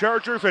High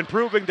Chargers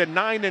improving to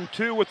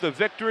 9-2 with the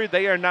victory.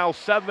 They are now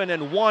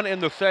 7-1 in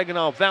the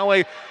Saginaw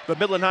Valley. The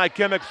Midland High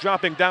Chemics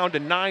dropping down to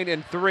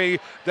 9-3.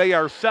 They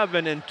are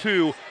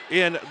 7-2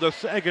 in the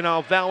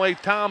Saginaw Valley.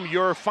 Tom,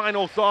 your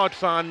final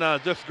thoughts on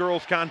this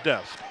girls'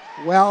 contest?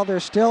 Well,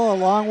 there's still a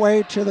long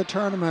way to the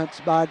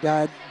tournaments, but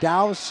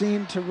Dow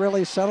seemed to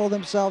really settle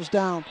themselves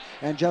down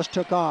and just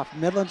took off.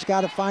 Midland's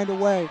got to find a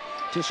way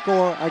to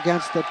score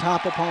against the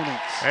top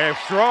opponents. A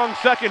strong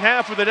second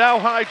half for the Dow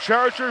High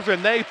Chargers,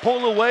 and they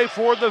pull away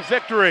for the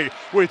victory.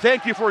 We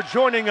thank you for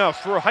joining us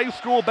for high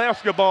school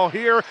basketball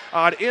here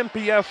on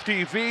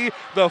MPS-TV.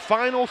 The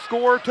final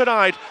score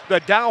tonight,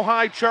 the Dow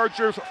High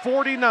Chargers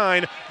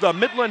 49, the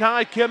Midland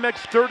High Chemics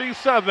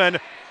 37.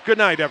 Good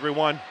night,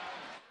 everyone.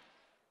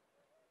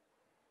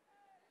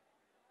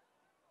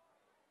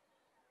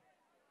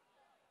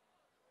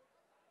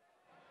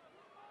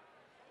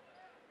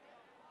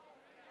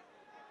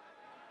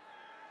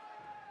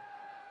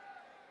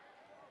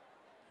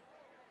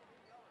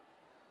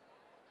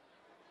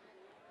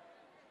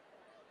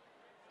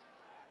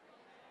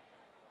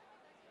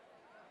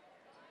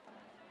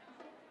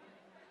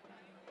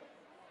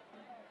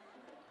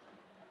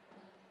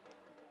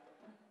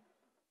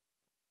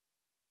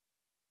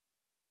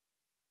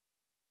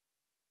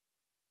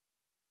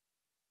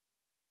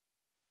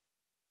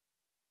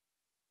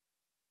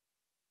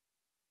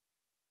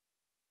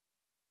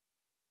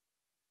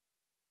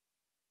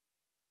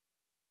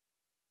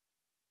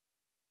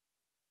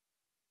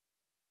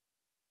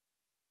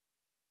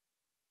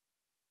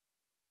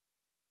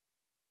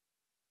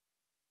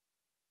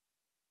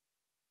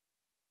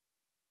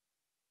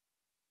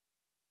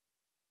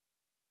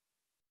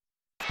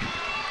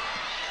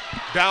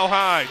 Dow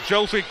High,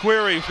 Josie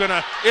Query's going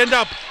to end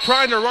up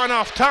trying to run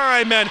off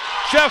time, and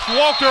Jeff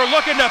Walter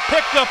looking to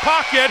pick the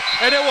pocket,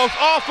 and it was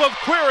off of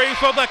Query,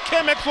 so the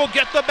Chemics will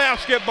get the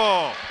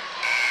basketball.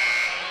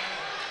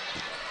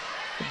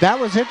 That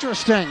was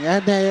interesting,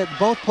 and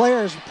both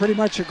players pretty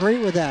much agree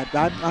with that.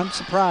 I'm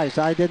surprised.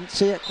 I didn't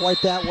see it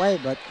quite that way,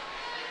 but.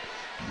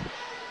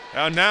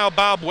 And now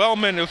Bob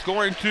Wellman is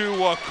going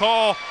to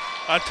call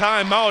a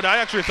timeout. I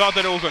actually thought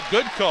that it was a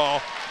good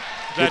call,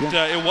 that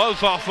it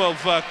was off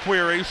of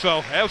Query.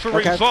 So as a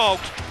result,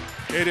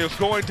 it is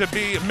going to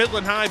be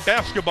Midland High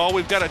basketball.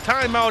 We've got a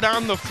timeout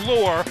on the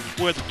floor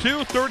with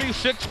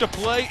 2:36 to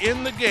play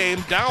in the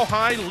game. Dow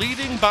High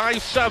leading by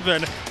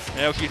 7.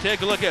 As you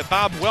take a look at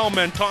Bob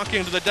Wellman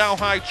talking to the Dow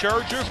High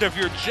Chargers. If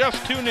you're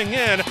just tuning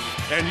in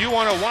and you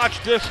want to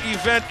watch this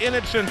event in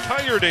its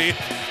entirety,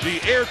 the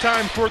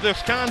airtime for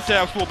this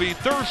contest will be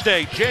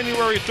Thursday,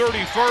 January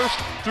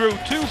 31st through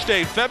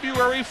Tuesday,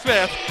 February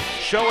 5th,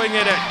 showing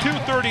it at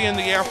 2:30 in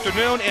the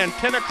afternoon and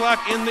 10 o'clock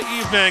in the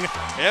evening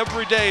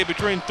every day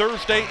between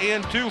Thursday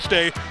and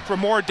Tuesday. For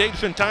more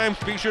dates and times,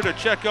 be sure to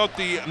check out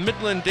the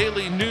Midland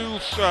Daily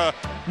News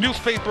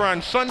newspaper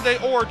on Sunday,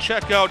 or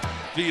check out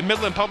the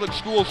Midland Public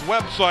Schools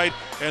website.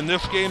 And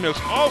this game is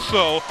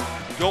also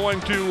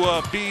going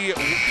to be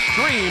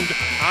streamed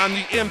on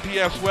the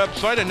MPS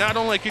website. And not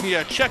only can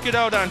you check it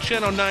out on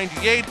Channel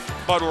 98,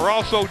 but we're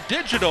also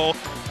digital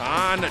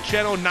on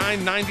channel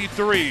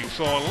 993.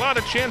 So a lot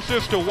of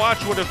chances to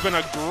watch what has been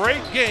a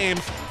great game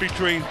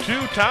between two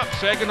top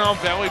Saginaw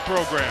Valley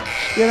programs.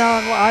 You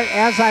know,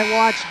 as I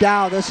watch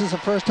Dow, this is the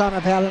first time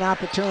I've had an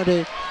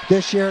opportunity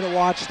this year to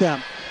watch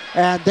them.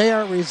 And they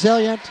are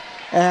resilient,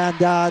 and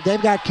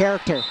they've got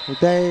character.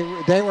 They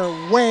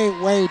were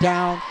way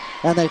down,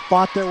 and they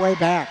fought their way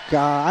back.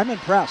 I'm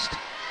impressed.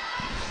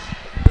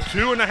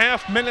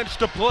 2.5 minutes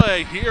to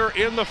play here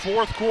in the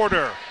fourth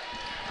quarter.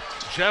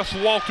 Jess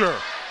Walter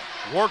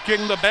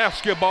working the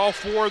basketball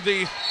for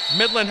the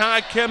Midland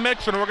High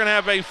Chemics, and we're going to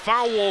have a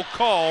foul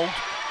called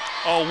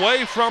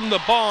away from the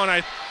ball, and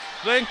I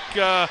think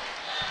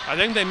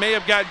they may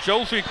have got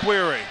Josie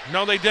Query.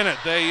 No, they didn't.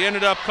 They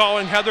ended up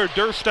calling Heather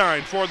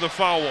Durstein for the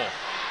foul.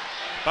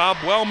 Bob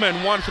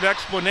Wellman wants an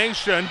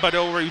explanation, but it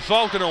will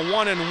result in a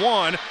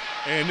 1-and-1,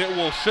 and it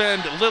will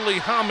send Lily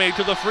Hame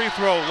to the free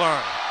throw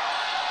line.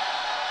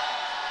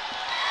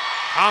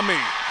 Hame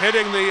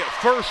hitting the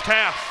first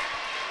half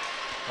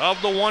of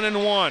the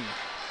 1-and-1.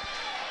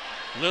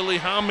 Lily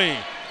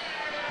Hame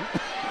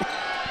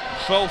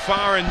so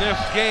far in this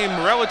game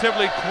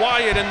relatively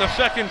quiet in the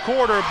second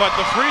quarter, but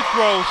the free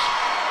throws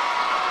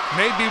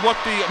may be what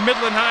the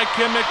Midland High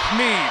Chemics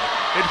need.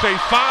 It's a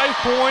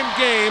 5-point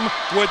game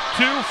with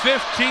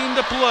 2:15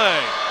 to play.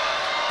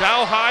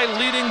 Dow High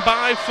leading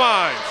by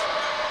 5.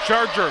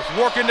 Chargers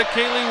working to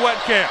Kaylee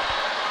Wetkamp.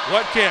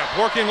 Wetkamp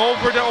working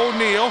over to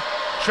O'Neill.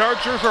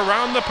 Chargers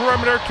around the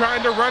perimeter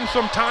trying to run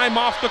some time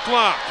off the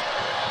clock.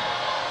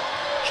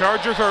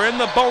 Chargers are in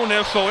the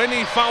bonus, so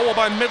any foul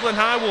by Midland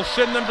High will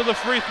send them to the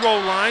free throw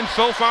line.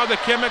 So far the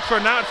Chemics are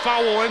not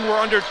fouling. We're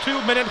under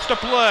 2 minutes to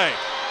play.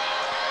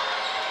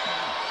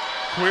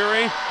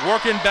 Query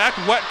working back.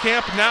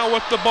 Wetkamp now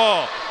with the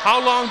ball. How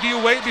long do you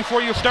wait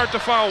before you start to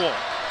foul?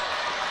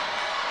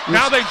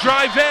 Now they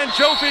drive in.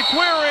 Josie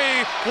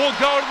Query will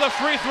go to the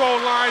free throw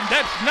line.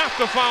 That's not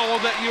the foul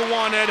that you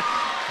wanted.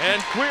 And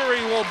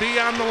Query will be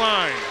on the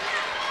line.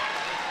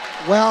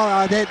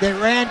 Well, they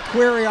ran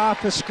Query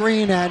off the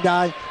screen, and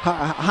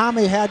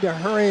Hame had to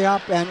hurry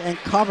up and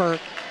cover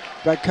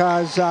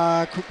because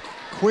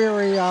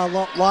Query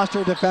lost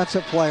her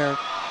defensive player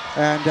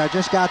and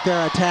just got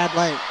there a tad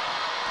late.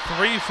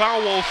 3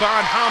 fouls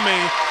on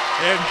Hame,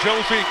 and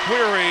Josie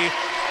Query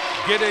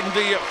getting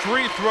the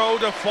free throw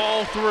to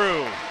fall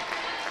through.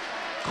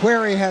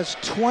 Query has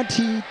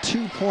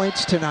 22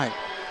 points tonight.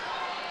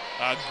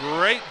 A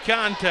great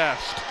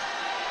contest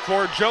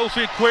for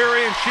Josie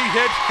Query, and she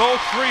hits both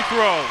free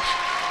throws,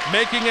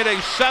 making it a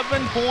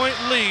 7-point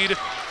lead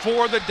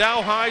for the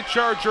Dow High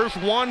Chargers,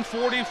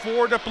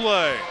 1:44 to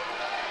play.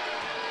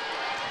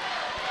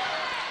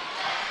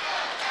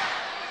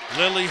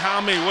 Lily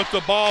Hame with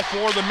the ball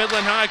for the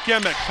Midland High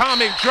Chemics.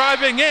 Hame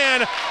driving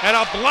in, and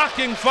a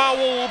blocking foul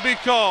will be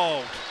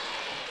called.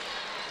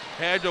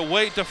 Had to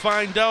wait to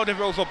find out if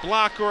it was a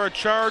block or a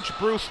charge.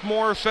 Bruce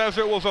Moore says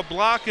it was a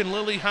block, and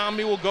Lily Hame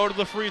will go to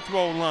the free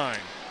throw line.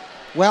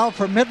 Well,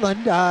 for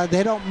Midland,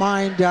 they don't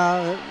mind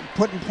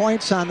putting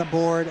points on the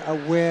board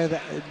with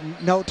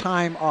no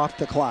time off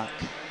the clock.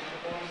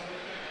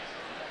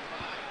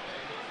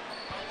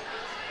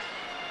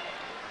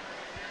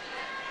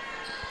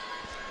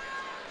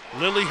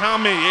 Lily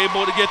Hame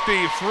able to get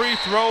the free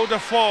throw to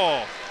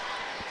fall.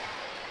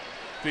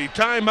 The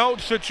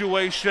timeout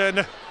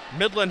situation,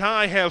 Midland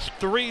High has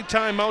 3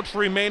 timeouts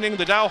remaining.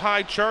 The Dow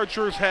High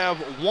Chargers have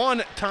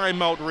 1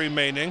 timeout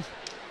remaining.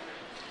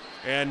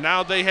 And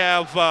now they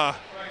have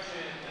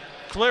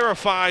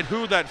clarified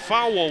who that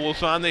foul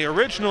was on. They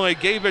originally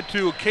gave it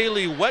to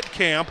Kaylee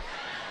Wetkamp,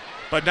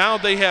 but now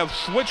they have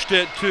switched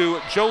it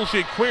to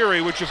Josie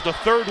Query, which is the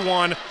 3rd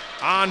one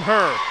on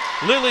her.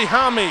 Lily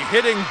Hame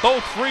hitting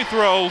both free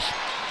throws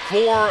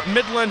for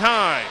Midland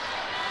High.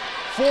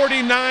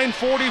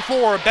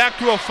 49-44, back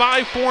to a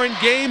 5-point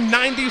game,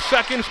 90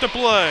 seconds to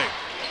play.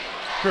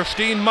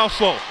 Christine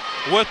Mussel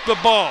with the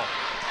ball.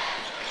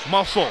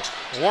 Mussel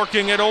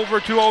working it over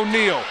to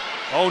O'Neill.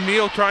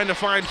 O'Neill trying to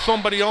find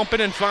somebody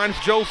open and finds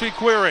Josie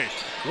Query.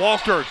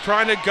 Walter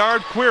trying to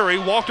guard Query.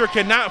 Walter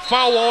cannot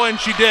foul, and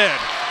she did.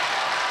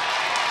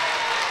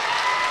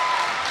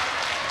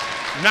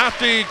 Not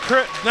the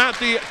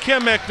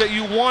Chemic that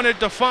you wanted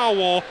to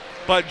foul,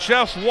 but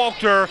Jess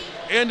Walter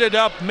ended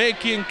up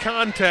making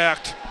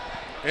contact,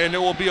 and it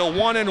will be a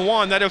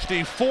 1-and-1. That is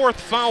the 4th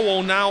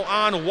foul now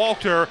on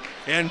Walter,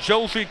 and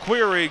Josie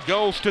Query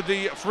goes to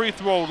the free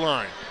throw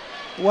line.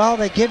 Well,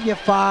 they give you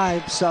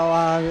 5,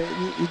 so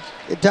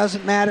it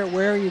doesn't matter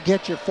where you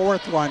get your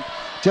 4th one.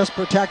 Just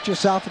protect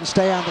yourself and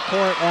stay on the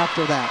court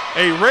after that.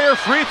 A rare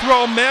free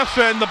throw miss,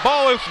 and the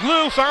ball is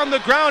loose on the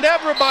ground.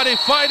 Everybody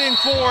fighting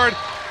for it,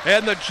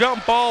 and the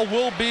jump ball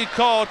will be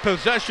called.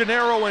 Possession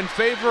arrow in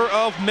favor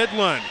of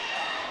Midland.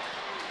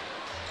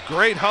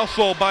 Great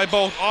hustle by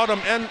both Autumn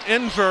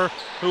Enzer,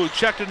 who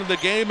checked into the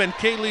game, and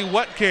Kaylee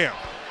Wetkamp.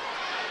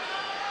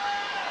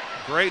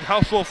 Great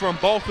hustle from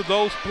both of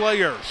those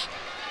players.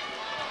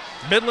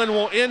 Midland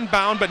will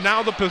inbound, but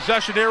now the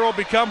possession arrow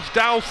becomes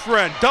Dow's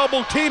friend.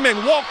 Double teaming,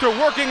 Walter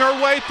working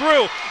her way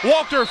through.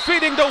 Walter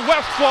feeding to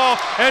Westfall,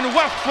 and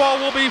Westfall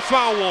will be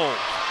fouled.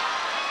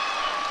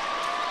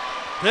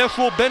 This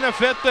will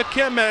benefit the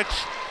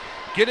Chemics,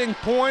 getting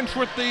points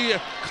with the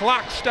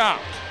clock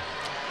stopped.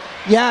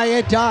 Yeah,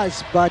 it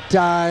does, but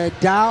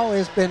Dow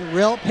has been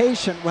real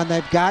patient when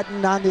they've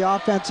gotten on the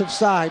offensive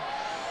side,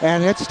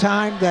 and it's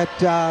time that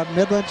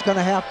Midland's going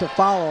to have to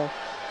foul.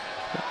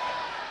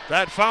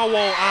 That foul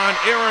on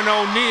Aaron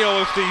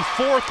O'Neill is the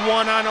fourth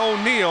one on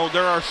O'Neill.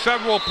 There are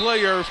several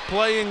players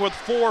playing with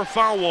 4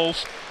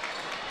 fouls.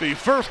 The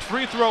first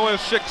free throw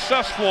is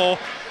successful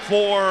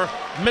for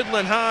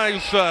Midland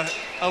High's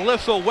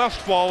Alyssa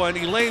Westfall, and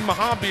Elaine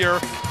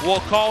Mahabir will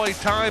call a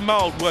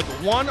timeout with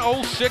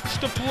 1:06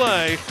 to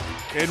play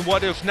in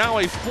what is now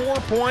a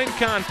 4-point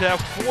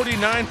contest,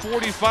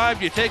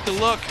 49-45. You take a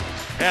look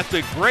at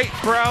the great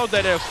crowd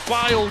that has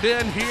filed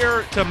in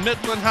here to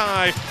Midland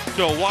High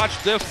to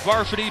watch this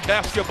varsity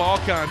basketball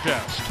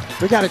contest.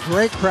 We got a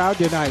great crowd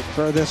tonight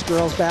for this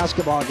girls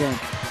basketball game.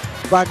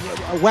 But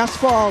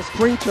Westfall's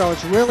free throw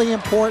is really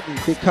important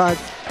because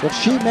if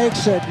she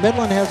makes it,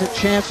 Midland has a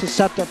chance to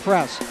set the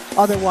press.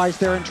 Otherwise,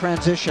 they're in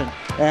transition,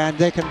 and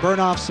they can burn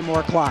off some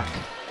more clock.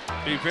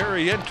 Be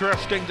very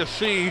interesting to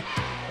see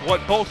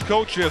what both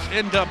coaches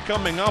end up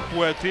coming up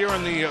with here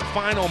in the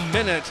final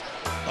minute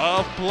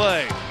of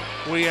play.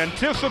 We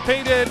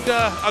anticipated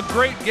a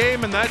great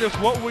game, and that is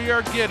what we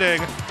are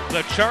getting.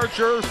 The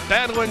Chargers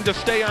battling to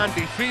stay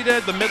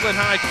undefeated. The Midland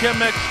High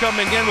Chemics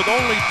coming in with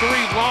only 3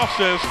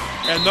 losses,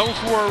 and those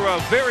were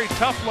very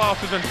tough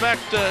losses. In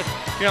fact,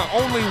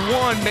 only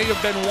one may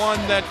have been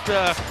one that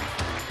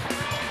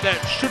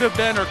should have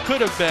been or could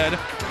have been.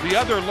 The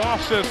other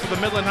losses for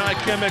the Midland High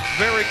Chemics,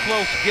 very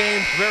close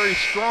games, very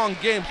strong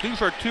games.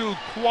 These are 2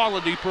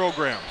 quality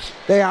programs.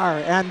 They are,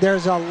 and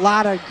there's a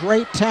lot of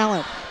great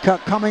talent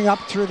coming up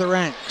through the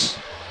ranks.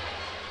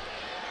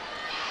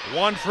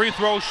 1 free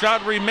throw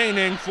shot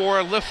remaining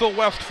for Alyssa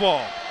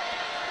Westfall.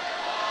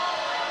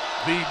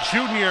 The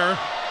junior,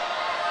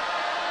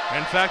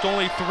 in fact,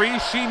 only 3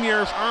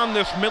 seniors on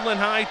this Midland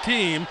High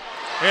team.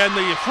 And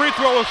the free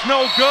throw is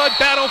no good.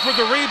 Battle for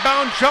the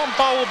rebound. Jump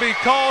ball will be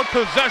called.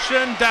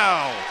 Possession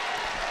Dow.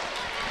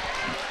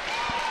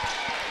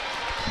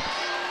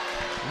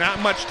 Not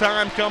much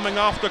time coming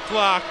off the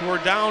clock. We're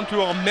down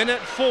to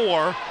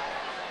 1:04.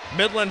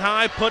 Midland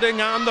High putting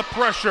on the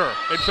pressure.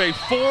 It's a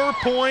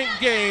 4-point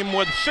game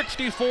with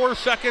 64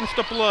 seconds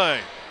to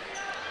play.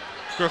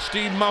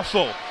 Christine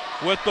Mussel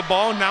with the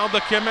ball. Now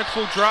the Chemics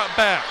will drop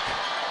back.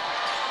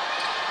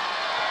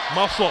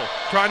 Mussel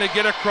trying to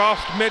get across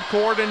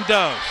midcourt and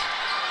does.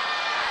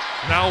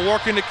 Now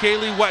working to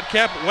Kaylee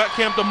Wetkamp.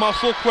 Wetkamp to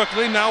Mussel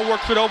quickly. Now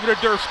works it over to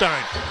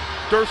Durstein.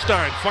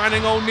 Durstein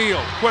finding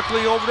O'Neill.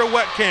 Quickly over to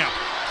Wetkamp.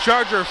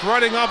 Chargers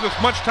running off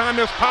as much time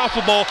as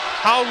possible.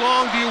 How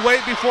long do you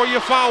wait before you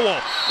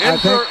foul?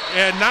 Inser,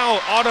 and now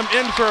Autumn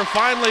Inser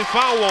finally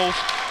fouls,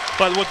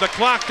 but with the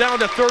clock down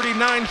to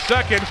 39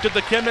 seconds, did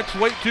the Chemics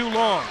wait too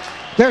long?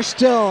 There's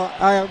still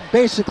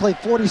basically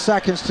 40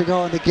 seconds to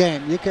go in the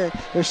game.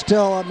 There's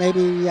still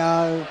maybe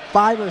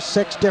 5 or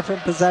 6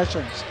 different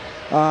possessions,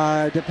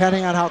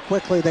 depending on how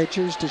quickly they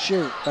choose to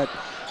shoot. But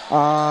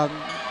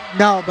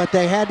no, but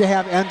they had to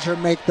have Enser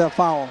make the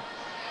foul.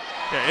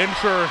 Yeah,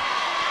 Enser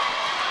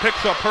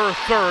picks up her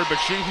 3rd, but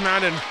she's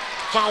not in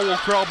foul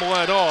trouble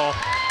at all.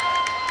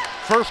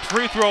 First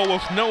free throw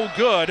was no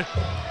good.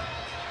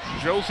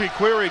 Josie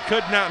Query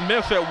could not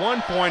miss at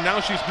one point. Now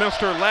she's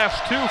missed her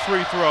last 2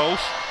 free throws.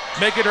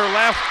 Make it her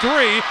last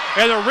 3,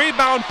 and a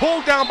rebound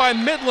pulled down by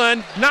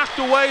Midland, knocked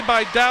away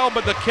by Dow,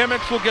 but the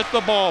Chemics will get the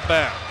ball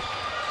back.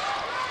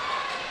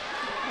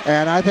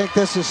 And I think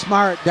this is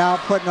smart. Dow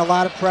putting a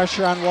lot of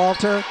pressure on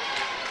Walter,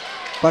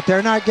 but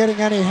they're not getting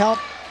any help.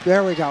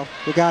 There we go.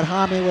 We got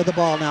Hami with the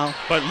ball now.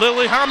 But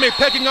Lily Hami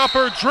picking up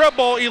her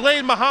dribble.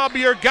 Elaine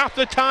Mahabir got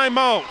the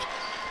timeout.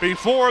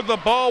 Before the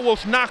ball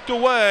was knocked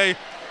away,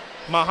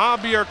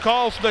 Mahabir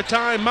calls the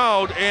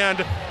timeout,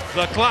 and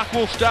the clock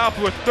will stop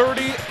with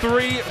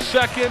 33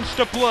 seconds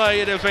to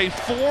play. It is a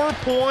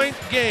 4-point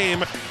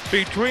game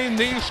between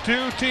these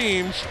 2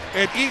 teams,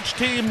 and each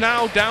team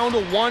now down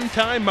to 1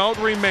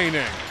 timeout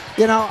remaining.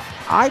 You know,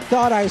 I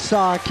thought I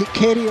saw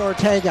Katie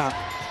Ortega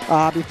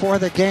before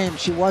the game.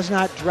 She was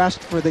not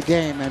dressed for the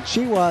game, and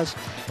she was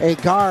a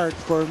guard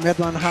for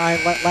Midland High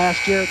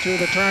last year through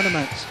the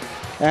tournaments.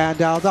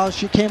 And although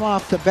she came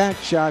off the bench,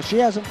 she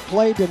hasn't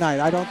played tonight.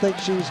 I don't think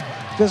she's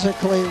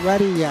physically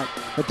ready yet.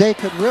 But they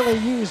could really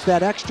use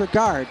that extra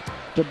guard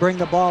to bring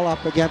the ball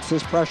up against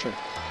this pressure.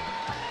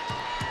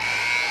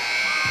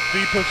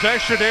 The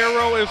possession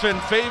arrow is in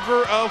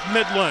favor of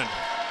Midland.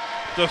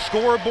 The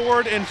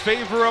scoreboard in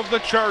favor of the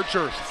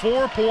Chargers.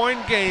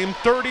 4-point game,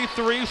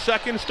 33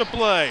 seconds to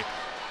play.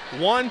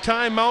 1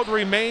 timeout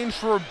remains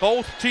for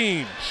both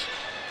teams.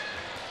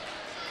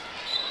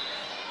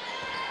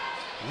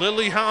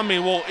 Lily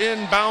Hami will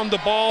inbound the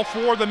ball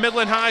for the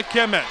Midland High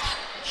Chemics.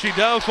 She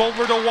does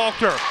over to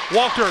Walter.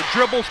 Walter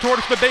dribbles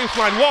towards the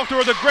baseline. Walter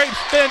with a great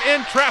spin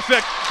in traffic.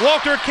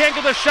 Walter can't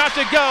get the shot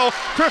to go.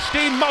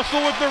 Christine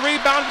Mussel with the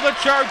rebound to the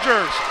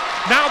Chargers.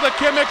 Now the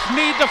Chemics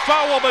need to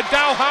foul, but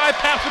Dow High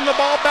passing the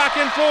ball back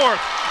and forth.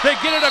 They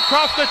get it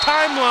across the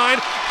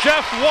timeline.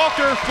 Jeff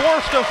Walter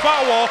forced a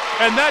foul,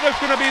 and that is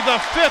going to be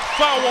the 5th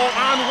foul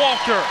on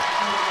Walter.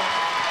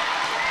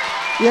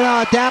 You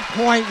know, at that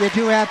point, you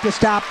do have to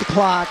stop the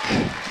clock.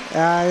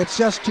 It's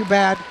just too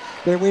bad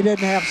that we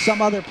didn't have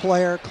some other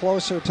player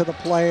closer to the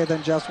play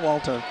than Jeff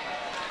Walter.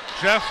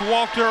 Jeff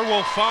Walter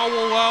will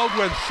foul out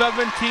with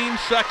 17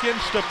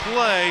 seconds to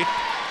play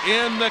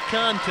in the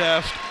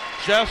contest.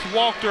 Jeff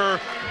Walter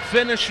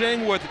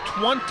finishing with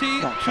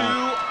 22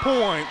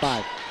 points.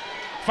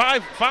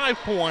 Five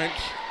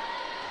points.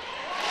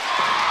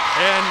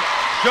 And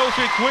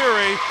Josie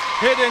Query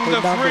hitting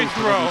the free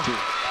throw.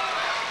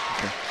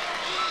 Okay.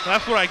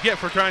 That's what I get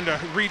for trying to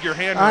read your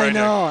handwriting.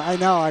 I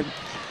know.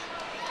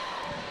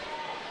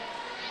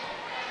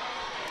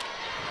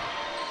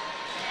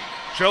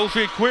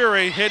 Josie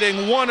Query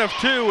hitting 1 of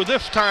 2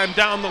 this time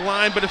down the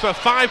line, but it's a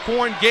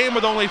 5-point game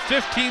with only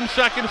 15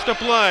 seconds to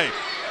play.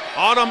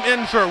 Autumn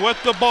Inzer with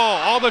the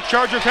ball. All the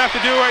Chargers have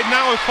to do right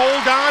now is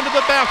hold on to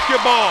the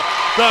basketball.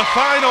 The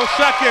final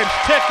seconds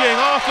ticking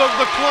off of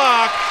the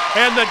clock,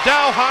 and the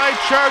Dow High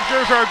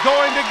Chargers are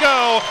going to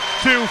go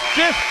to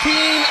 15-0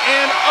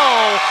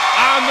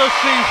 on the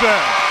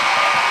season.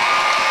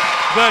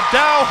 The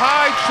Dow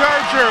High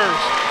Chargers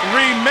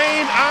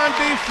remain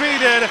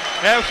undefeated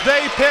as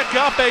they pick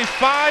up a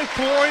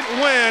 5-point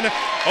win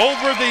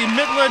over the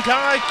Midland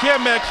High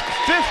Chemics,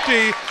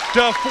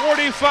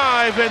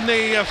 50-45, in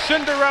the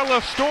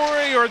Cinderella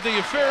story, or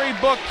the fairy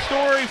book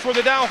story, for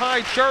the Dow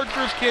High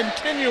Chargers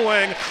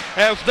continuing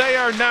as they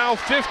are now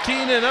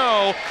 15-0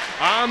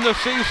 on the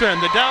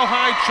season. The Dow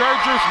High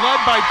Chargers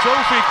led by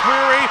Josie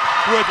Query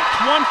with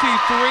 23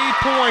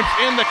 points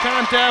in the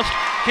contest.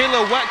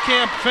 Kayla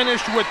Wetkamp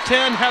finished with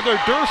 10. Heather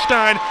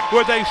Durstein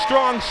with a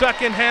strong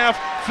second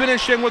half,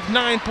 finishing with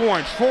 9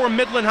 points. For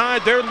Midland High,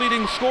 their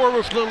leading scorer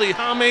was Lily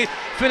Hame,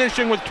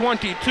 finishing with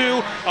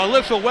 22.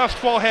 Alyssa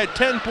Westfall had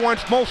 10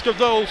 points, most of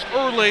those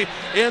early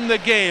in the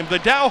game. The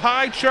Dow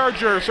High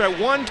Chargers, at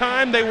one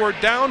time, they were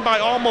down by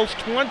almost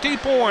 20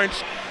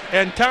 points.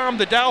 And Tom,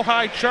 the Dow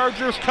High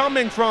Chargers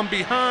coming from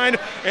behind,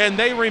 and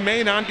they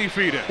remain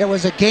undefeated. It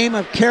was a game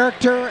of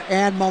character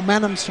and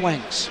momentum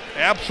swings.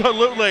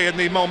 Absolutely, and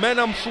the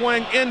momentum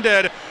swing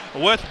ended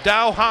with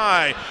Dow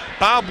High.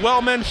 Bob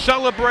Wellman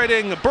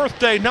celebrating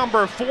birthday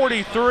number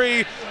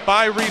 43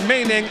 by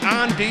remaining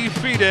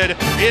undefeated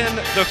in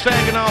the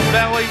Saginaw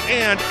Valley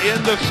and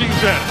in the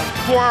season.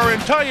 For our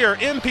entire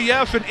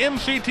MPS and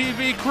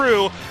MCTV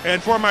crew,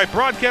 and for my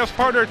broadcast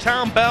partner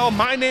Tom Bell,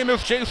 my name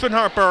is Jason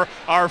Harper.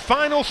 Our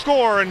final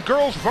score in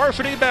girls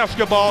varsity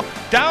basketball: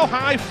 Dow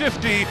High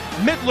 50,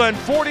 Midland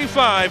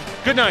 45.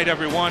 Good night,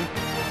 everyone.